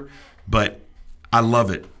this year, but I love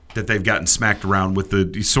it that they've gotten smacked around with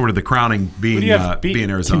the sort of the crowning being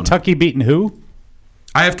Arizona. Kentucky beating who?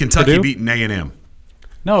 I have Kentucky Purdue? beating A&M.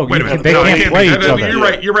 No, wait a minute. They can't play each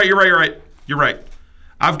other. You're right.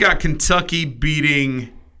 I've got Kentucky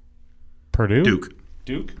beating Purdue?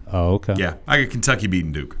 Duke. Oh, okay. Yeah, I got Kentucky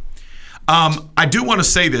beating Duke. I do want to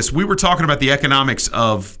say this. We were talking about the economics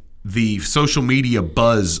of the social media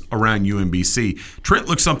buzz around UMBC. Trent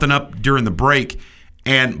looked something up during the break,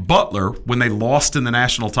 and Butler, when they lost in the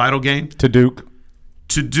national title game to Duke,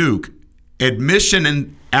 admission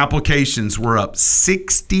and applications were up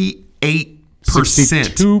 68%.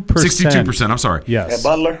 62%. I'm sorry. Yes. At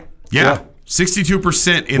Butler? Yeah.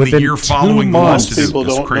 62% in the year following the loss to Duke. People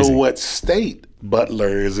don't know what state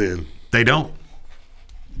Butler is in. They don't.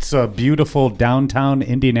 It's a beautiful downtown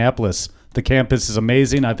Indianapolis. The campus is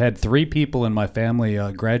amazing. I've had 3 people in my family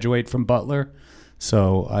graduate from Butler,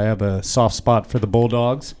 so I have a soft spot for the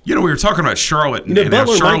Bulldogs. We were talking about Charlotte, and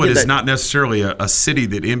Charlotte is not necessarily a city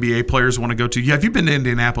that NBA players want to go to. Have you been to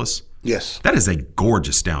Indianapolis? Yes. That is a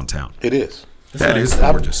gorgeous downtown. It is. That is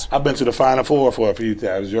gorgeous. I've been to the Final Four for a few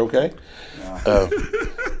times. You okay?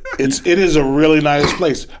 It is a really nice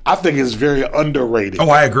place. I think it's very underrated. Oh,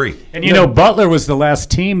 I agree. And Butler was the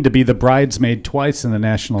last team to be the bridesmaid twice in the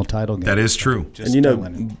national title game. That is true.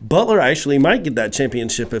 Butler actually might get that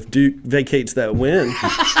championship if Duke vacates that win.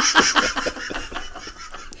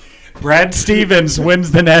 Brad Stevens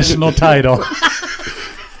wins the national title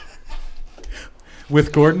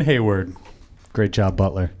with Gordon Hayward. Great job,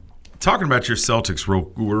 Butler. Talking about your Celtics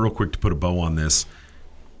real quick to put a bow on this.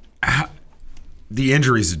 The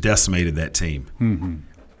injuries have decimated that team.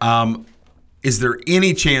 Mm-hmm. Is there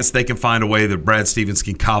any chance they can find a way that Brad Stevens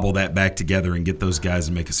can cobble that back together and get those guys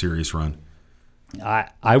and make a serious run?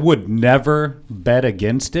 I would never bet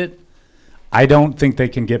against it. I don't think they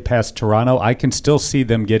can get past Toronto. I can still see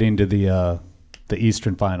them getting to the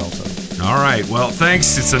Eastern Finals. All right. Well,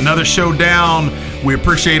 thanks. It's another showdown. We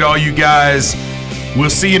appreciate all you guys. We'll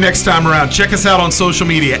see you next time around. Check us out on social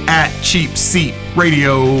media at Cheap Seat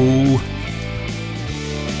Radio.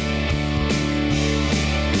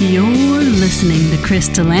 You're listening to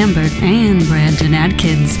Krista Lambert and Brandon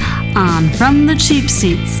Adkins on From the Cheap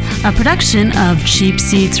Seats, a production of Cheap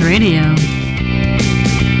Seats Radio.